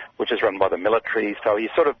is run by the military. So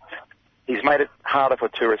he's made it harder for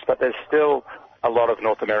tourists, but there's still a lot of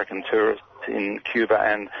North American tourists in Cuba,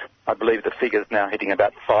 and I believe the figure's now hitting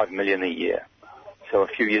about 5 million a year. So a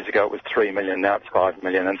few years ago it was 3 million, now it's 5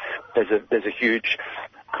 million, and there's a huge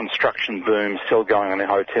construction boom still going on in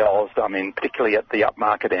hotels. I mean, particularly at the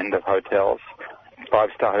upmarket end of hotels,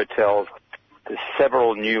 5-star hotels. There's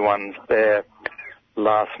several new ones there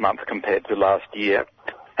last month compared to last year,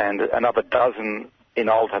 and another dozen in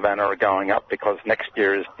Old Havana are going up because next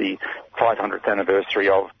year is the 500th anniversary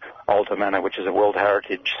of Old Havana, which is a World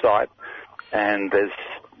Heritage Site, and there's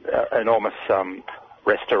enormous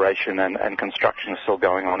restoration and construction still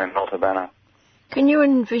going on in Old Havana. Can you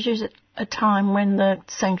envisage a time when the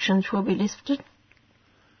sanctions will be lifted?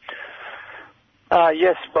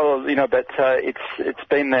 Yes, well, you know, but it's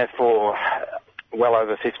been there for well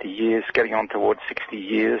over 50 years, getting on towards 60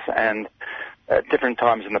 years, and at different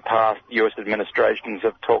times in the past, U.S. administrations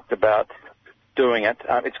have talked about doing it.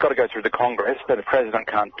 It's got to go through the Congress, but the president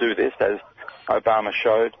can't do this, as Obama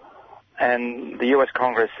showed. And the U.S.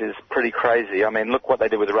 Congress is pretty crazy. I mean, look what they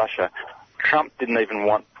did with Russia. Trump didn't even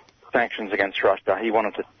want sanctions against Russia. He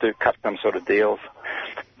wanted to cut some sort of deals.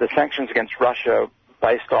 The sanctions against Russia,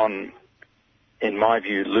 based on, in my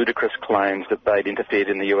view, ludicrous claims that they'd interfered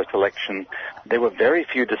in the U.S. election, there were very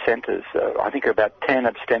few dissenters. I think about 10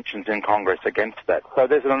 abstentions in Congress against that. So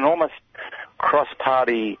there's an enormous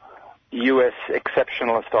cross-party U.S.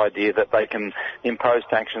 exceptionalist idea that they can impose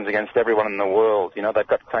sanctions against everyone in the world. You know, they've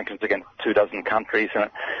got sanctions against 24 countries, and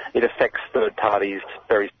it affects third parties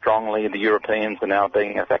very strongly. The Europeans are now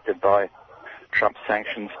being affected by Trump's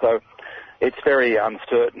sanctions. So it's very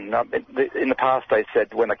uncertain. In the past, they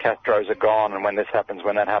said when the Castros are gone and when this happens,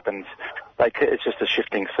 when that happens, it's just a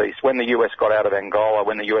shifting feast. When the U.S. got out of Angola,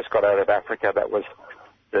 when the U.S. got out of Africa, that was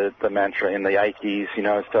the mantra in the 80s, you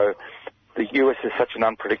know. So the U.S. is such an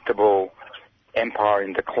unpredictable empire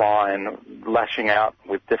in decline, lashing out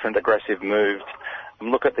with different aggressive moves.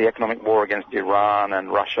 Look at the economic war against Iran and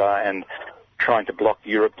Russia and trying to block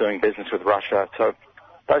Europe doing business with Russia. So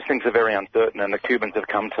those things are very uncertain, and the Cubans have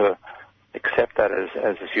come to accept that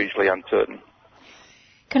as hugely uncertain.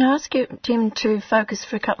 Can I ask you, Tim, to focus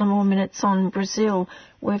for a couple of more minutes on Brazil?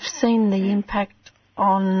 We've seen the impact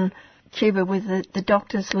on Cuba with the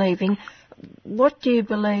doctors leaving. What do you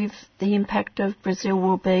believe the impact of Brazil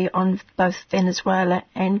will be on both Venezuela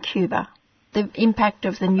and Cuba? The impact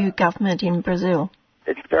of the new government in Brazil?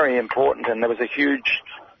 It's very important, and there was a huge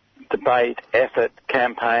debate, effort,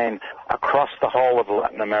 campaign across the whole of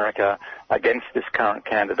Latin America against this current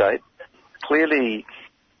candidate. Clearly,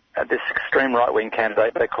 this extreme right-wing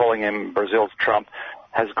candidate, they're calling him Brazil's Trump,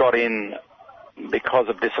 has got in because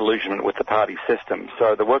of disillusionment with the party system.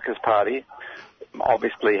 So the Workers' Party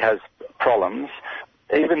obviously has problems,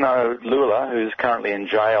 even though Lula, who's currently in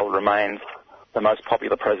jail, remains the most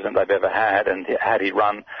popular president they've ever had, and had he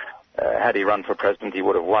run for president, he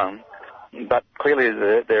would have won. But clearly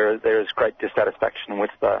there is great dissatisfaction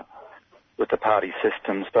with the party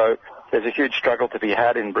system. So there's a huge struggle to be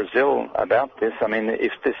had in Brazil about this. I mean,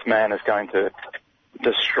 if this man is going to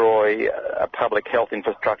destroy a public health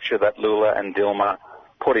infrastructure that Lula and Dilma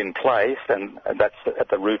put in place, and that's at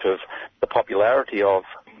the root of the popularity of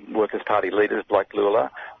Workers' Party leaders like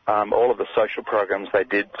Lula, all of the social programs they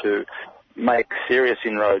did to make serious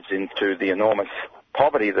inroads into the enormous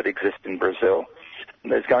poverty that exists in Brazil.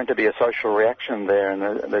 There's going to be a social reaction there,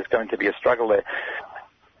 and there's going to be a struggle there.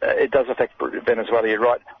 It does affect Venezuela, you're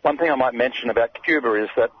right. One thing I might mention about Cuba is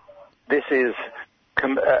that this is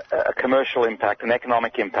a commercial impact, an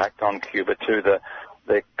economic impact on Cuba too,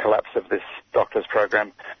 the collapse of this doctor's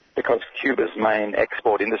program, because Cuba's main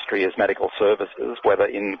export industry is medical services, whether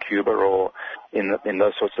in Cuba or in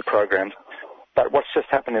those sorts of programs. But what's just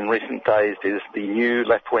happened in recent days is the new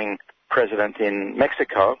left-wing president in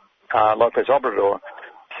Mexico, López Obrador,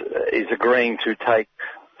 is agreeing to take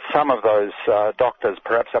some of those doctors,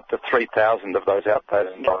 perhaps up to 3,000 of those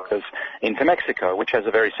outpatient doctors, into Mexico, which has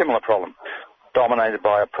a very similar problem, dominated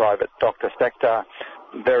by a private doctor sector,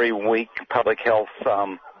 very weak public health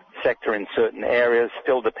sector in certain areas,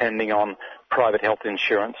 still depending on private health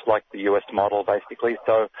insurance, like the US model, basically.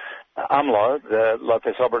 So AMLO,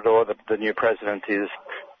 López Obrador, the new president, has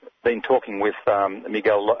been talking with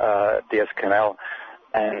Miguel Díaz-Canel,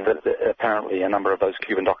 and apparently a number of those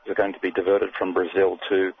Cuban doctors are going to be diverted from Brazil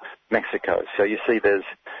to Mexico. So you see there's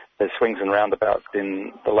swings and roundabouts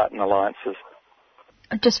in the Latin alliances.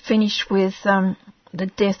 I just finished with the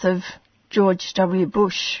death of George W.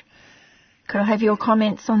 Bush. Could I have your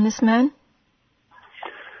comments on this man?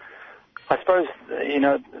 I suppose,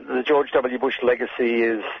 the George W. Bush legacy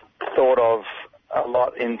is thought of a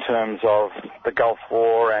lot in terms of the Gulf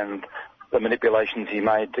War and the manipulations he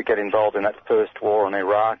made to get involved in that first war in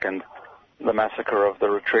Iraq and the massacre of the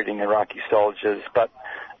retreating Iraqi soldiers. But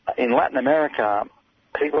in Latin America,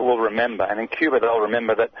 people will remember, and in Cuba they'll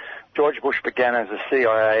remember, that George Bush began as a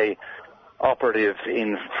CIA operative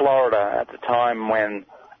in Florida at the time when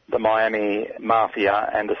the Miami Mafia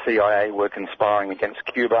and the CIA were conspiring against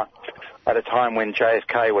Cuba, at a time when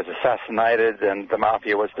JFK was assassinated and the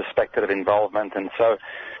Mafia was suspected of involvement. And so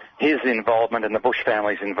his involvement and the Bush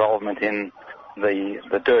family's involvement in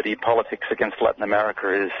the dirty politics against Latin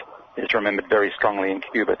America is remembered very strongly in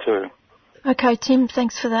Cuba too. Okay, Tim,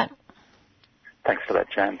 thanks for that. Thanks for that,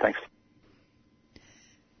 Jan. Thanks.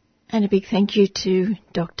 And a big thank you to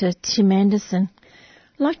Dr. Tim Anderson.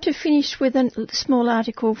 I'd like to finish with a small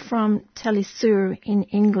article from Telesur in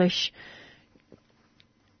English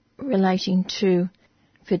relating to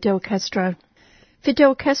Fidel Castro.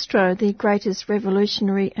 Fidel Castro, the greatest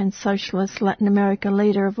revolutionary and socialist Latin American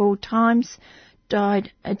leader of all times,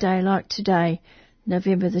 died a day like today,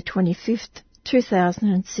 November the 25th,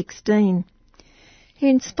 2016. He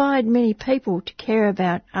inspired many people to care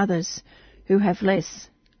about others who have less,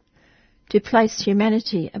 to place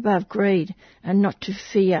humanity above greed and not to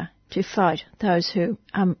fear to fight those who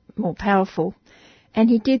are more powerful. And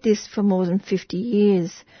he did this for more than 50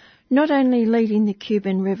 years, not only leading the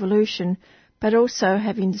Cuban Revolution, but also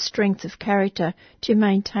having the strength of character to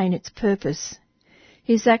maintain its purpose.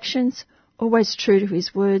 His actions, always true to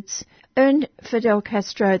his words, earned Fidel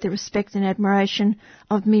Castro the respect and admiration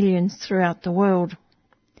of millions throughout the world.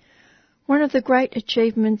 One of the great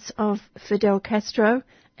achievements of Fidel Castro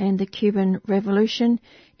and the Cuban Revolution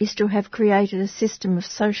is to have created a system of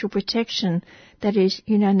social protection that is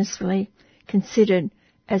unanimously considered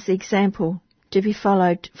as the example to be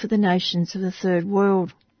followed for the nations of the Third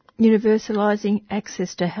World, universalising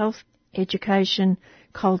access to health, education,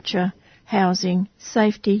 culture, housing,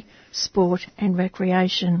 safety, sport and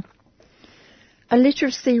recreation. A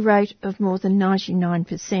literacy rate of more than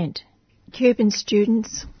 99%. Cuban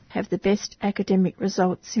students have the best academic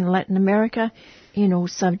results in Latin America in all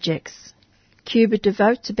subjects. Cuba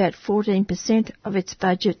devotes about 14% of its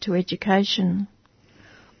budget to education.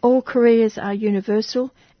 All careers are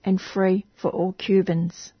universal and free for all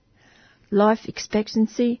Cubans. Life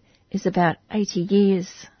expectancy is about 80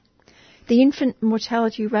 years. The infant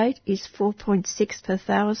mortality rate is 4.6 per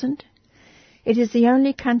thousand. It is the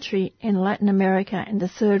only country in Latin America and the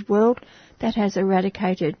Third World that has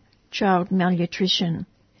eradicated child malnutrition.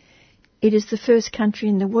 It is the first country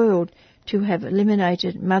in the world to have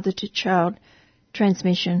eliminated mother-to-child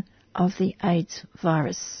transmission of the AIDS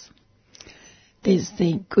virus. There's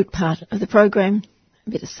the good part of the program,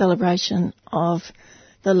 a bit of celebration of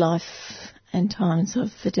the life and times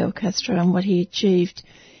of Fidel Castro and what he achieved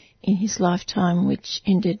in his lifetime, which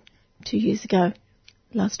ended 2 years ago,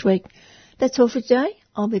 last week. That's all for today.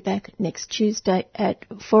 I'll be back next Tuesday at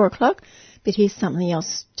 4 o'clock, but here's something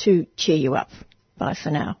else to cheer you up. Bye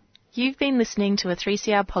for now. You've been listening to a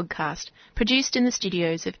 3CR podcast produced in the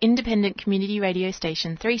studios of independent community radio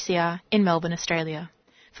station 3CR in Melbourne, Australia.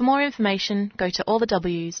 For more information, go to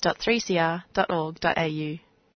allthews.3cr.org.au.